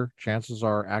grader, chances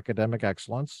are academic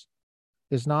excellence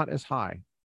is not as high.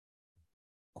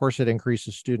 Of course, it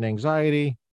increases student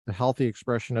anxiety. The healthy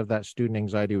expression of that student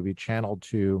anxiety would be channeled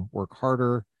to work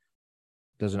harder.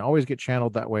 Doesn't always get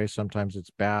channeled that way. Sometimes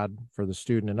it's bad for the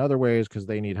student in other ways because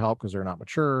they need help because they're not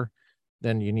mature.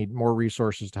 Then you need more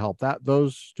resources to help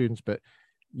those students. But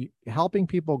helping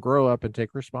people grow up and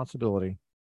take responsibility,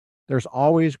 there's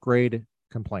always grade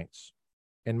complaints.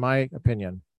 In my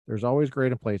opinion, there's always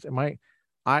grade complaints. Let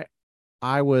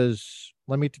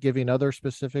me give you another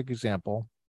specific example.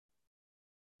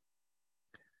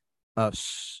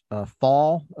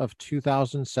 Fall of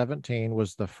 2017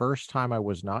 was the first time I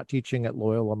was not teaching at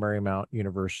Loyola Marymount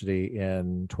University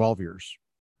in 12 years.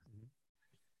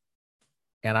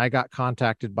 And I got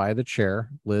contacted by the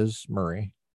chair, Liz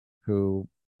Murray, who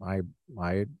I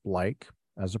like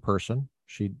as a person.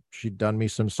 She'd done me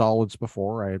some solids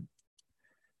before.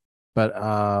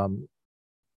 But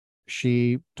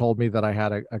she told me that I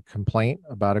had a complaint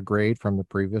about a grade from the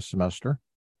previous semester,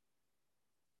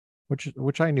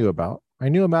 which I knew about. I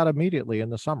knew about immediately in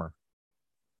the summer.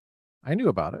 I knew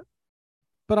about it,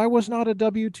 but I was not a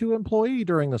W-2 employee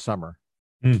during the summer.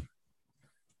 Mm.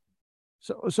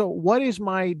 So what is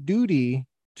my duty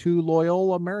to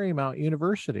Loyola Marymount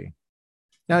University?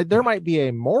 Now, there might be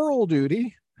a moral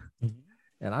duty,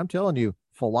 and I'm telling you,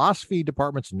 philosophy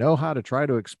departments know how to try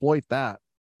to exploit that.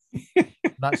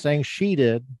 I'm not saying she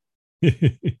did.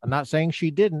 I'm not saying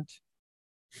she didn't.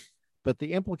 But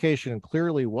the implication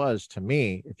clearly was to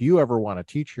me, if you ever want to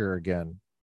teach here again,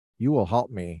 you will help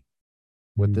me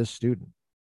with this student.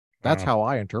 That's how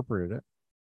I interpreted it.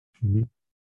 Mm-hmm.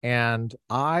 And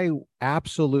I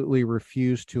absolutely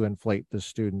refused to inflate the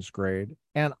student's grade.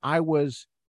 And I was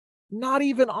not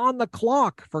even on the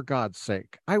clock, for God's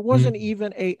sake. I wasn't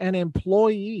even an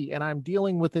employee, and I'm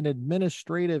dealing with an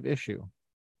administrative issue.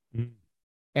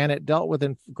 And it dealt with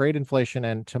grade inflation.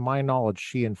 And to my knowledge,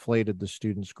 she inflated the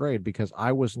student's grade because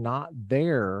I was not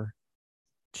there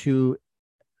to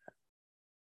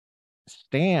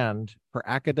stand for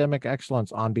academic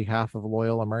excellence on behalf of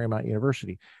Loyola Marymount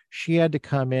University. She had to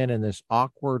come in this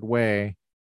awkward way,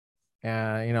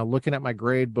 looking at my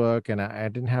grade book, and I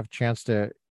didn't have a chance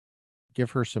to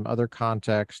give her some other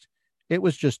context. It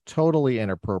was just totally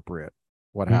inappropriate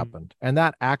what happened. And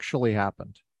that actually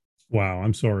happened. Wow.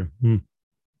 I'm sorry.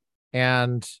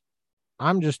 And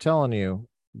I'm just telling you,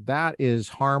 that is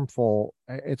harmful.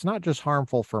 It's not just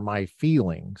harmful for my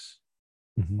feelings,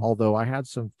 although I had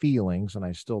some feelings and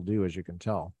I still do, as you can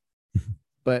tell.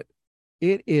 But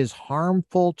it is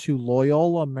harmful to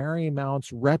Loyola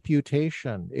Marymount's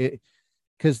reputation.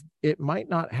 Because it might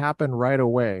not happen right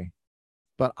away,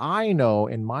 but I know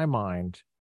in my mind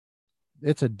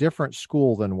it's a different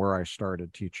school than where I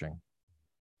started teaching.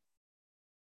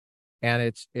 And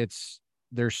it's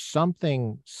there's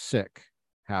something sick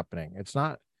happening.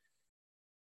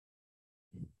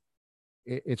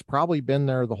 It's probably been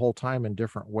there the whole time in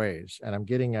different ways, and I'm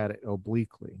getting at it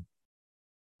obliquely.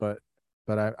 But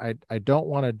I don't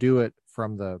want to do it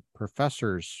from the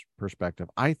professor's perspective.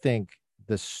 I think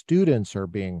the students are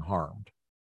being harmed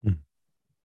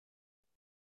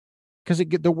because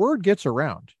the word gets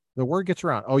around. The word gets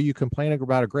around. Oh, you complain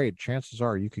about a grade. Chances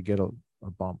are you could get a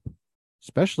bump,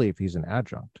 especially if he's an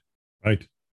adjunct. Right.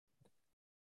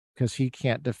 Because he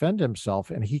can't defend himself,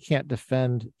 and he can't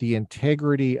defend the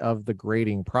integrity of the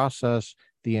grading process,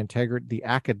 the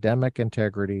academic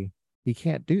integrity. He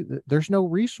can't do. There's no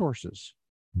resources.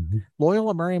 Mm-hmm.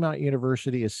 Loyola Marymount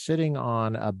University is sitting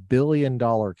on $1 billion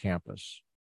campus.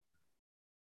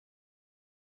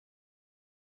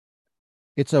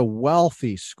 It's a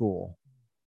wealthy school,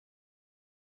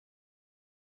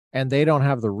 and they don't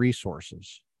have the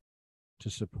resources to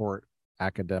support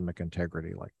academic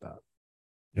integrity like that.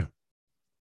 Yeah.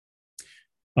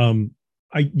 I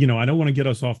don't want to get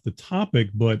us off the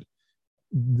topic, but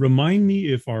remind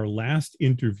me if our last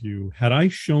interview, had I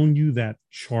shown you that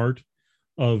chart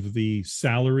of the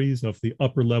salaries of the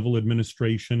upper level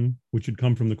administration, which had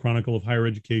come from the Chronicle of Higher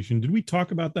Education. Did we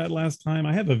talk about that last time?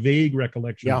 I have a vague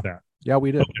recollection of that. Yeah,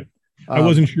 we did. Okay. I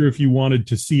wasn't sure if you wanted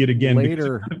to see it again.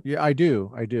 Later, yeah, I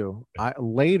do.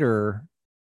 Later,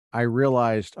 I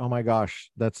realized, oh my gosh,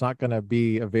 that's not going to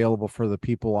be available for the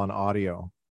people on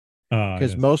audio,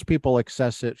 because most people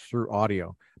access it through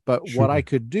audio. But what I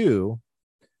could do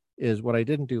is what I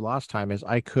didn't do last time is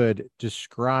I could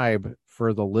describe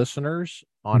for the listeners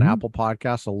on Apple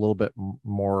Podcasts a little bit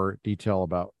more detail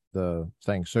about the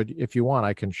thing. So if you want,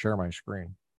 I can share my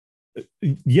screen.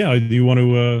 Yeah. Do you want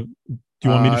to? Do you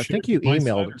want me to share? I think you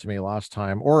emailed it to me last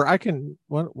time, or I can.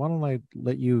 Why don't I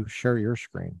let you share your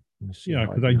screen? Yeah,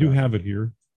 because I do have it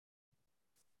here.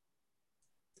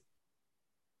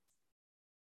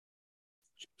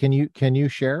 Can you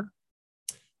share?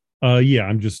 Yeah,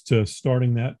 I'm just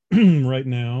starting that right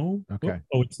now. Okay.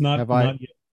 Oh, it's not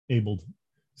yet enabled.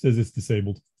 It says it's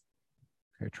disabled.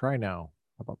 Okay, try now.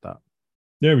 How about that?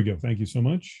 There we go. Thank you so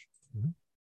much. All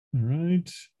right.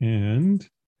 And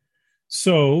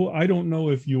so I don't know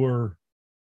if you're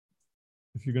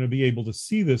going to be able to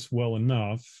see this well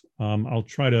enough. I'll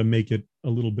try to make it a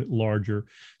little bit larger.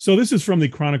 So this is from the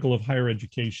Chronicle of Higher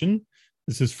Education.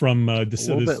 This is from a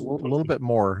little bit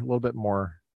more.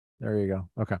 There you go.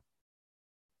 Okay.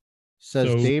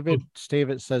 Says David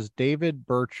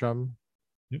Burcham,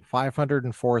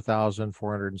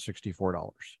 $504,464.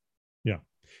 Yeah.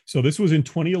 So this was in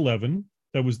 2011.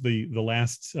 That was the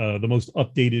last, the most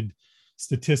updated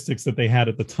statistics that they had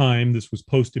at the time. This was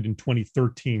posted in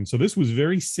 2013. So this was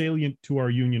very salient to our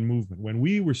union movement. When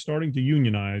we were starting to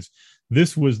unionize,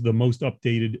 this was the most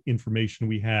updated information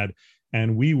we had,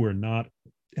 and we were not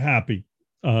happy.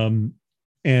 And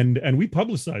we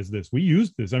publicized this. We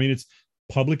used this. I mean, it's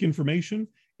public information.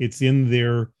 It's in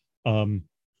their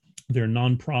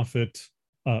nonprofit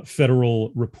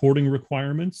federal reporting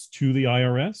requirements to the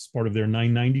IRS, part of their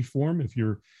 990 form.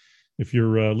 If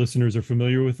your listeners are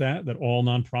familiar with that all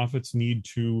nonprofits need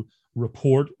to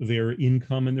report their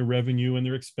income and their revenue and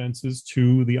their expenses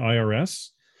to the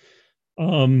IRS.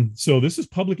 So this is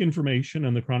public information,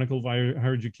 and the Chronicle of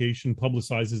Higher Education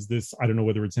publicizes this. I don't know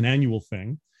whether it's an annual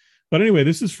thing. But anyway,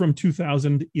 this is from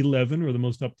 2011, or the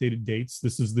most updated dates.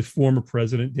 This is the former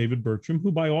president, David Burcham,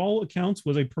 who by all accounts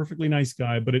was a perfectly nice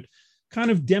guy, but it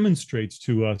kind of demonstrates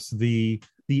to us the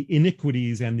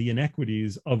iniquities and the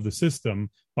inequities of the system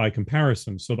by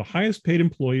comparison. So the highest paid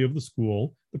employee of the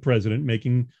school, the president,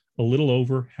 making a little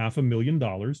over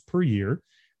 $500,000 per year.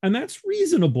 And that's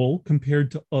reasonable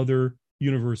compared to other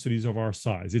universities of our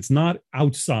size. It's not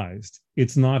outsized.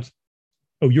 It's not,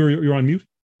 oh, you're on mute?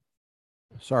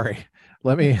 Sorry,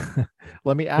 let me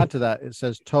add to that. It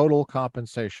says total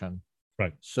compensation,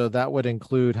 right? So that would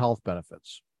include health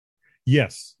benefits.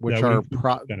 Yes, which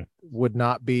would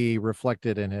not be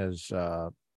reflected in his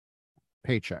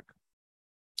paycheck.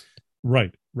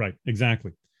 Right,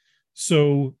 exactly.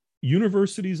 So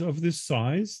universities of this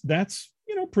size, that's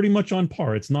pretty much on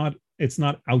par. It's not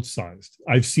outsized.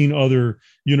 I've seen other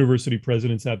university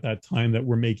presidents at that time that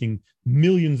were making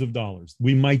millions of dollars.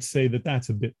 We might say that that's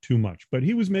a bit too much, but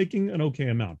he was making an okay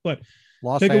amount. But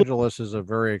Los Angeles is a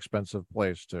very expensive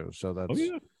place too. So that's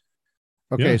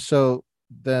okay. Yeah. So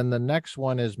then the next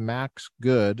one is Max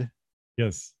Good.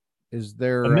 Yes. Is A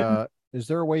there min-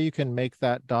 a way you can make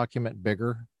that document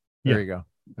bigger? There yeah, you go.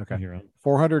 Okay. here.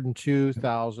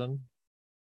 402,000.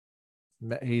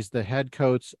 He's the head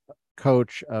coach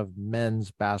of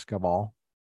men's basketball.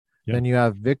 Yeah. Then you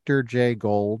have Victor J.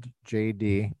 Gold,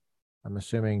 JD. I'm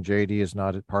assuming JD is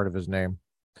not a part of his name.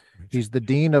 He's the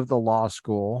dean of the law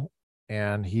school,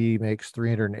 and he makes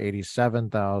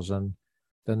 387,000.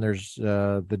 Then there's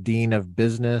the dean of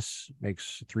business,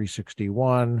 makes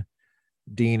 361.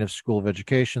 Dean of School of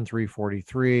Education,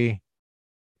 343.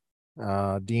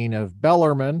 Dean of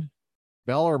Bellarmine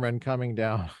coming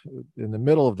down in the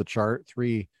middle of the chart,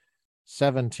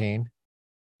 317.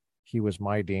 He was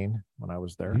my dean when I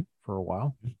was there for a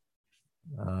while.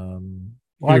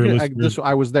 Well,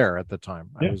 I was there at the time.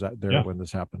 I was there when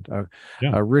this happened.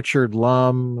 Richard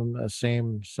Lum,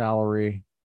 same salary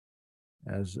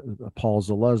as Paul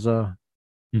Zaleza.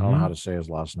 I don't know how to say his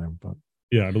last name, but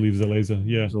I believe Zaleza.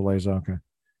 Yeah, Zaleza. Okay.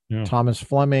 Yeah. Thomas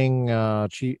Fleming,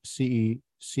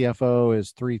 CFO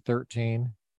is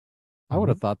 313. I would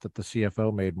have thought that the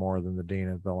CFO made more than the dean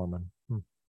of Bellarmine.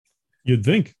 You'd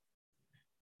think.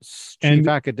 Chief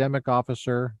academic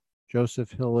officer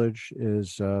Joseph Hillage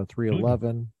is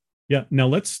 311. Yeah. Now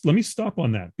let me stop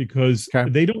on that because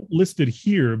they don't list it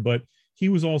here, but he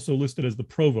was also listed as the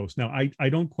provost. Now I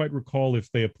don't quite recall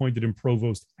if they appointed him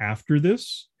provost after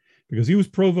this, because he was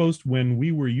provost when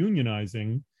we were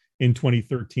unionizing in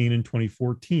 2013 and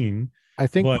 2014. I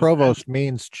think provost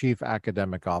means chief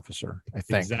academic officer. I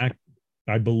think. Exactly.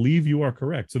 I believe you are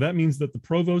correct. So that means that the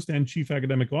provost and chief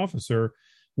academic officer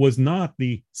was not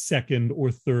the second or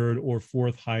third or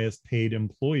fourth highest paid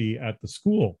employee at the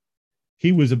school.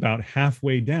 He was about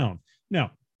halfway down.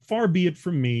 Now, far be it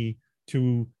from me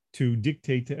to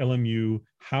dictate to LMU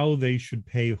how they should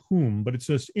pay whom, but it's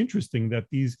just interesting that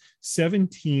these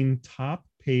 17 top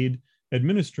paid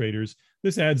administrators,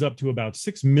 this adds up to about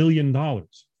 $6 million.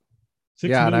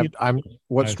 And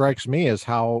what strikes me is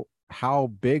how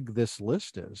big this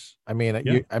list is. I mean, I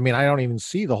don't even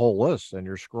see the whole list, and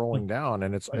you're scrolling down,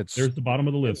 and it's there's the bottom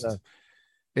of the list.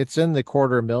 It's in the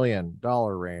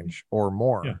 $250,000 range or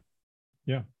more.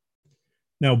 Yeah.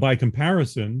 Now, by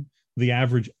comparison, the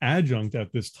average adjunct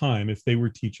at this time, if they were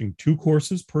teaching 2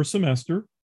 courses per semester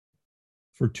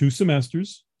for 2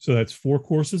 semesters, so that's 4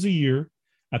 courses a year,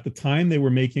 at the time they were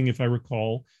making, if I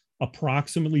recall,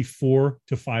 approximately $4,000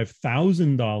 to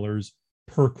 $5,000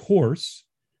 per course.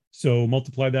 So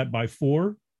multiply that by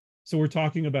 4. So we're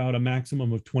talking about a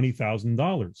maximum of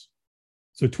 $20,000.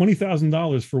 So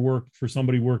 $20,000 for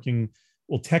somebody working,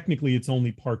 well, technically it's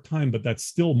only part-time, but that's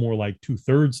still more like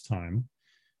 2/3 time.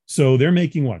 So they're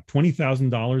making what,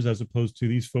 $20,000 as opposed to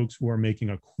these folks who are making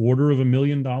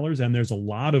 $250,000, and there's a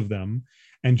lot of them.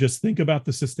 And just think about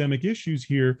the systemic issues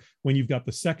here when you've got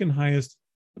the second highest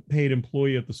paid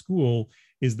employee at the school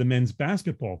is the men's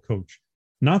basketball coach,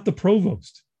 not the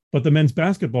provost, but the men's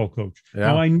basketball coach. Yeah.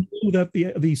 Now, I know that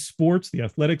the sports, the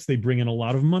athletics, they bring in a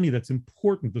lot of money. That's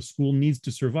important. The school needs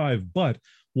to survive. But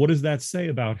what does that say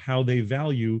about how they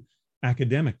value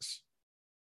academics?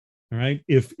 All right.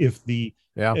 If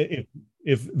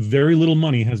very little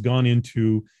money has gone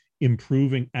into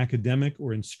improving academic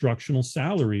or instructional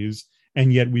salaries,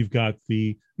 and yet we've got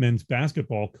the men's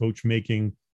basketball coach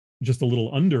making just a little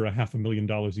under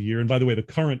 $500,000 a year. And by the way, the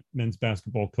current men's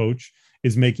basketball coach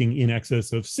is making in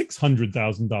excess of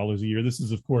 $600,000 a year. This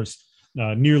is, of course,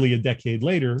 nearly a decade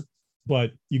later,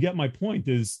 but you get my point.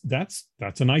 Is that's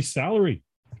a nice salary.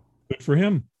 Good for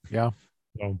him. Yeah.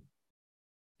 So,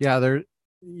 yeah.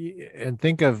 And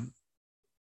think of,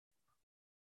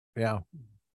 yeah.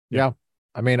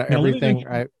 I mean,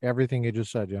 now, everything you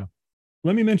just said. Yeah.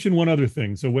 Let me mention one other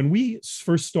thing. So when we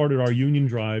first started our union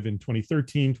drive in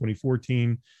 2013,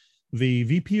 2014, the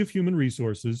VP of Human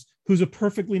Resources, who's a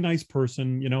perfectly nice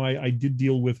person, I did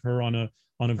deal with her on a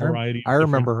variety. I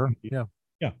remember her. Yeah.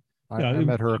 I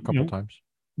met her a couple times.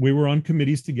 We were on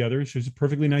committees together. She's a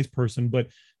perfectly nice person, but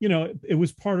it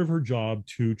was part of her job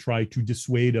to try to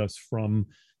dissuade us from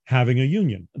having a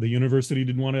union. The university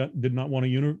did not want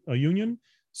a union,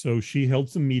 so she held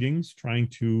some meetings trying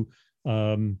to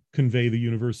convey the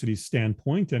university's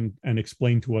standpoint and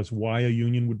explain to us why a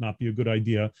union would not be a good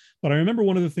idea. But I remember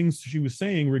one of the things she was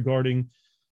saying regarding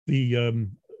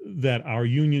that our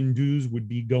union dues would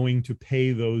be going to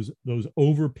pay those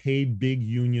overpaid big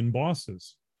union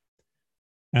bosses.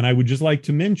 And I would just like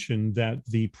to mention that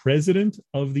the president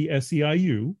of the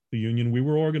SEIU, the union we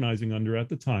were organizing under at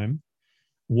the time,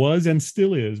 was and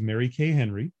still is Mary Kay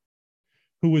Henry,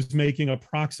 who was making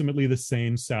approximately the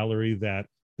same salary that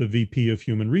the VP of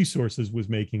Human Resources was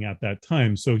making at that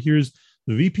time. So here's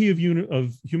the VP of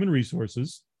Human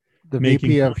Resources The making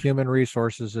VP of Human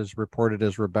Resources is reported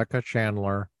as Rebecca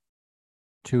Chandler,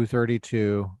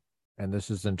 232, and this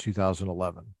is in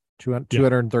 2011. yeah,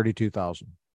 232,000,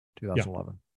 yeah.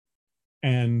 2011.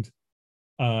 And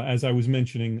as I was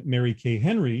mentioning, Mary Kay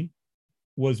Henry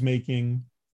was making,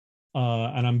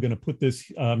 and I'm going to put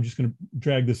this, I'm just going to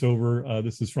drag this over.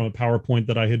 This is from a PowerPoint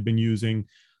that I had been using.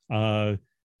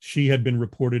 She had been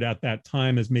reported at that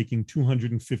time as making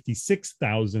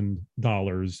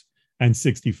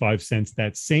 $256,000.65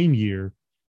 that same year.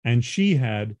 And she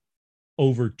had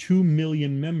over 2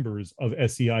 million members of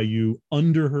SEIU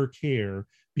under her care,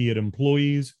 be it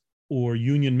employees or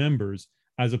union members,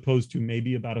 as opposed to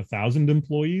maybe about 1,000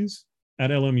 employees at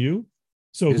LMU.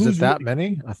 So Is it who's that really,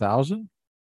 many? 1,000?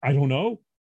 I don't know.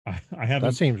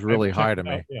 That seems I really haven't high checked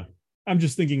to it out. me. Yeah. I'm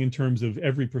just thinking in terms of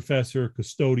every professor,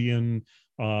 custodian,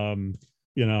 all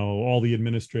the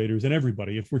administrators and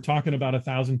everybody. If we're talking about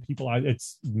 1,000 people,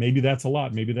 it's maybe that's a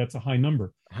lot. Maybe that's a high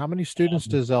number. How many students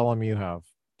does LMU have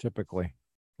typically,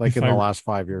 like If in the I, last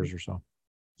 5 years or so?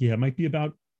 yeah, it might be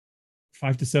about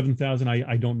 5 to 7,000.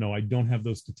 I don't know. I don't have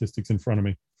those statistics in front of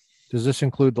me. Does this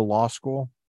include the law school?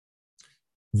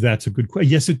 That's a good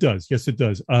question. Yes, it does. Yes, it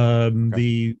does.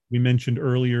 Okay. We mentioned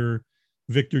earlier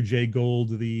Victor J.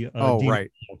 Gold, the Oh, dean of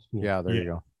right. law school. Yeah, there Yeah, you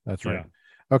go. That's right. yeah,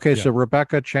 Okay, yeah. so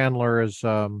Rebecca Chandler is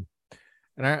and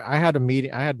I had a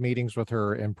meeting, I had meetings with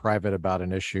her in private about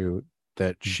an issue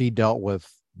that she dealt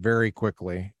with very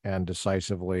quickly and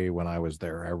decisively when I was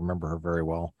there. I remember her very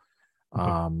well.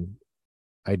 Okay.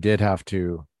 I did have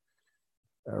to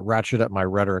ratchet up my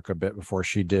rhetoric a bit before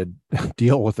she did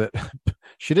deal with it.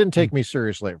 She didn't take me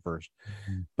seriously at first,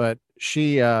 Mm-hmm. but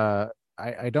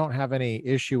I don't have any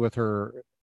issue with her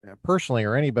personally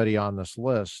or anybody on this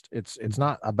list. It's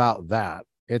not about that.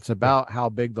 It's Yeah, about how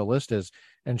big the list is,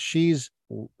 and she's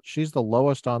the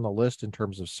lowest on the list in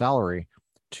terms of salary,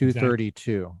 exactly.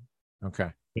 232. Okay.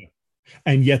 Yeah.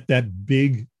 And yet that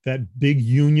big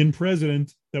union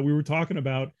president that we were talking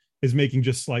about is making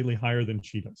just slightly higher than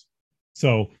she does.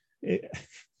 So,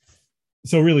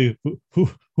 so really, who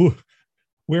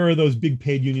where are those big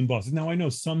paid union bosses? Now I know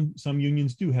some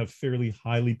unions do have fairly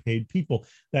highly paid people.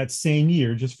 That same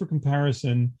year, just for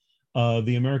comparison,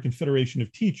 the American Federation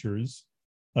of Teachers,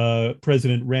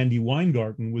 President Randy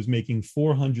Weingarten was making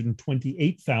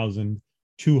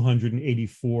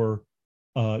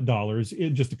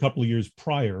 $428,284 just a couple of years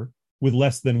prior, with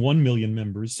less than 1 million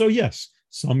members. So yes,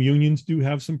 some unions do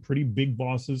have some pretty big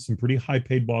bosses, some pretty high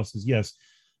paid bosses. Yes,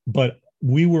 but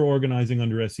we were organizing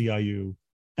under SEIU,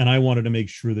 and I wanted to make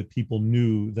sure that people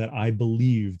knew that I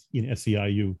believed in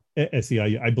SEIU.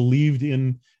 I believed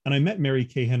in, and I met Mary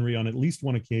Kay Henry on at least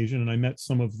one occasion, and I met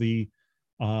some of the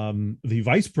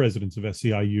vice presidents of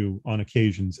SEIU on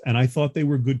occasions, and I thought they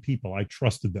were good people. I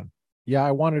trusted them. Yeah,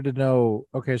 I wanted to know.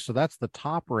 Okay, so that's the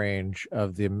top range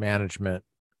of the management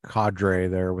cadre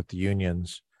there with the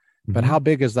unions. But Mm-hmm. how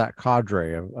big is that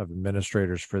cadre of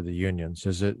administrators for the unions?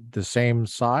 Is it the same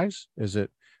size? Is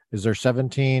there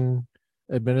 17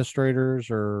 administrators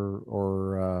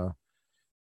or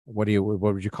what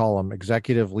would you call them?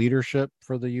 Executive leadership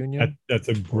for the union? That's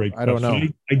a Or great I don't know.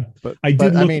 question. I But did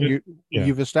I look mean at, yeah,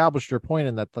 you've established your point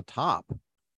in that the top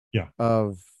yeah,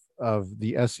 of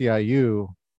the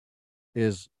SEIU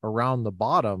is around the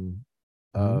bottom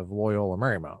mm-hmm, of Loyola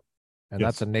Marymount, and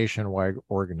that's a yes, nationwide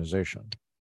organization.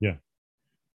 yeah,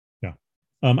 yeah.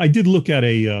 I did look at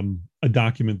a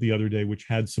document the other day which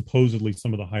had supposedly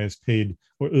some of the highest paid,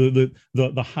 or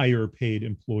the higher paid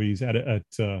employees at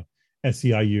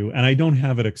SEIU, and I don't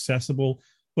have it accessible,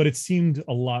 but it seemed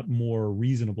a lot more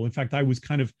reasonable. In fact, I was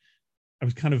kind of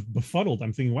befuddled.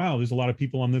 I'm thinking, wow, there's a lot of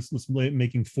people on this list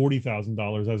making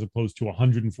 $40,000 as opposed to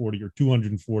 140 or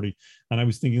 240, and I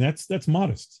was thinking that's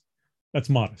modest. That's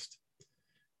modest.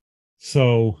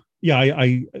 So yeah,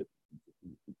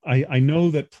 I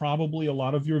know that probably a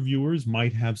lot of your viewers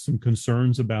might have some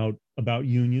concerns about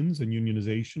unions and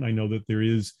unionization. I know that there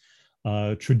is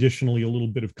traditionally a little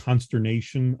bit of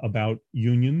consternation about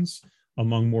unions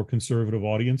among more conservative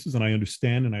audiences, and I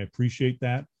understand and I appreciate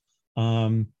that.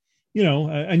 Um,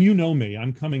 and you know me,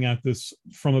 I'm coming at this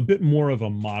from a bit more of a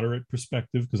moderate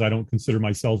perspective because I don't consider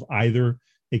myself either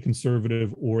a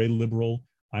conservative or a liberal.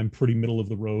 I'm pretty middle of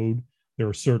the road. There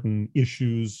are certain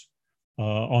issues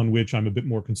on which I'm a bit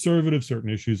more conservative, certain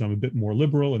issues I'm a bit more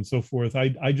liberal, and so forth.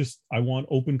 I want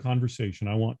open conversation.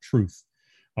 I want truth.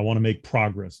 I want to make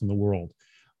progress in the world.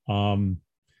 Um,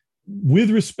 with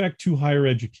respect to higher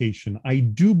education, I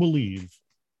do believe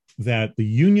that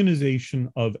the unionization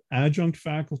of adjunct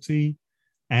faculty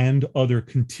and other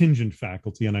contingent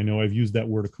faculty, and I know I've used that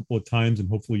word a couple of times, and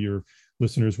hopefully your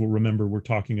listeners will remember we're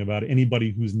talking about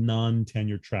anybody who's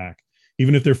non-tenure track.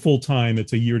 Even if they're full-time,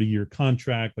 it's a year-to-year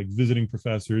contract, like visiting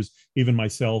professors. Even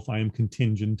myself, I am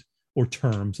contingent or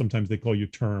term. Sometimes they call you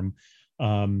term.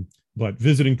 But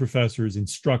visiting professors,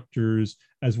 instructors,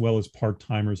 as well as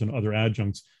part-timers and other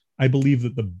adjuncts, I believe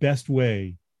that the best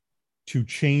way to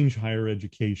change higher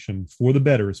education for the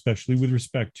better, especially with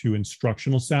respect to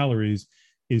instructional salaries,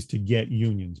 is to get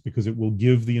unions, because it will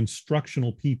give the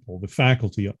instructional people, the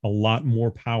faculty, a lot more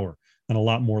power and a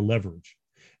lot more leverage.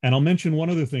 And I'll mention one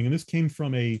other thing, and this came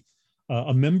from a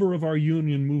member of our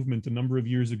union movement a number of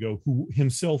years ago who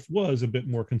himself was a bit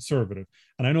more conservative.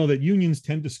 And I know that unions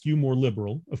tend to skew more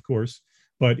liberal, of course,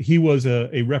 but he was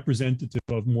a representative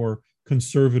of more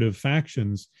conservative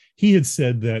factions. He had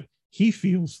said that he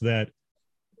feels that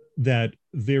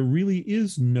there really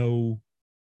is no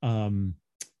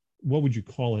what would you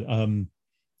call it,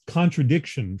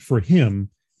 contradiction for him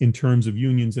in terms of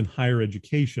unions in higher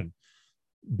education,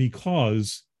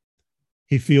 because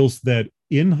he feels that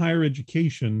in higher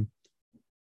education,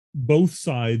 both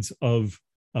sides of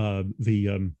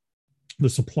the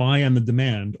supply and the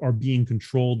demand are being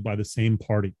controlled by the same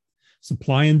party.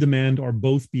 Supply and demand are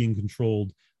both being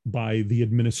controlled by the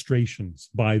administrations,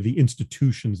 by the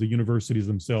institutions, the universities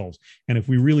themselves. And if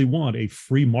we really want a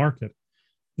free market,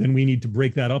 then we need to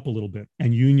break that up a little bit.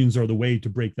 And unions are the way to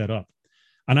break that up.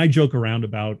 And I joke around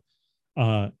about,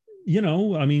 I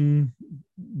mean,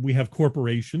 we have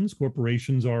corporations.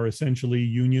 Corporations are essentially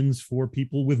unions for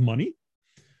people with money.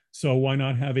 So why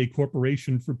not have a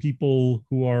corporation for people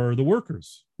who are the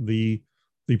workers, the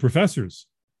professors,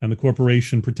 and the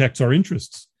corporation protects our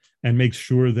interests and makes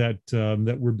sure that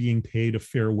that we're being paid a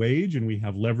fair wage and we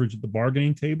have leverage at the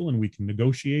bargaining table and we can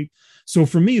negotiate. So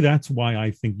for me, that's why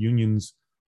I think unions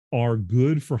are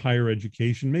good for higher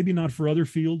education. Maybe not for other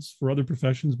fields, for other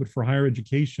professions, but for higher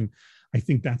education, I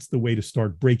think that's the way to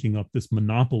start breaking up this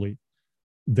monopoly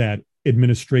that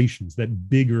administrations, that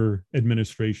bigger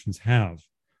administrations have,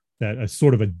 that a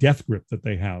sort of a death grip that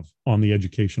they have on the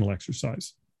educational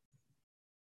exercise.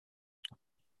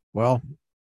 Well,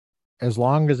 as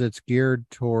long as it's geared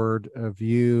toward a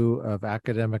view of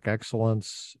academic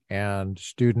excellence and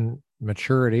student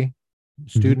maturity,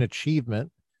 student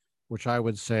achievement, which I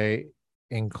would say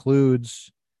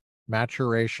includes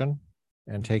maturation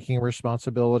and taking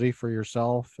responsibility for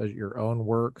yourself as your own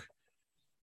work.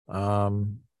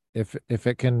 If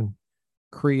it can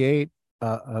create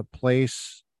a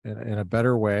place in a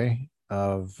better way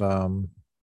of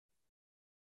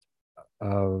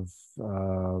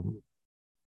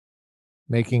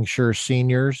making sure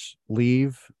seniors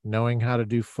leave knowing how to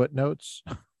do footnotes.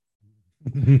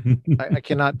 I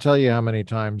cannot tell you how many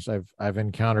times I've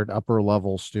encountered upper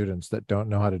level students that don't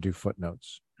know how to do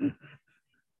footnotes.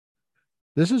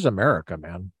 This is America,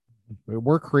 man.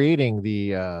 We're creating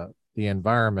the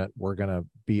environment we're going to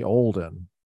be old in,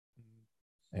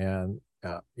 and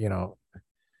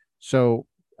so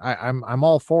I'm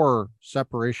all for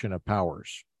separation of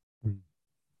powers.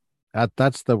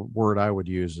 That's the word I would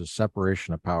use, is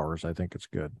separation of powers. I think it's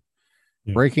good.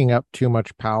 Yeah. Breaking up too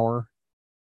much power.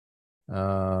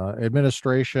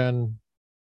 Administration.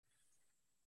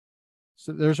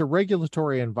 So there's a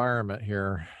regulatory environment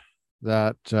here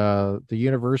that the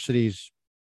universities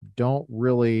don't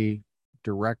really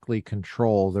directly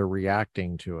control. They're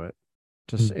reacting to it.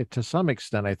 To some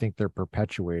extent, I think they're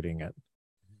perpetuating it.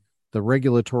 The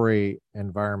regulatory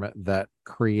environment that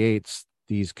creates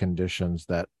these conditions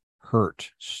that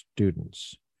hurt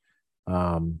students,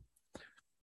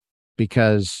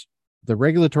 because the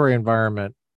regulatory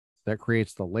environment that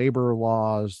creates the labor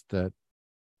laws that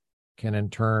can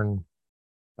in turn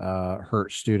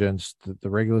hurt students, the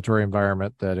regulatory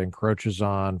environment that encroaches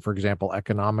on, for example,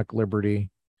 economic liberty,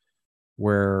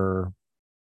 where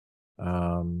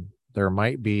there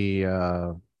might be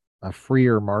a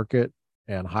freer market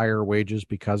and higher wages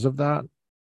because of that.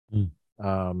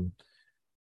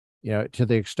 To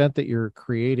the extent that you're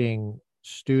creating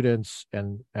students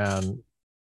and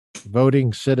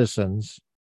voting citizens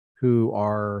who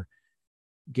are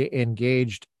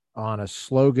engaged on a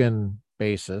slogan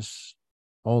basis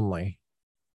only,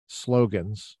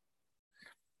 slogans,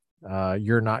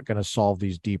 you're not going to solve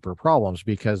these deeper problems,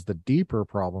 because the deeper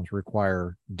problems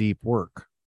require deep work.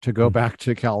 To go back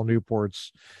to Cal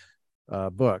Newport's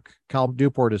book, Cal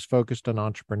Newport is focused on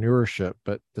entrepreneurship,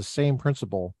 but the same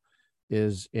principle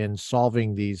is in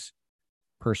solving these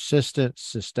persistent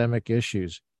systemic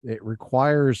issues. It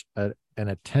requires an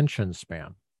attention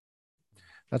span.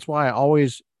 That's why I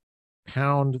always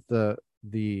pound the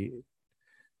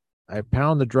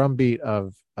drumbeat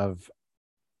of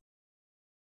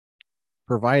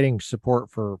providing support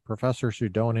for professors who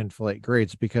don't inflate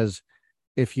grades, because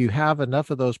if you have enough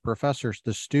of those professors,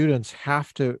 the students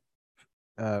have to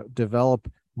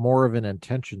develop more of an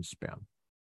attention span.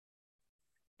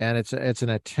 And it's an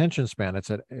attention span.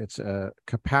 It's a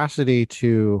capacity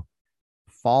to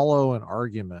follow an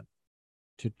argument,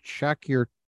 to check your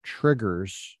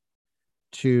triggers,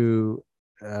 to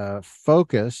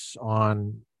focus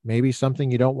on maybe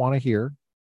something you don't want to hear,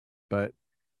 but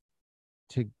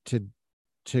to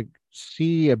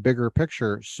see a bigger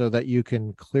picture so that you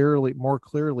can more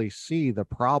clearly see the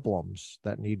problems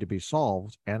that need to be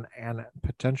solved and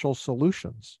potential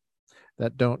solutions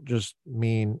that don't just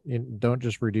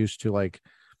reduce to like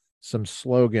some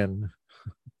slogan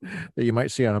that you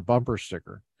might see on a bumper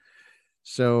sticker.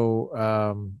 So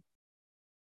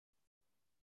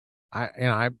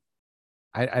I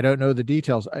don't know the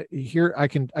details. I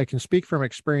can speak from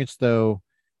experience, though,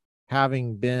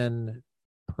 having been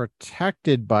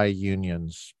protected by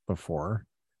unions before,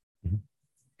 mm-hmm.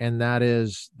 and that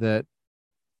is that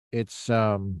it's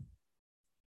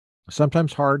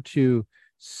sometimes hard to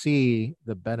see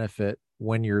the benefit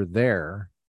when you're there.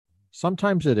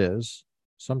 Sometimes it is,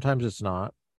 sometimes it's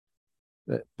not.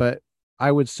 But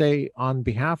I would say on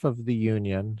behalf of the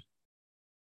union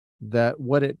that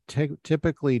what it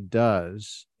typically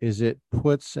does is it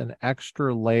puts an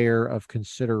extra layer of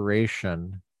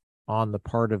consideration on the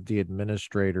part of the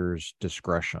administrator's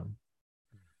discretion.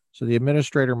 So the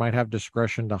administrator might have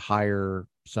discretion to hire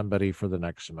somebody for the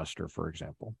next semester, for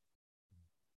example.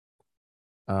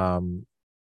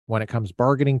 When it comes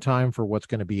bargaining time for what's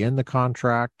going to be in the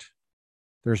contract,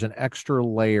 there's an extra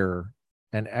layer,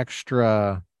 an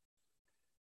extra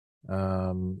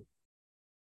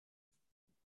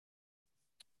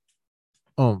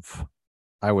oomph,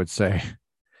 I would say,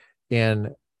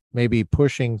 in maybe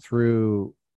pushing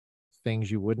through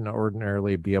things you wouldn't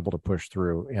ordinarily be able to push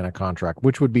through in a contract,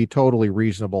 which would be totally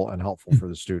reasonable and helpful for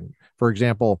the student. For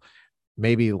example,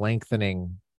 maybe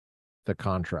lengthening the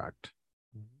contract,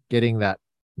 getting that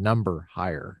number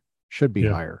higher, should be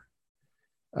higher.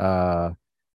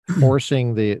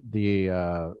 Forcing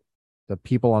the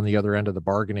people on the other end of the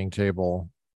bargaining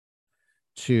table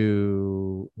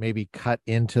to maybe cut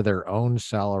into their own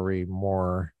salary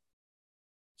more,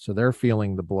 so they're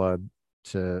feeling the blood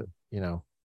to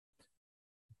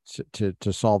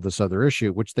to solve this other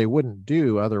issue, which they wouldn't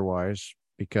do otherwise,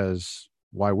 because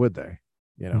why would they?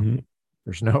 Mm-hmm.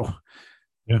 There's no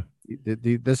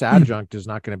this adjunct is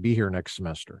not going to be here next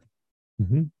semester.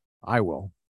 Mm-hmm. I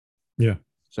will. Yeah.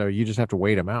 So you just have to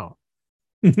wait them out.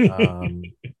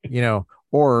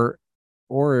 Or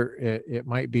it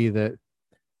might be that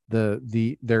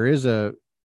there's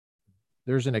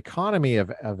an economy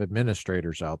of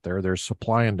administrators out there. There's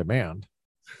supply and demand.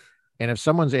 And if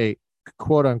someone's a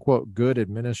quote unquote good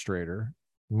administrator,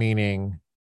 meaning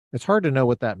it's hard to know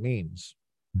what that means.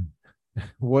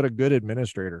 What a good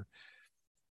administrator.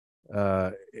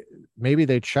 Maybe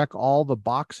they check all the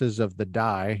boxes of the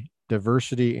DIE,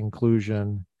 diversity,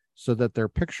 inclusion, so that their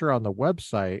picture on the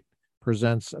website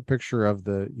presents a picture of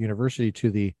the university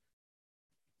to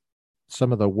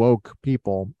some of the woke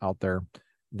people out there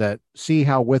that see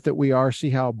how with it we are, see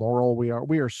how moral we are.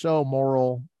 We are so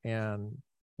moral, and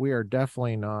we are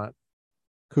definitely not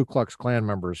Ku Klux Klan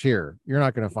members here. You're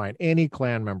not going to find any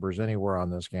Klan members anywhere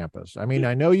on this campus. I mean,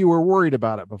 I know you were worried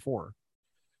about it before.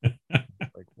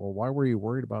 Like, well, why were you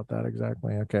worried about that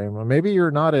exactly? Okay, well, maybe you're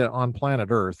not on planet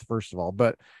Earth, first of all,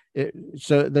 but there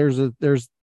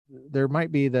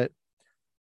might be that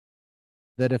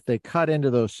if they cut into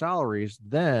those salaries,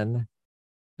 then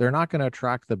they're not going to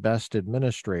attract the best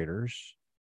administrators,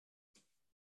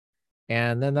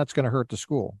 and then that's going to hurt the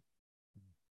school.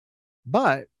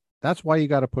 But that's why you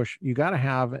got to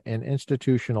have an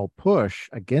institutional push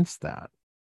against that,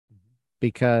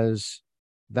 because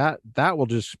that will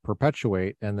just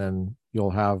perpetuate, and then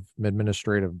you'll have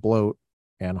administrative bloat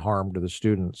and harm to the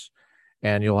students,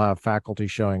 and you'll have faculty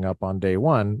showing up on day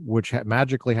one which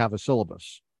magically have a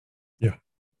syllabus. Yeah.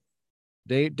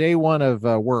 Day one of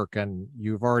work, and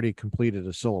you've already completed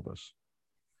a syllabus.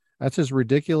 That's as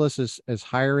ridiculous as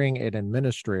hiring an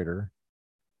administrator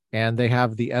and they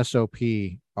have the SOP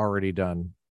already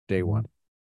done day one.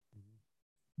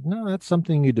 No, that's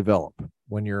something you develop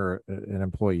when you're an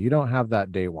employee. You don't have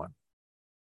that day one.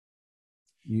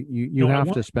 You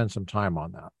have to spend some time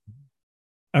on that.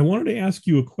 I wanted to ask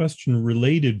you a question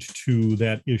related to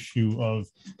that issue of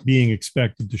being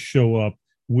expected to show up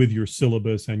with your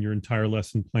syllabus and your entire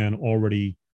lesson plan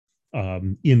already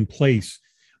in place.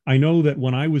 I know that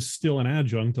when I was still an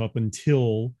adjunct up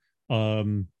until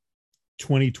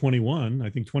 2021. I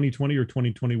think 2020 or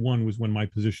 2021 was when my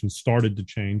position started to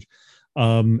change.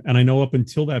 And I know up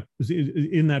until that,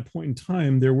 in that point in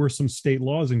time, there were some state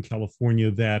laws in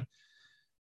California that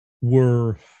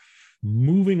were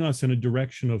moving us in a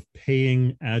direction of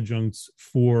paying adjuncts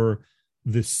for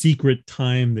the secret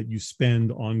time that you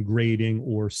spend on grading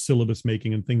or syllabus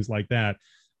making and things like that.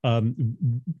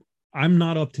 I'm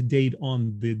not up to date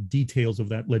on the details of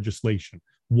that legislation.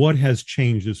 What has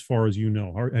changed as far as you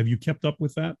know? Have you kept up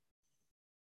with that?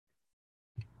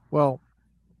 Well,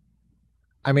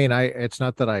 I mean, it's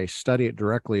not that I study it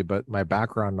directly, but my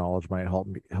background knowledge might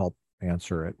help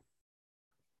answer it.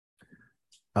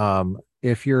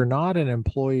 If you're not an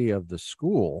employee of the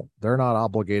school, they're not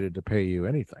obligated to pay you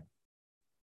anything.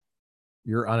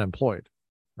 You're unemployed,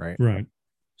 right? Right.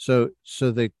 So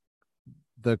the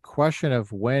question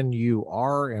of when you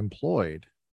are employed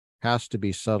has to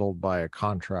be settled by a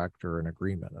contract or an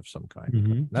agreement of some kind.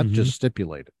 Mm-hmm, That's just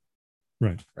stipulated.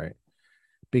 Right. Right.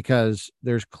 Because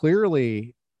there's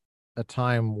clearly a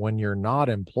time when you're not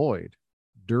employed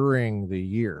during the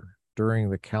year,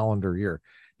 during the calendar year.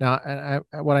 Now,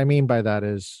 what I mean by that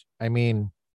is, I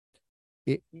mean,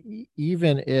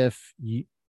 even if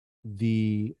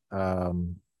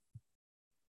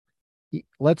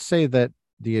let's say that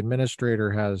the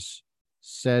administrator has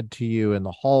said to you in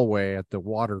the hallway at the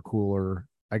water cooler,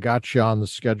 I got you on the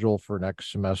schedule for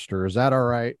next semester. Is that all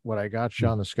right? What I got you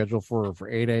on the schedule for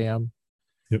 8 a.m.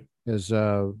 Yep. is,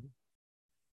 I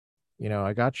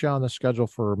got you on the schedule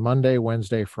for Monday,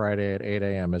 Wednesday, Friday at 8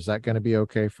 a.m. Is that going to be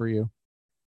okay for you?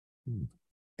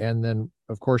 And then,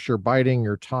 of course, you're biting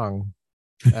your tongue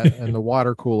in the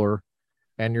water cooler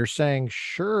and you're saying,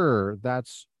 sure,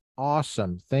 that's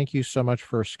awesome. Thank you so much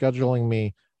for scheduling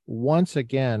me once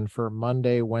again for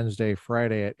Monday, Wednesday,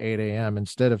 Friday at 8 a.m.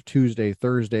 instead of Tuesday,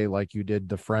 Thursday, like you did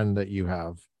the friend that you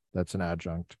have that's an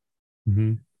adjunct.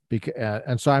 Mm-hmm.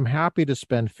 And so I'm happy to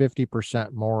spend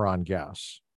 50% more on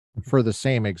gas for the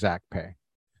same exact pay,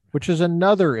 which is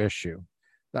another issue.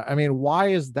 I mean, why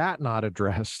is that not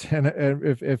addressed? And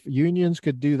if unions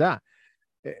could do that,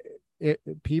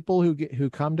 people who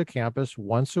come to campus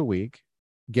once a week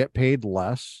get paid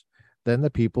less than the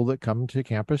people that come to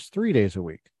campus 3 days a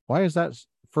week. Why is that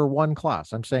for one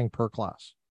class? I'm saying per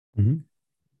class.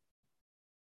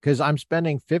 Because I'm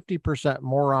spending 50%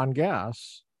 more on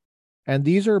gas. And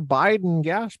these are Biden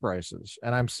gas prices.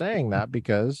 And I'm saying that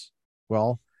because,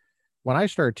 well, when I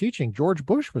started teaching, George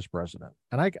Bush was president.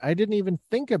 And I didn't even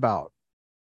think about,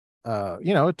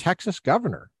 a Texas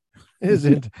governor. Is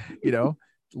it,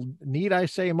 need I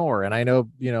say more? And I know,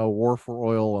 war for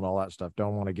oil and all that stuff.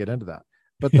 Don't want to get into that.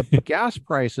 But the gas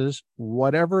prices,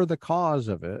 whatever the cause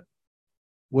of it,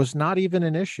 was not even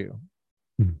an issue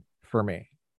for me.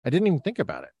 I didn't even think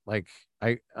about it. Like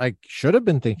I should have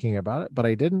been thinking about it, but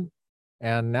I didn't.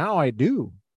 And now I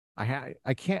do. I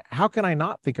can't, how can I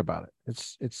not think about it?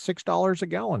 It's $6 a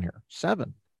gallon here,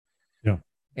 $7. Yeah.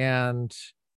 And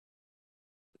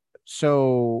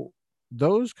so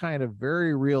those kind of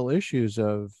very real issues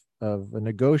of a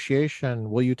negotiation,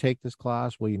 will you take this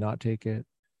class? Will you not take it?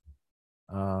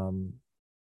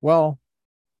 Well,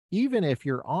 even if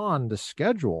you're on the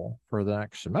schedule for the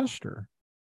next semester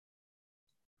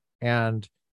and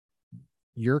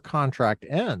your contract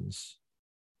ends,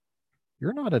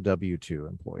 you're not a W-2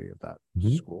 employee of that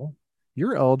school.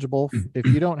 You're eligible if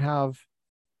you don't have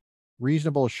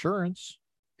reasonable assurance,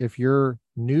 if your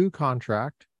new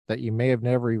contract that you may have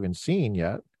never even seen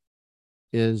yet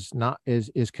is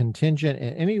contingent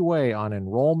in any way on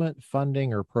enrollment,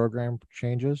 funding, or program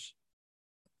changes,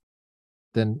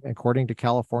 then according to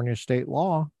California state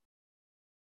law,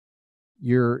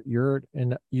 you're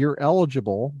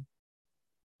eligible,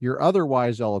 you're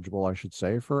otherwise eligible, I should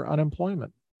say, for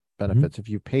unemployment benefits if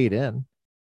you paid in,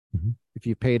 if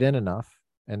you paid in enough,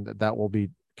 and that will be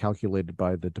calculated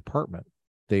by the department.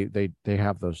 They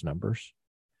have those numbers.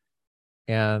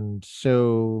 And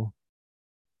so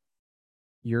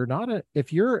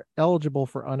if you're eligible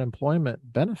for unemployment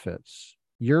benefits,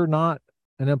 you're not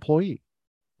an employee.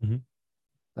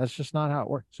 That's just not how it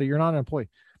works. So you're not an employee.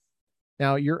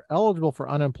 Now you're eligible for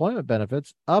unemployment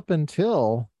benefits up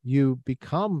until you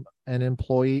become an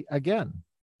employee again.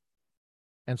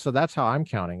 And so that's how I'm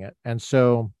counting it. And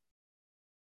so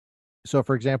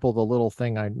for example, the little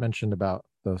thing I mentioned about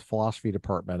the philosophy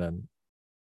department and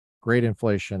grade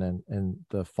inflation in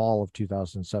the fall of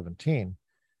 2017,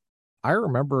 I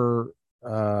remember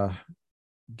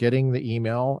getting the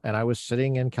email, and I was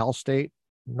sitting in Cal State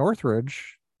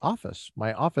Northridge office,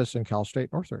 my office in Cal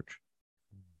State Northridge.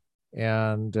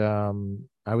 And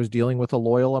I was dealing with a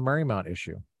Loyola Marymount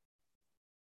issue.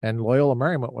 And Loyola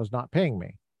Marymount was not paying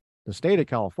me. The state of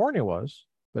California was,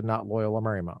 but not Loyola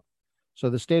Marymount. So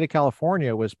the state of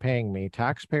California was paying me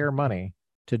taxpayer money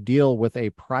to deal with a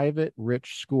private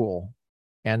rich school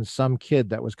and some kid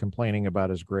that was complaining about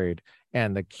his grade.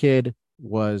 And the kid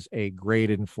was a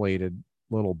grade inflated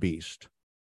little beast.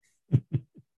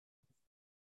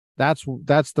 That's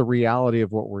the reality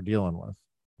of what we're dealing with.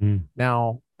 Mm.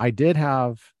 Now, I did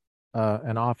have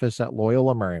an office at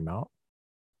Loyola Marymount,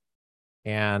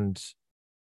 and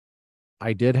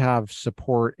I did have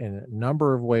support in a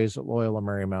number of ways at Loyola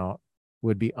Marymount.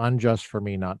 Would be unjust for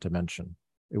me not to mention.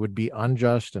 It would be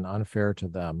unjust and unfair to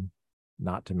them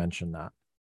not to mention that.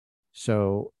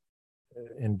 So,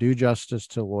 in due justice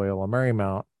to Loyola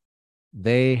Marymount,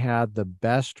 they had the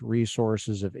best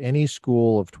resources of any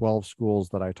school of 12 schools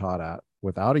that I taught at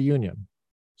without a union.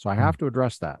 So I have to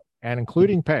address that, and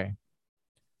including pay.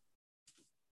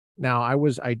 Now, I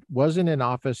wasn't in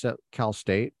office at Cal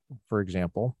State, for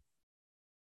example,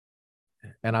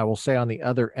 and I will say on the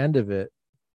other end of it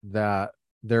that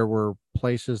there were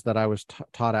places that I was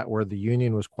taught at where the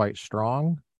union was quite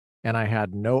strong, and I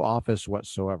had no office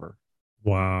whatsoever.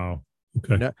 Wow.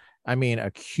 Okay. No, I mean a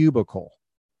cubicle.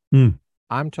 Mm.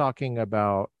 I'm talking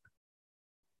about,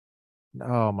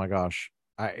 oh my gosh,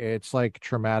 it's like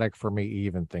traumatic for me to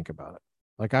even think about it.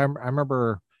 Like I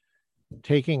remember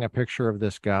taking a picture of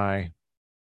this guy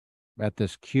at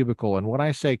this cubicle, and when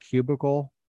I say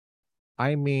cubicle,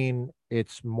 I mean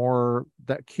it's more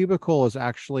that cubicle is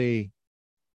actually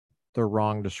the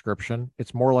wrong description.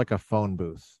 It's more like a phone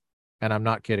booth, and I'm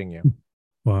not kidding you.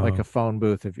 Like Wow. a phone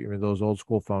booth, if you're those old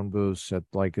school phone booths at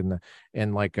like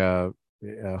in like a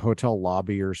hotel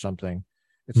lobby or something.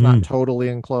 It's not Mm. totally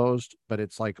enclosed, but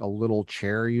it's like a little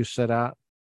chair you sit at,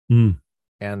 Mm.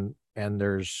 and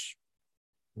there's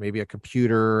maybe a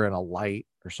computer and a light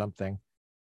or something.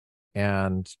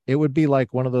 And it would be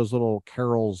like one of those little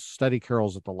carols, study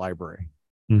carols at the library.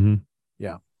 Mm-hmm.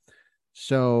 Yeah.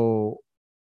 So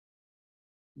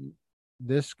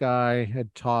this guy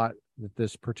had taught at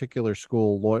this particular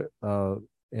school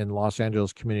in Los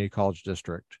Angeles Community College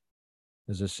District,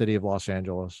 is a city of Los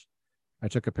Angeles. I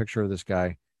took a picture of this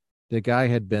guy. The guy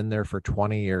had been there for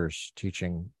 20 years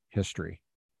teaching history,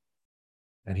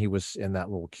 and he was in that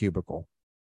little cubicle.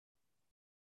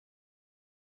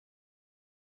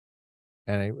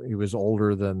 And he was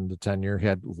older than the tenure. He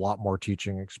had a lot more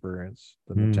teaching experience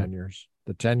than the Mm. tenures.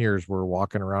 The tenures were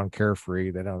walking around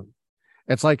carefree. They don't,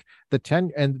 it's like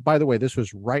and by the way, this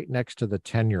was right next to the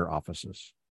tenure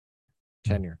offices.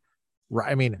 Tenure.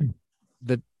 Right. I mean,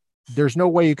 there's no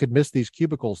way you could miss these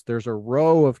cubicles. There's a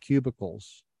row of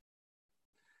cubicles.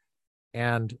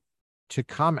 And to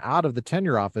come out of the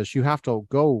tenure office, you have to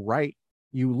go right.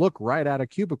 You look right at a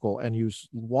cubicle and you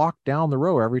walk down the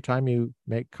row every time you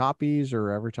make copies or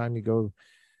every time you go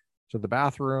to the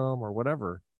bathroom or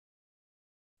whatever.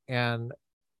 And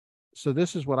so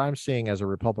this is what I'm seeing as a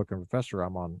Republican professor.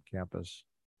 I'm on campus.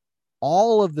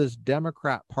 All of this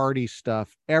Democrat Party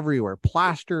stuff everywhere,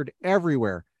 plastered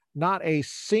everywhere. Not a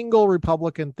single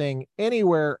Republican thing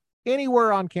anywhere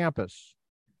on campus.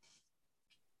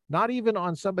 Not even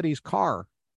on somebody's car.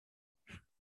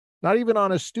 Not even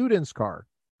on a student's car.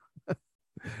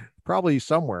 Probably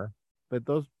somewhere. But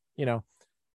those,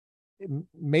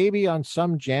 maybe on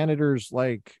some janitor's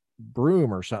like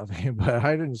broom or something, but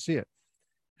I didn't see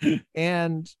it.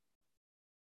 And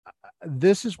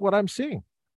this is what I'm seeing.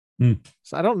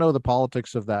 So I don't know the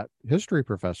politics of that history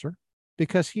professor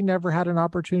because he never had an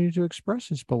opportunity to express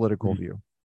his political view.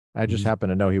 I just happen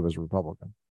to know he was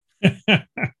Republican.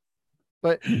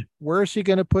 But where is he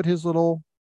going to put his little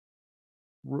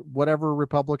whatever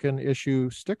Republican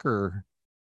issue sticker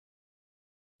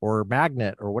or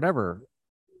magnet or whatever?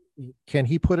 Can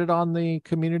he put it on the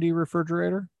community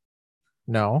refrigerator?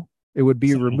 No, it would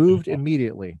be removed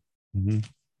immediately. Mm-hmm.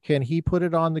 Can he put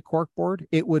it on the corkboard?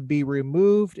 It would be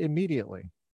removed immediately.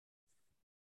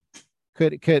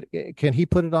 Can he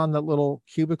put it on the little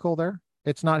cubicle there?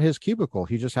 It's not his cubicle.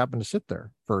 He just happened to sit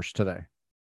there first today.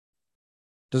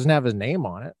 Doesn't have his name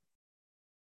on it.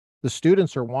 The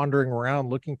students are wandering around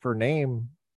looking for name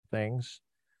things.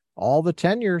 All the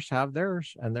tenures have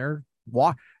theirs, and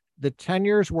the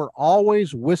tenures were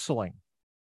always whistling.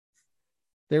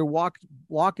 They're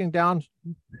walking down,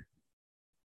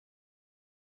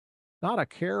 not a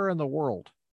care in the world.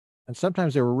 And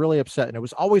sometimes they were really upset, and it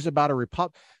was always about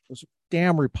those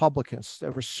damn Republicans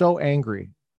that were so angry.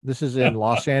 This is in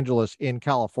Los Angeles, in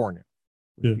California.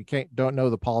 Yeah. You don't know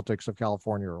the politics of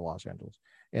California or Los Angeles.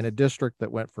 In a district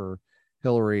that went for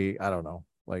Hillary, I don't know,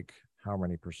 like how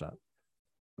many percent,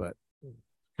 but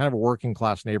kind of a working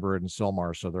class neighborhood in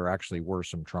Sylmar. So there actually were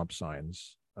some Trump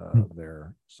signs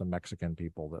there, some Mexican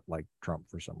people that like Trump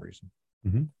for some reason.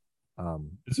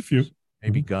 There's a few.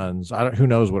 Maybe guns. I don't. Who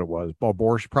knows what it was?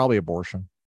 Abortion, probably abortion.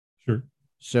 Sure.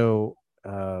 So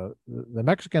the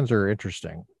Mexicans are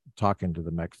interesting. Talking to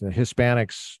the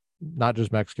Hispanics, not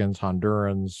just Mexicans,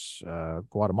 Hondurans,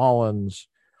 Guatemalans,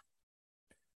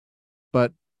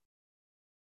 but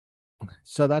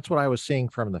so that's what I was seeing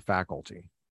from the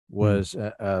faculty was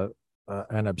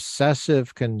an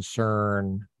obsessive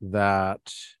concern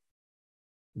that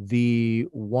the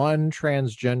one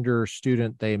transgender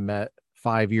student they met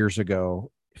 5 years ago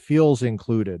feels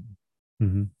included.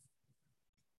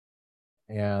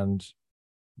 And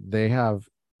they have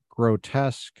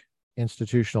grotesque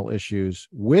institutional issues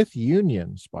with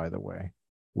unions, by the way,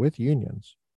 with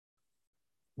unions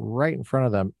right in front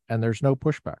of them. And there's no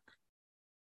pushback.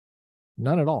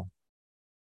 None at all.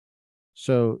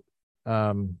 So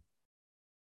now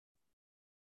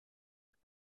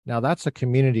that's the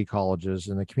community colleges,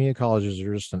 and the community colleges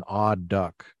are just an odd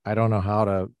duck. I don't know how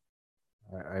to.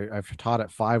 I've taught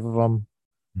at 5 of them.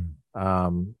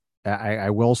 I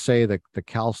will say that the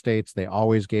Cal States, they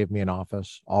always gave me an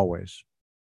office, always.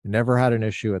 Never had an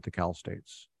issue at the Cal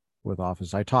States with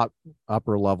office. I taught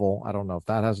upper level. I don't know if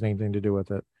that has anything to do with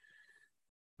it.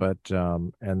 But,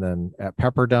 and then at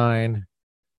Pepperdine,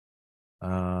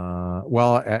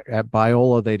 at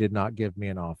Biola, they did not give me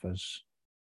an office.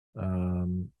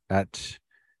 At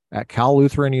Cal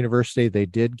Lutheran University, they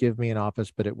did give me an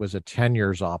office, but it was a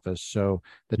tenures office. So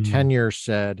the tenure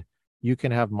said, you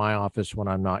can have my office when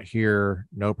I'm not here.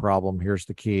 No problem. Here's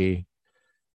the key.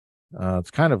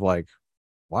 It's kind of like,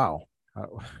 wow. I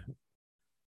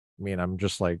mean, I'm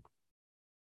just like,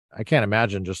 I can't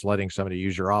imagine just letting somebody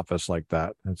use your office like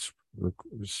that. It's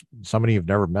somebody you've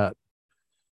never met.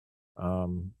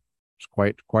 It's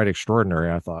quite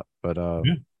extraordinary, I thought. But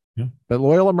but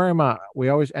Loyola Marymount, we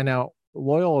always, and now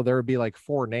Loyola, there would be like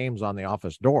 4 names on the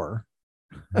office door.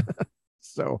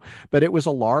 So, but it was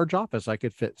a large office. I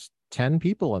could fit 10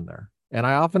 people in there, and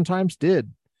I oftentimes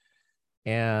did.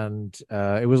 And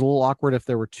it was a little awkward if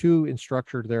there were 2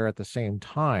 instructors there at the same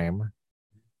time.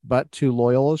 But to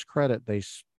Loyola's credit, they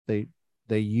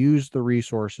used the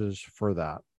resources for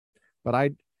that. But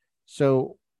I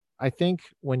think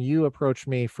when you approached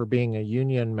me for being a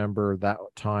union member that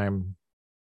time,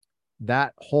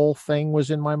 that whole thing was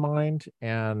in my mind.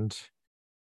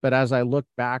 But as I look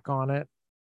back on it,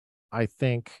 I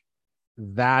think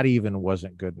that even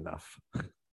wasn't good enough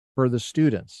for the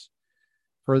students,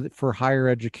 for higher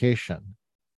education.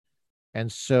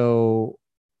 And so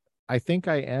I think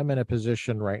I am in a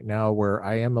position right now where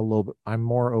I'm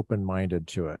more open-minded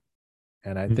to it.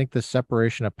 And I think the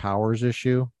separation of powers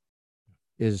issue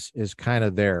is kind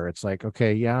of there. It's like,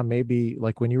 okay, yeah, maybe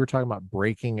like when you were talking about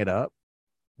breaking it up,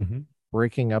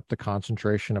 breaking up the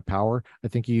concentration of power, I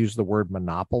think you used the word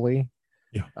monopoly.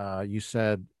 Yeah. You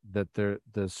said that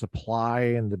the supply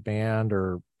and demand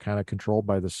are kind of controlled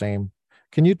by the same.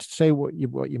 Can you say what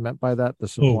you meant by that, the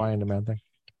supply and demand thing?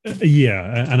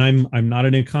 Yeah, and I'm not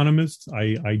an economist.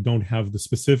 I don't have the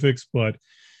specifics, but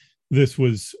this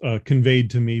was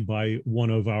conveyed to me by one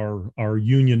of our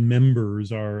union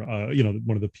members, one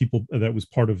of the people that was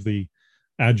part of the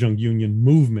adjunct union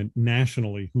movement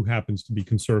nationally, who happens to be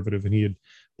conservative, and he had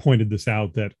pointed this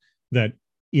out that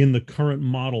in the current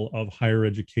model of higher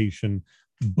education,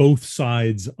 both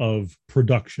sides of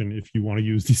production, if you want to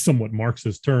use these somewhat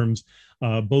Marxist terms,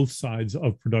 both sides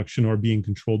of production are being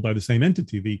controlled by the same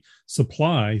entity. The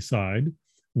supply side,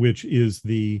 which is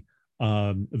the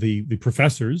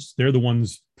professors, they're the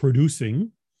ones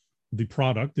producing the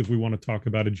product. If we want to talk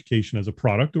about education as a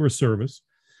product or a service,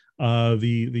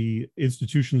 the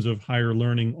institutions of higher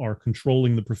learning are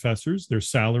controlling the professors, their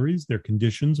salaries, their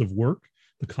conditions of work,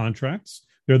 the contracts.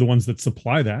 They're the ones that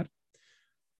supply that.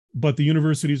 But the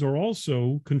universities are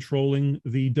also controlling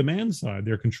the demand side.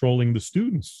 They're controlling the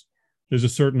students. There's a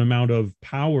certain amount of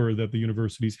power that the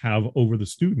universities have over the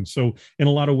students. So in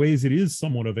a lot of ways, it is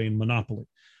somewhat of a monopoly.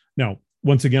 Now,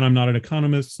 once again, I'm not an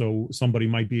economist, so somebody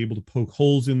might be able to poke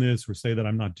holes in this or say that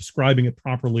I'm not describing it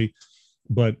properly.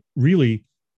 But really,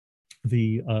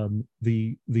 the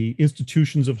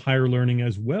institutions of higher learning,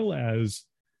 as well as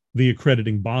the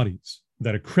accrediting bodies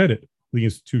that accredit the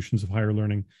institutions of higher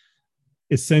learning,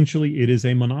 essentially it is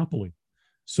a monopoly.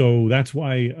 So that's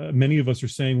why many of us are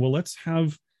saying, well, let's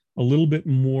have a little bit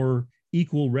more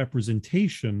equal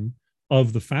representation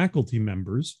of the faculty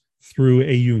members through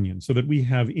a union, so that we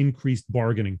have increased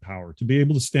bargaining power to be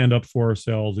able to stand up for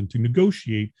ourselves and to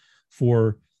negotiate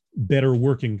for better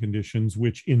working conditions,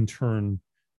 which in turn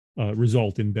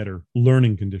result in better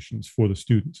learning conditions for the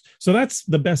students. So that's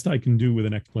the best I can do with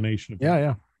an explanation of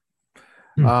that.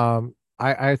 Yeah.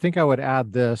 I think I would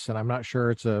add this, and I'm not sure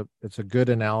it's a good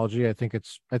analogy. I think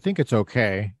it's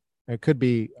okay. It could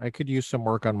be I could use some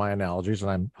work on my analogies,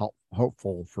 and I'm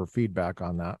hopeful for feedback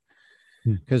on that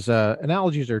Hmm. because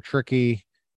analogies are tricky.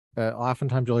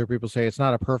 Oftentimes you'll hear people say it's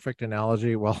not a perfect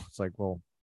analogy. Well, it's like, well,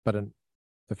 but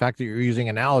the fact that you're using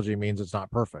analogy means it's not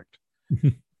perfect.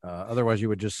 Otherwise, you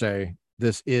would just say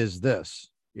this is this.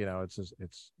 You know,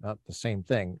 it's not the same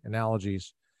thing.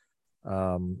 Analogies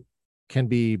um, can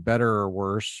be better or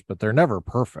worse, but they're never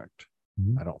perfect.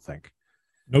 Mhm. I don't think.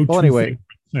 No Well, two anyway, things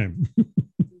are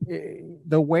the same.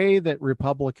 the way that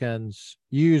Republicans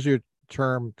use your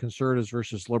term conservatives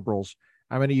versus liberals,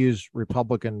 I'm going to use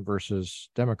Republican versus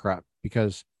Democrat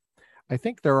because I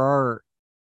think there are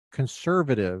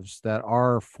conservatives that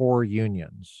are for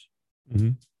unions,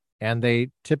 Mhm. and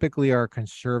they typically are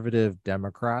conservative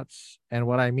Democrats. And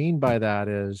what I mean by that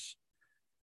is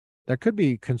they could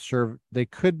be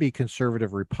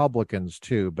conservative Republicans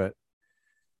too, but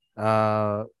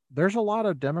there's a lot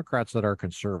of Democrats that are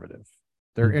conservative.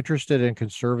 They're Mhm. interested in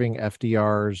conserving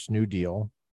FDR's New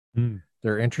Deal. Mhm.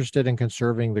 They're interested in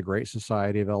conserving the Great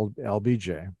Society of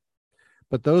LBJ.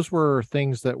 But those were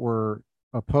things that were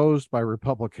opposed by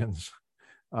Republicans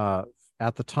uh,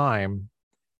 at the time.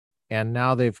 And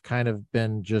now they've kind of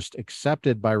been just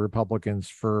accepted by Republicans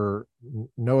for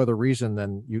no other reason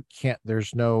than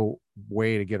there's no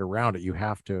way to get around it. You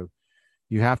have to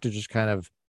just kind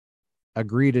of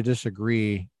agree to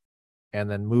disagree and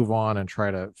then move on and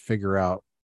try to figure out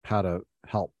how to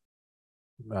help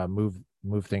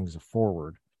move things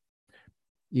forward.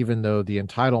 Even though the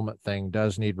entitlement thing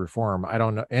does need reform, I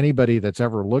don't know anybody that's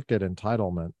ever looked at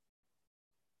entitlement.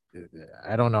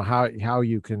 I don't know how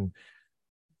you can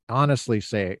honestly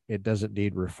say it doesn't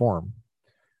need reform.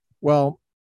 Well,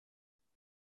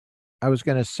 I was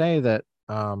going to say that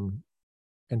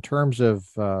in terms of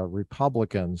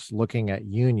Republicans looking at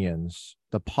unions,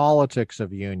 the politics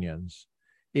of unions,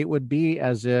 it would be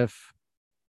as if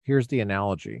here's the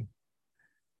analogy,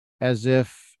 as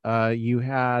if you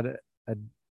had a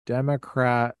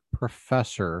Democrat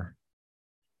professor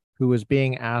who was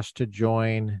being asked to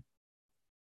join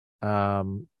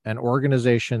an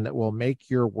organization that will make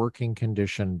your working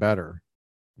condition better.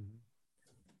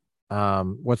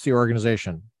 What's the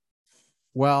organization?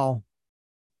 Well,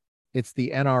 it's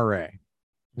the NRA.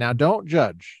 Now, don't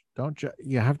judge. Don't ju-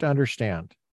 You have to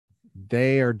understand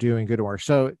they are doing good work.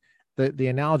 So the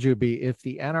analogy would be if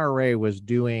the NRA was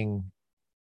doing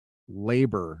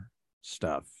labor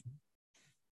stuff.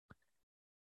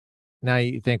 Now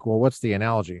you think, well, what's the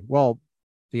analogy? Well,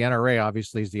 the NRA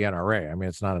obviously is the NRA. I mean,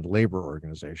 it's not a labor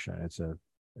organization. It's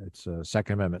a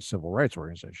Second Amendment civil rights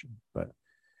organization.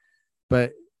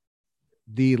 But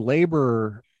the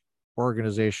labor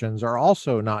organizations are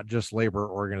also not just labor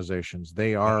organizations.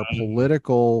 They are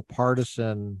political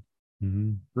partisan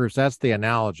Mhm. groups. That's the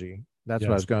analogy. That's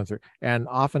what I was Yes. going through. And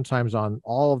oftentimes on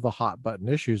all of the hot button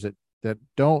issues that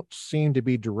don't seem to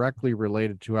be directly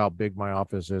related to how big my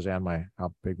office is and my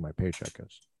how big my paycheck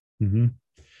is. Mhm.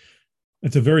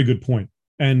 It's a very good point.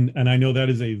 And I know that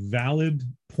is a valid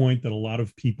point that a lot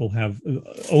of people have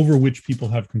over which people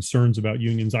have concerns about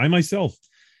unions. I myself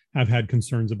have had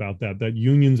concerns about that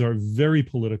unions are very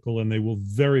political and they will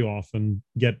very often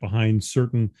get behind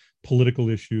certain political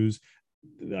issues.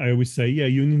 I always say, yeah,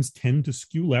 unions tend to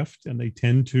skew left and they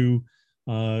tend to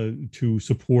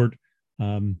support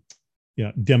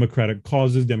yeah, democratic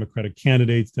causes, democratic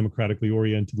candidates, democratically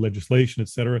oriented legislation, et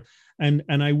cetera. And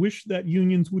I wish that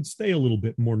unions would stay a little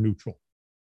bit more neutral.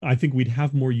 I think we'd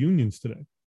have more unions today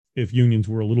if unions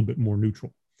were a little bit more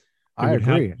neutral. It I would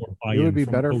have agree. more It would buy-in be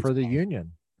from better both for the sides.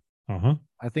 union. Uh-huh.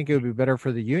 I think it would be better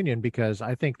for the union because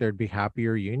I think there'd be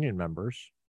happier union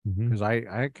members. Mm-hmm. Because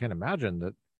I can imagine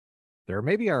that there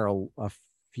maybe are a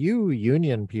few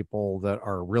union people that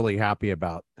are really happy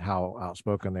about how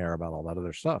outspoken they are about all that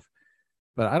other stuff.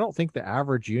 But I don't think the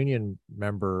average union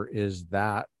member is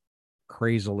that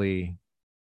crazily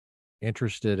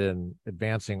interested in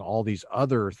advancing all these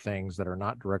other things that are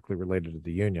not directly related to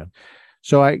the union.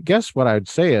 So I guess what I'd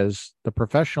say is the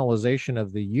professionalization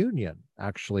of the union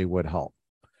actually would help.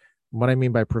 What I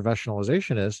mean by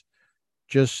professionalization is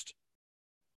just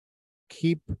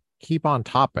keep keep on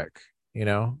topic, you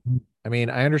know. I mean,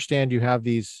 I understand you have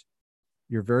these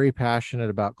you're very passionate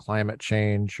about climate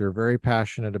change, you're very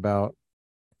passionate about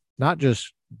not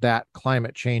just that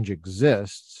climate change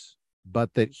exists,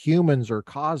 but that humans are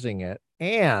causing it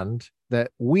and that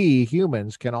we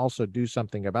humans can also do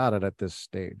something about it at this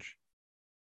stage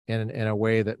in a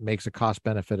way that makes a cost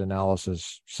benefit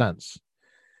analysis sense.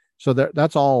 So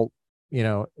that's all, you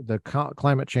know, the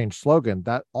climate change slogan,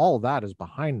 that all of that is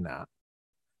behind that.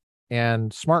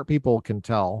 and smart people can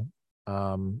tell.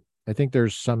 I think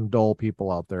there's some dull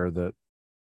people out there that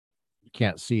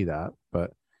can't see that,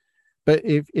 but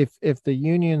if the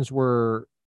unions were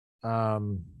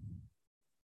um,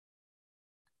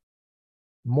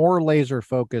 more laser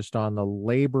focused on the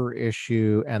labor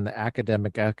issue and the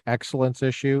academic excellence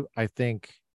issue, I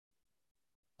think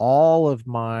all of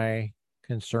my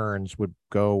concerns would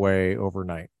go away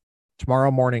overnight.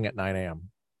 Tomorrow morning at 9 a.m.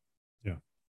 Yeah.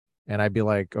 And I'd be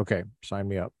like, okay, sign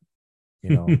me up. You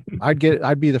know,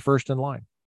 I'd be the first in line.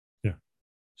 Yeah.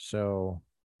 So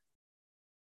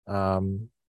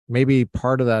maybe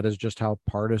part of that is just how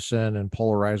partisan and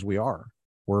polarized we are.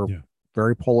 We're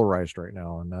very polarized right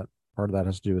now. And that part of that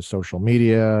has to do with social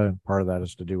media. And part of that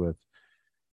has to do with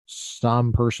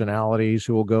some personalities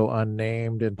who will go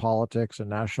unnamed in politics and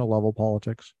national level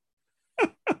politics.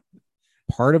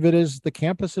 Part of it is the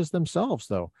campuses themselves,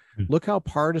 though. Look how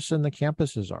partisan the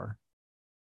campuses are.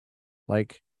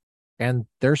 Like, and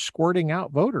they're squirting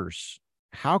out voters.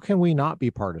 How can we not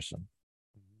be partisan?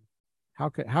 How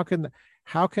can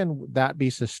that be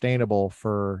sustainable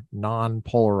for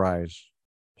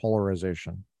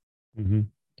polarization? Mm-hmm.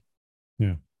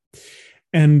 Yeah.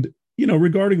 And,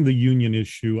 regarding the union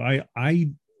issue,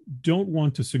 I don't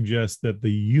want to suggest that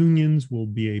the unions will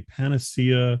be a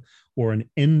panacea or an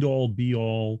end all be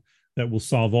all that will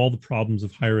solve all the problems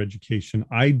of higher education.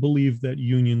 I believe that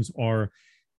unions are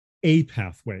a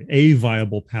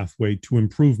viable pathway to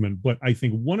improvement. But I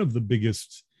think one of the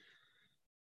biggest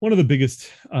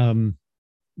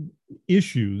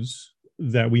issues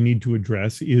that we need to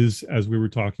address is, as we were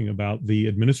talking about, the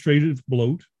administrative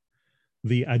bloat,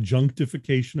 the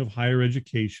adjunctification of higher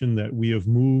education, that we have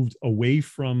moved away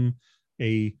from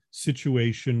a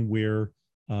situation where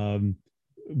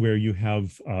you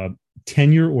have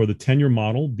tenure, or the tenure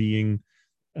model being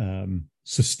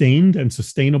sustained and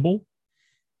sustainable,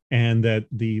 and that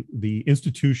the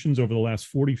institutions over the last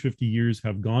 40, 50 years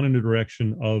have gone in a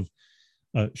direction of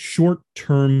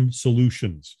short-term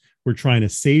solutions. We're trying to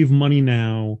save money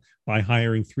now by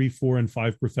hiring 3, 4, and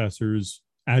 5 professors,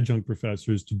 adjunct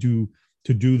professors, to do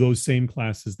those same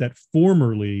classes that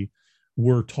formerly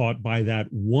were taught by that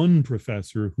one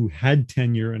professor who had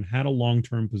tenure and had a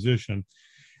long-term position.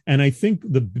 And I think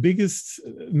the biggest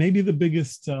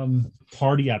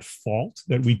party at fault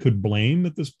that we could blame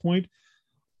at this point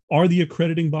are the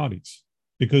accrediting bodies,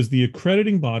 because the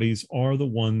accrediting bodies are the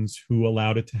ones who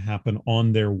allowed it to happen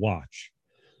on their watch.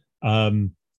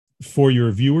 For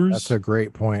your viewers, that's a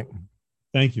great point.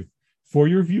 Thank you. For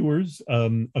your viewers,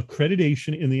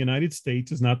 accreditation in the United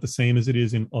States is not the same as it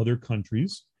is in other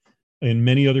countries. In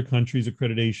many other countries,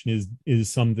 accreditation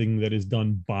is something that is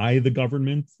done by the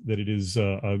government, that it is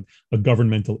a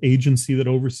governmental agency that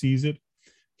oversees it.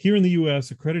 Here in the US,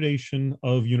 accreditation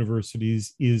of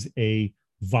universities is a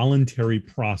voluntary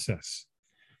process.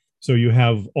 So you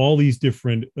have all these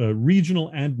different regional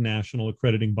and national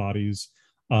accrediting bodies.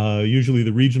 Usually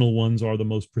the regional ones are the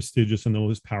most prestigious and the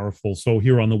most powerful. So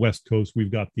here on the West Coast,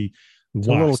 we've got it's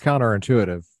a little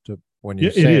counterintuitive when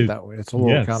you say it that way. It's a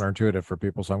little counterintuitive for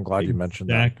people. So I'm glad you mentioned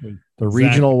that. The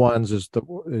regional ones is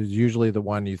usually the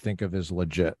one you think of as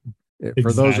legit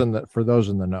for those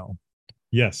in the know.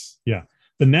 Yes. Yeah.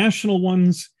 The national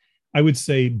ones, I would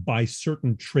say by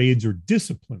certain trades or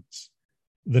disciplines,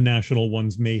 the national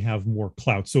ones may have more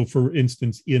clout. So for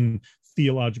instance, in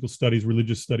theological studies,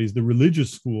 religious studies, the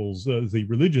religious schools, the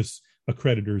religious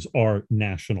accreditors are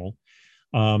national.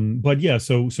 But yeah,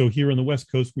 so here on the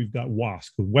West Coast, we've got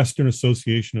WASC, the Western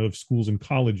Association of Schools and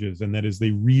Colleges, and that is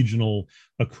the regional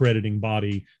accrediting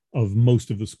body of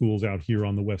most of the schools out here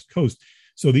on the West Coast.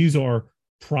 So these are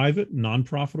private,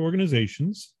 nonprofit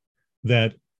organizations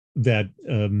that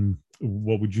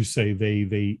what would you say,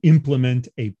 they implement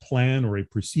a plan or a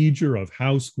procedure of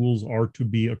how schools are to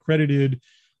be accredited,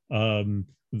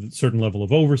 certain level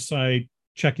of oversight,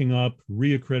 checking up,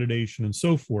 reaccreditation, and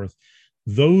so forth.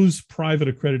 Those private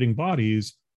accrediting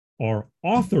bodies are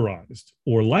authorized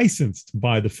or licensed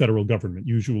by the federal government,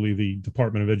 usually the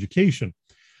Department of Education.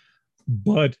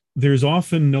 But there's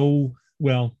often I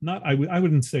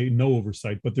wouldn't say no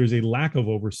oversight, but there's a lack of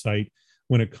oversight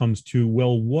when it comes to,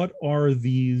 what are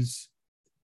these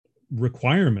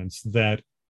requirements that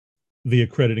the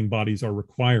accrediting bodies are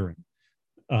requiring?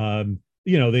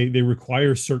 They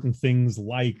require certain things,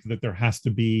 like that there has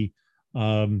to be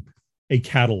a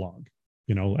catalog,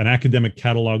 an academic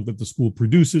catalog that the school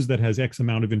produces that has X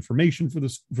amount of information for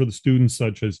the students,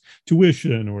 such as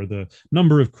tuition or the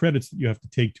number of credits that you have to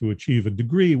take to achieve a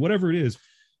degree, whatever it is.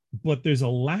 But there's a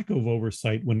lack of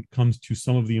oversight when it comes to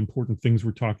some of the important things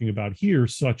we're talking about here,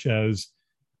 such as,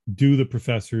 do the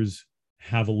professors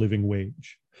have a living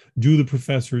wage? Do the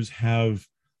professors have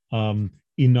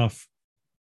enough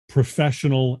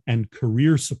professional and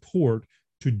career support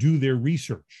to do their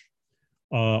research?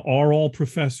 Are all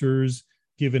professors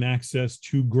given access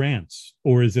to grants,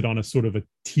 or is it on a sort of a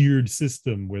tiered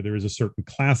system where there is a certain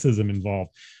classism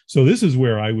involved? So this is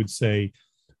where I would say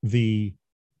the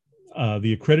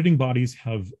accrediting bodies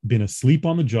have been asleep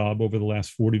on the job over the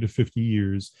last 40 to 50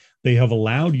 years. They have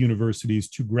allowed universities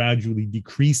to gradually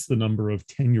decrease the number of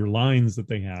tenure lines that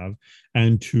they have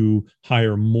and to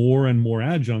hire more and more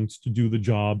adjuncts to do the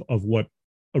job of what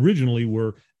originally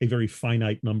were a very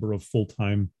finite number of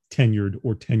full-time tenured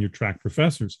or tenure-track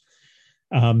professors.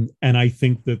 And I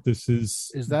think that this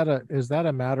is that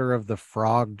a matter of the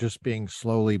frog just being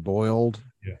slowly boiled?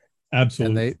 Yeah,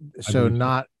 absolutely. And so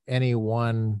not any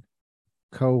one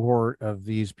cohort of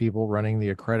these people running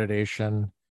the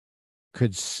accreditation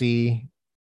could see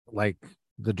like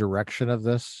the direction of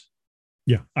this.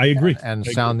 Yeah, I agree. And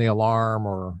sound the alarm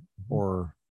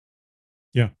or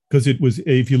yeah, because it was,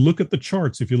 if you look at the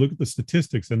charts, if you look at the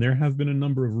statistics, and there have been a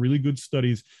number of really good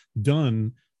studies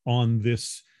done on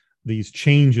these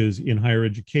changes in higher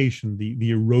education, the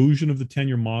erosion of the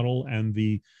tenure model and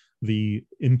the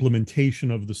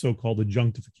implementation of the so-called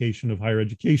adjunctification of higher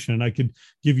education. And I could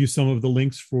give you some of the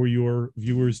links for your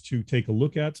viewers to take a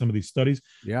look at some of these studies.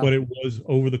 Yeah. But it was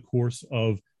over the course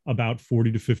of about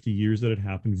 40 to 50 years that it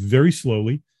happened, very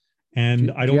slowly. And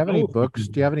do you have any books?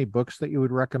 Do you have any books that you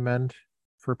would recommend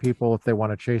for people if they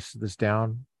want to chase this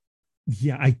down?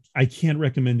 Yeah, I can't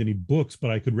recommend any books, but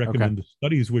I could recommend the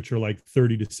studies, which are like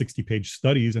 30 to 60 page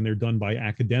studies, and they're done by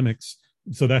academics.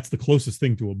 So that's the closest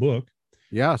thing to a book.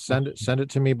 Yeah, send it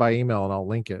to me by email and I'll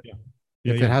link it.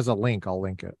 If it has a link, I'll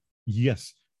link it.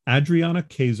 Yes. Adriana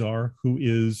Kazar, who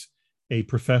is a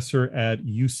professor at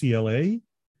UCLA.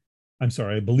 I'm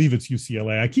sorry, I believe it's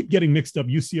UCLA. I keep getting mixed up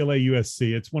UCLA,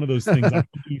 USC. It's one of those things on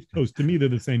the East Coast. To me, they're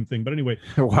the same thing. But anyway.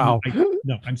 Wow.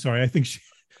 No, I'm sorry. I think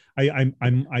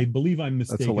I believe I'm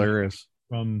mistaken. That's hilarious.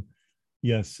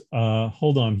 Yes.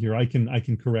 Hold on here. I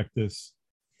can correct this.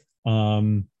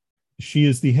 She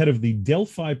is the head of the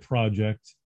Delphi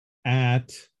project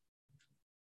at,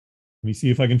 let me see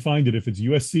if I can find it, if it's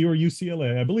USC or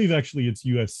UCLA. I believe actually it's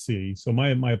USC. So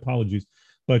my apologies.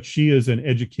 But she is an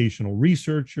educational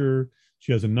researcher.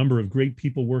 She has a number of great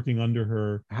people working under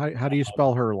her. How do you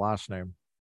spell her last name?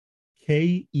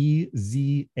 K-E-Z-A-R,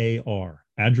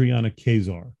 Adriana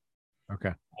Kazar.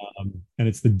 Okay. And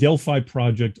it's the Delphi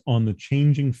project on the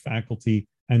changing faculty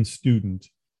and student.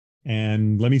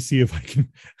 And let me see if I can,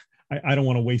 I don't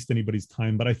want to waste anybody's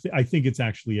time, but I think it's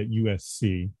actually at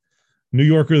USC. New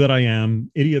Yorker that I am,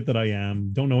 idiot that I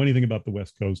am, don't know anything about the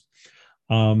West Coast.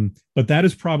 But that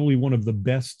is probably one of the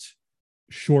best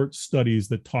short studies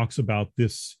that talks about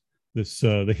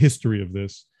the history of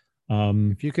this.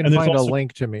 If you can find a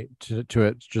link to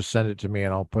it, just send it to me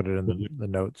and I'll put it in the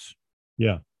notes.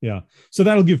 Yeah. So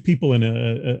that'll give people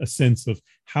a sense of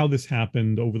how this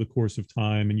happened over the course of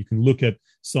time. And you can look at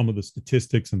some of the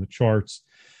statistics and the charts.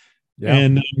 Yeah.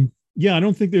 And I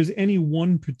don't think there's any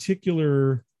one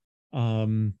particular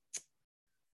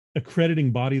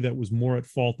accrediting body that was more at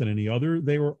fault than any other.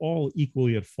 They were all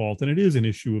equally at fault. And it is an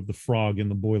issue of the frog in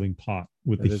the boiling pot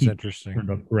with the heat turned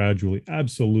up gradually.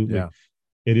 Absolutely. Yeah.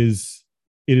 It is.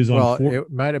 Well,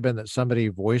 it might have been that somebody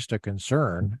voiced a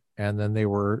concern and then they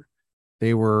were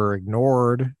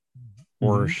ignored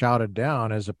or shouted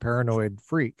down as a paranoid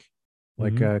freak.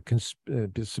 Like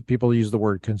people use the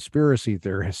word conspiracy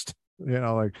theorist,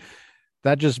 like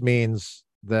that just means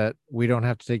that we don't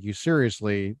have to take you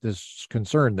seriously, this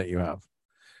concern that you have.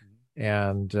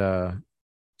 And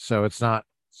so it's not,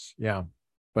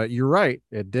 but you're right.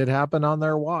 It did happen on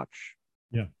their watch.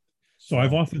 Yeah. So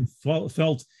I've often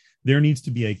felt there needs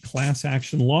to be a class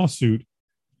action lawsuit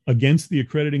against the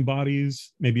accrediting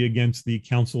bodies, maybe against the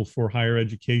Council for Higher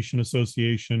Education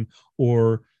Association,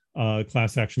 or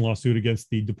class action lawsuit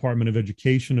against the Department of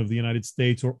Education of the United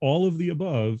States, or all of the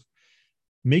above,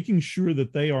 making sure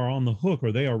that they are on the hook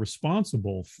or they are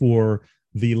responsible for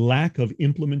the lack of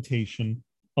implementation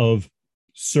of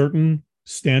certain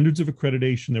standards of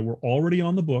accreditation that were already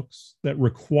on the books that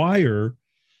require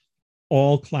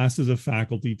all classes of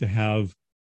faculty to have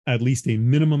at least a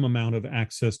minimum amount of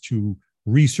access to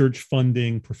research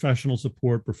funding, professional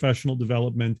support, professional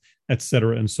development, et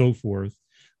cetera, and so forth,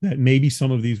 that maybe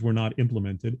some of these were not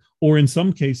implemented, or in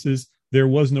some cases, there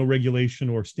was no regulation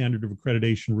or standard of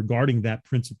accreditation regarding that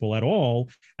principle at all,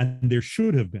 and there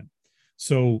should have been.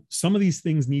 So some of these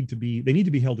things need to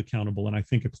be held accountable, and I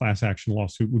think a class action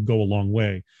lawsuit would go a long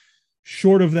way.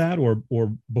 Short of that, or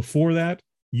before that,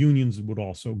 unions would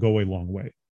also go a long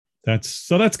way. That's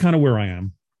kind of where I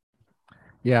am.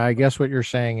 Yeah, I guess what you're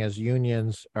saying is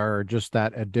unions are just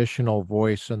that additional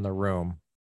voice in the room,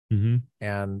 Hmm.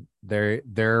 and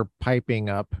they're piping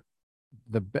up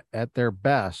at their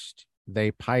best,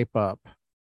 they pipe up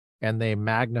and they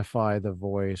magnify the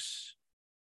voice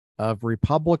of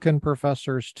Republican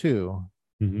professors too,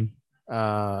 Hmm.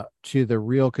 to the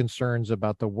real concerns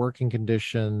about the working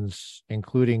conditions,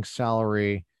 including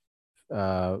salary,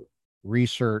 uh,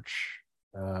 research,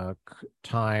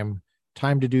 time,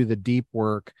 time to do the deep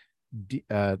work,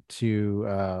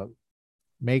 to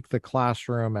make the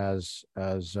classroom as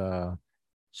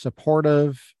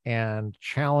supportive and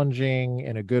challenging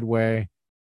in a good way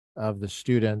of the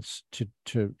students,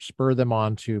 to spur them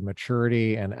on to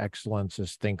maturity and excellence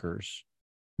as thinkers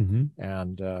Hmm.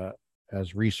 and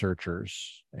as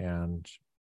researchers and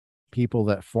people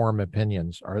that form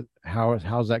opinions. Are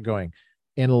how's that going?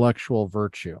 Intellectual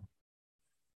virtue,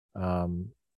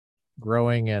 um,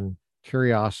 growing in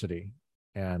curiosity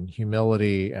and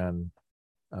humility and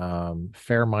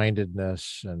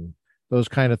fair-mindedness and those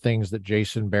kind of things that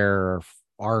Jason Bear,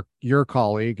 our your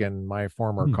colleague and my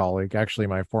former colleague, actually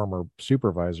my former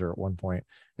supervisor at one point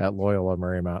at Loyola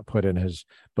Marymount, put in his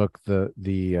book,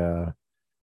 the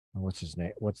what's his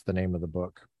name? What's the name of the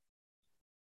book?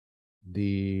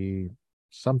 The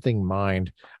something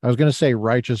mind. I was going to say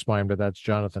righteous mind, but that's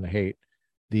Jonathan Haidt.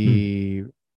 The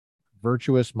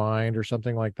virtuous mind or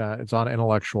something like that. It's on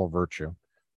intellectual virtue,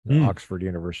 the Mm. Oxford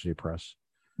University Press.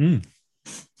 Mm.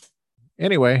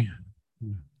 Anyway,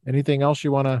 anything else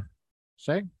you want to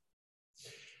say?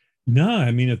 No,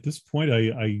 I mean at this point,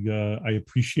 I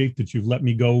appreciate that you've let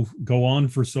me go on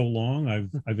for so long.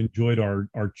 I've enjoyed our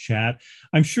chat.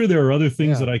 I'm sure there are other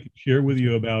things Yeah, that I could share me with you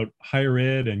too. about higher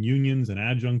ed and unions and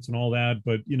adjuncts and all that.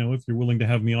 But if you're willing to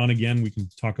have me on again, we can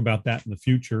talk about that in the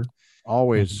future.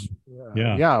 Always.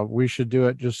 Yeah. Yeah, we should do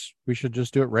it. We should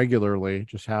just do it regularly.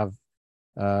 Just have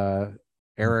uh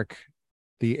Arik,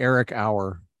 the Arik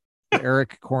hour, the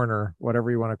Arik corner, whatever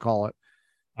you want to call it.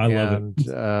 I love it.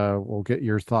 And we'll get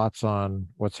your thoughts on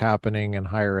what's happening in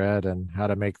higher ed and how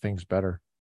to make things better.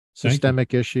 Thank you.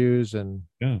 Systemic issues and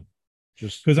Yeah.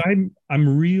 just, Because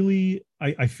I'm really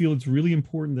I feel it's really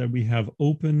important that we have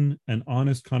open and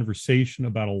honest conversation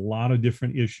about a lot of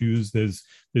different issues. There's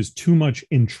too much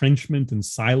entrenchment and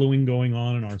siloing going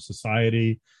on in our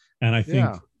society, and I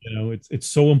think yeah, it's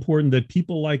so important that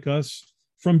people like us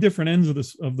from different ends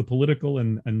of the political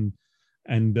and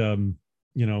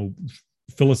you know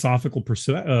philosophical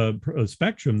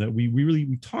spectrum, that we really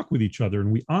we talk with each other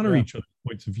and we honor yeah. each other's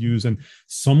points of views, and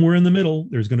somewhere in the middle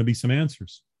there's going to be some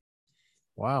answers.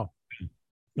 Wow.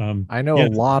 um, I know a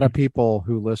yeah, lot of people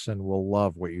who listen will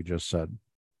love what you just said.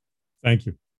 thank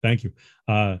you, thank you.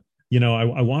 I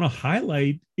want to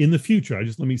highlight in the future.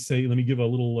 Let me give a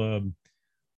little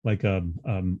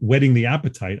whetting the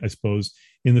appetite, I suppose.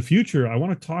 In the future, I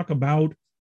want to talk about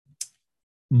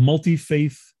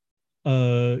multi-faith,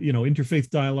 interfaith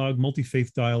dialogue,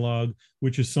 multi-faith dialogue,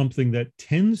 which is something that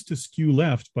tends to skew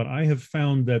left, but I have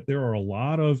found that there are a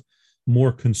lot of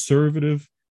more conservative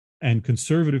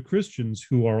Christians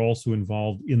who are also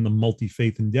involved in the multi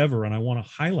faith endeavor. And I want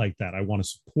to highlight that. I want to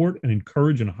support and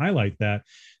encourage and highlight that,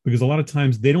 because a lot of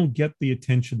times they don't get the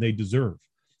attention they deserve.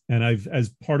 And as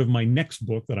part of my next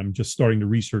book that I'm just starting to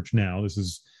research now, this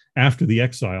is after the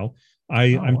exile, Oh,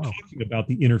 I'm wow. talking about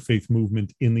the interfaith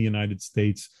movement in the United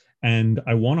States. And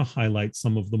I want to highlight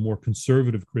some of the more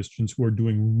conservative Christians who are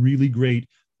doing really great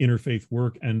interfaith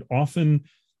work and often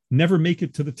never make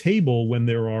it to the table when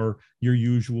there are your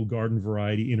usual garden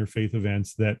variety interfaith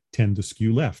events that tend to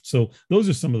skew left. So those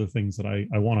are some of the things that I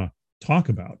want to talk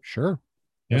about. Sure.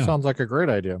 That Yeah. sounds like a great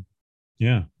idea.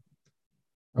 Yeah.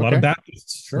 Okay. A lot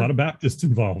Sure. of Baptists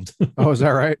involved. Oh, is that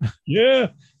right?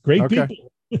 Yeah. Great Okay.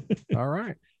 people. All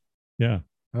right. Yeah.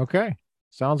 Okay.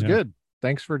 Sounds Yeah. good.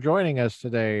 Thanks for joining us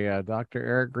today, Dr.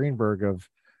 Arik Greenberg of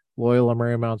Loyola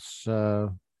Marymount's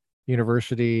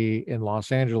University in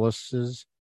Los Angeles's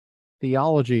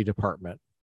Theology Department.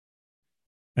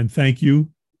 And thank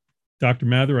you, Dr.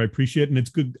 Mather. I appreciate it. And it's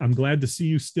good. I'm glad to see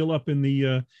you still up in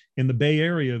the Bay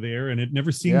Area there. And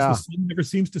the Yeah, sun never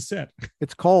seems to set.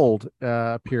 it's cold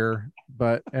up here,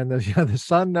 but and the yeah, the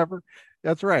sun never.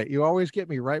 That's right. You always get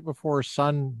me right before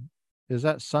sun. Is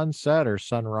that sunset or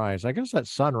sunrise? I guess that's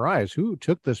sunrise. Who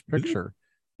took this Is it? picture?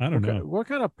 I don't know. What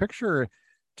kind of picture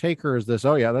taker is this?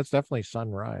 Oh yeah, that's definitely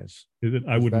sunrise Is it?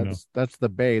 I because wouldn't know. that's the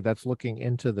bay. That's looking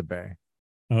into the bay,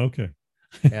 Oh, okay.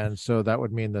 and so that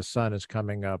would mean the sun is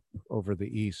coming up over the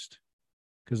east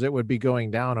because it would be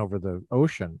going down over the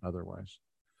ocean otherwise.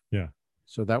 Yeah.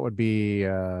 So that would be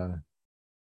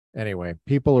Anyway,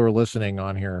 people who are listening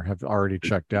on here have already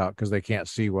checked out because they can't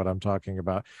see what I'm talking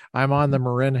about. I'm on the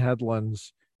Marin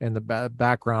Headlands in the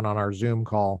background on our Zoom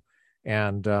call,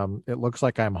 and it looks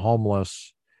like I'm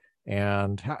homeless.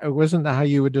 And wasn't that how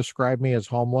you would describe me, as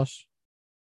homeless?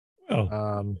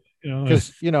 Well,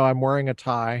 Because I'm wearing a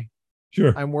tie.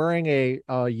 sure. I'm wearing a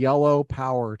yellow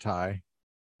power tie,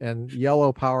 and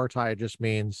yellow power tie just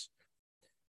means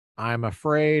I'm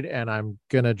afraid, and I'm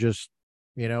gonna just,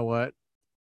 you know what,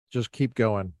 just keep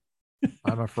going.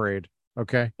 I'm afraid.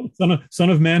 Okay. Son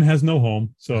of man has no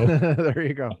home. So There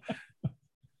you go.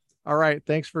 All right.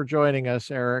 Thanks for joining us,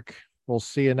 Arik. We'll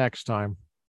see you next time.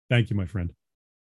 thank you, my friend.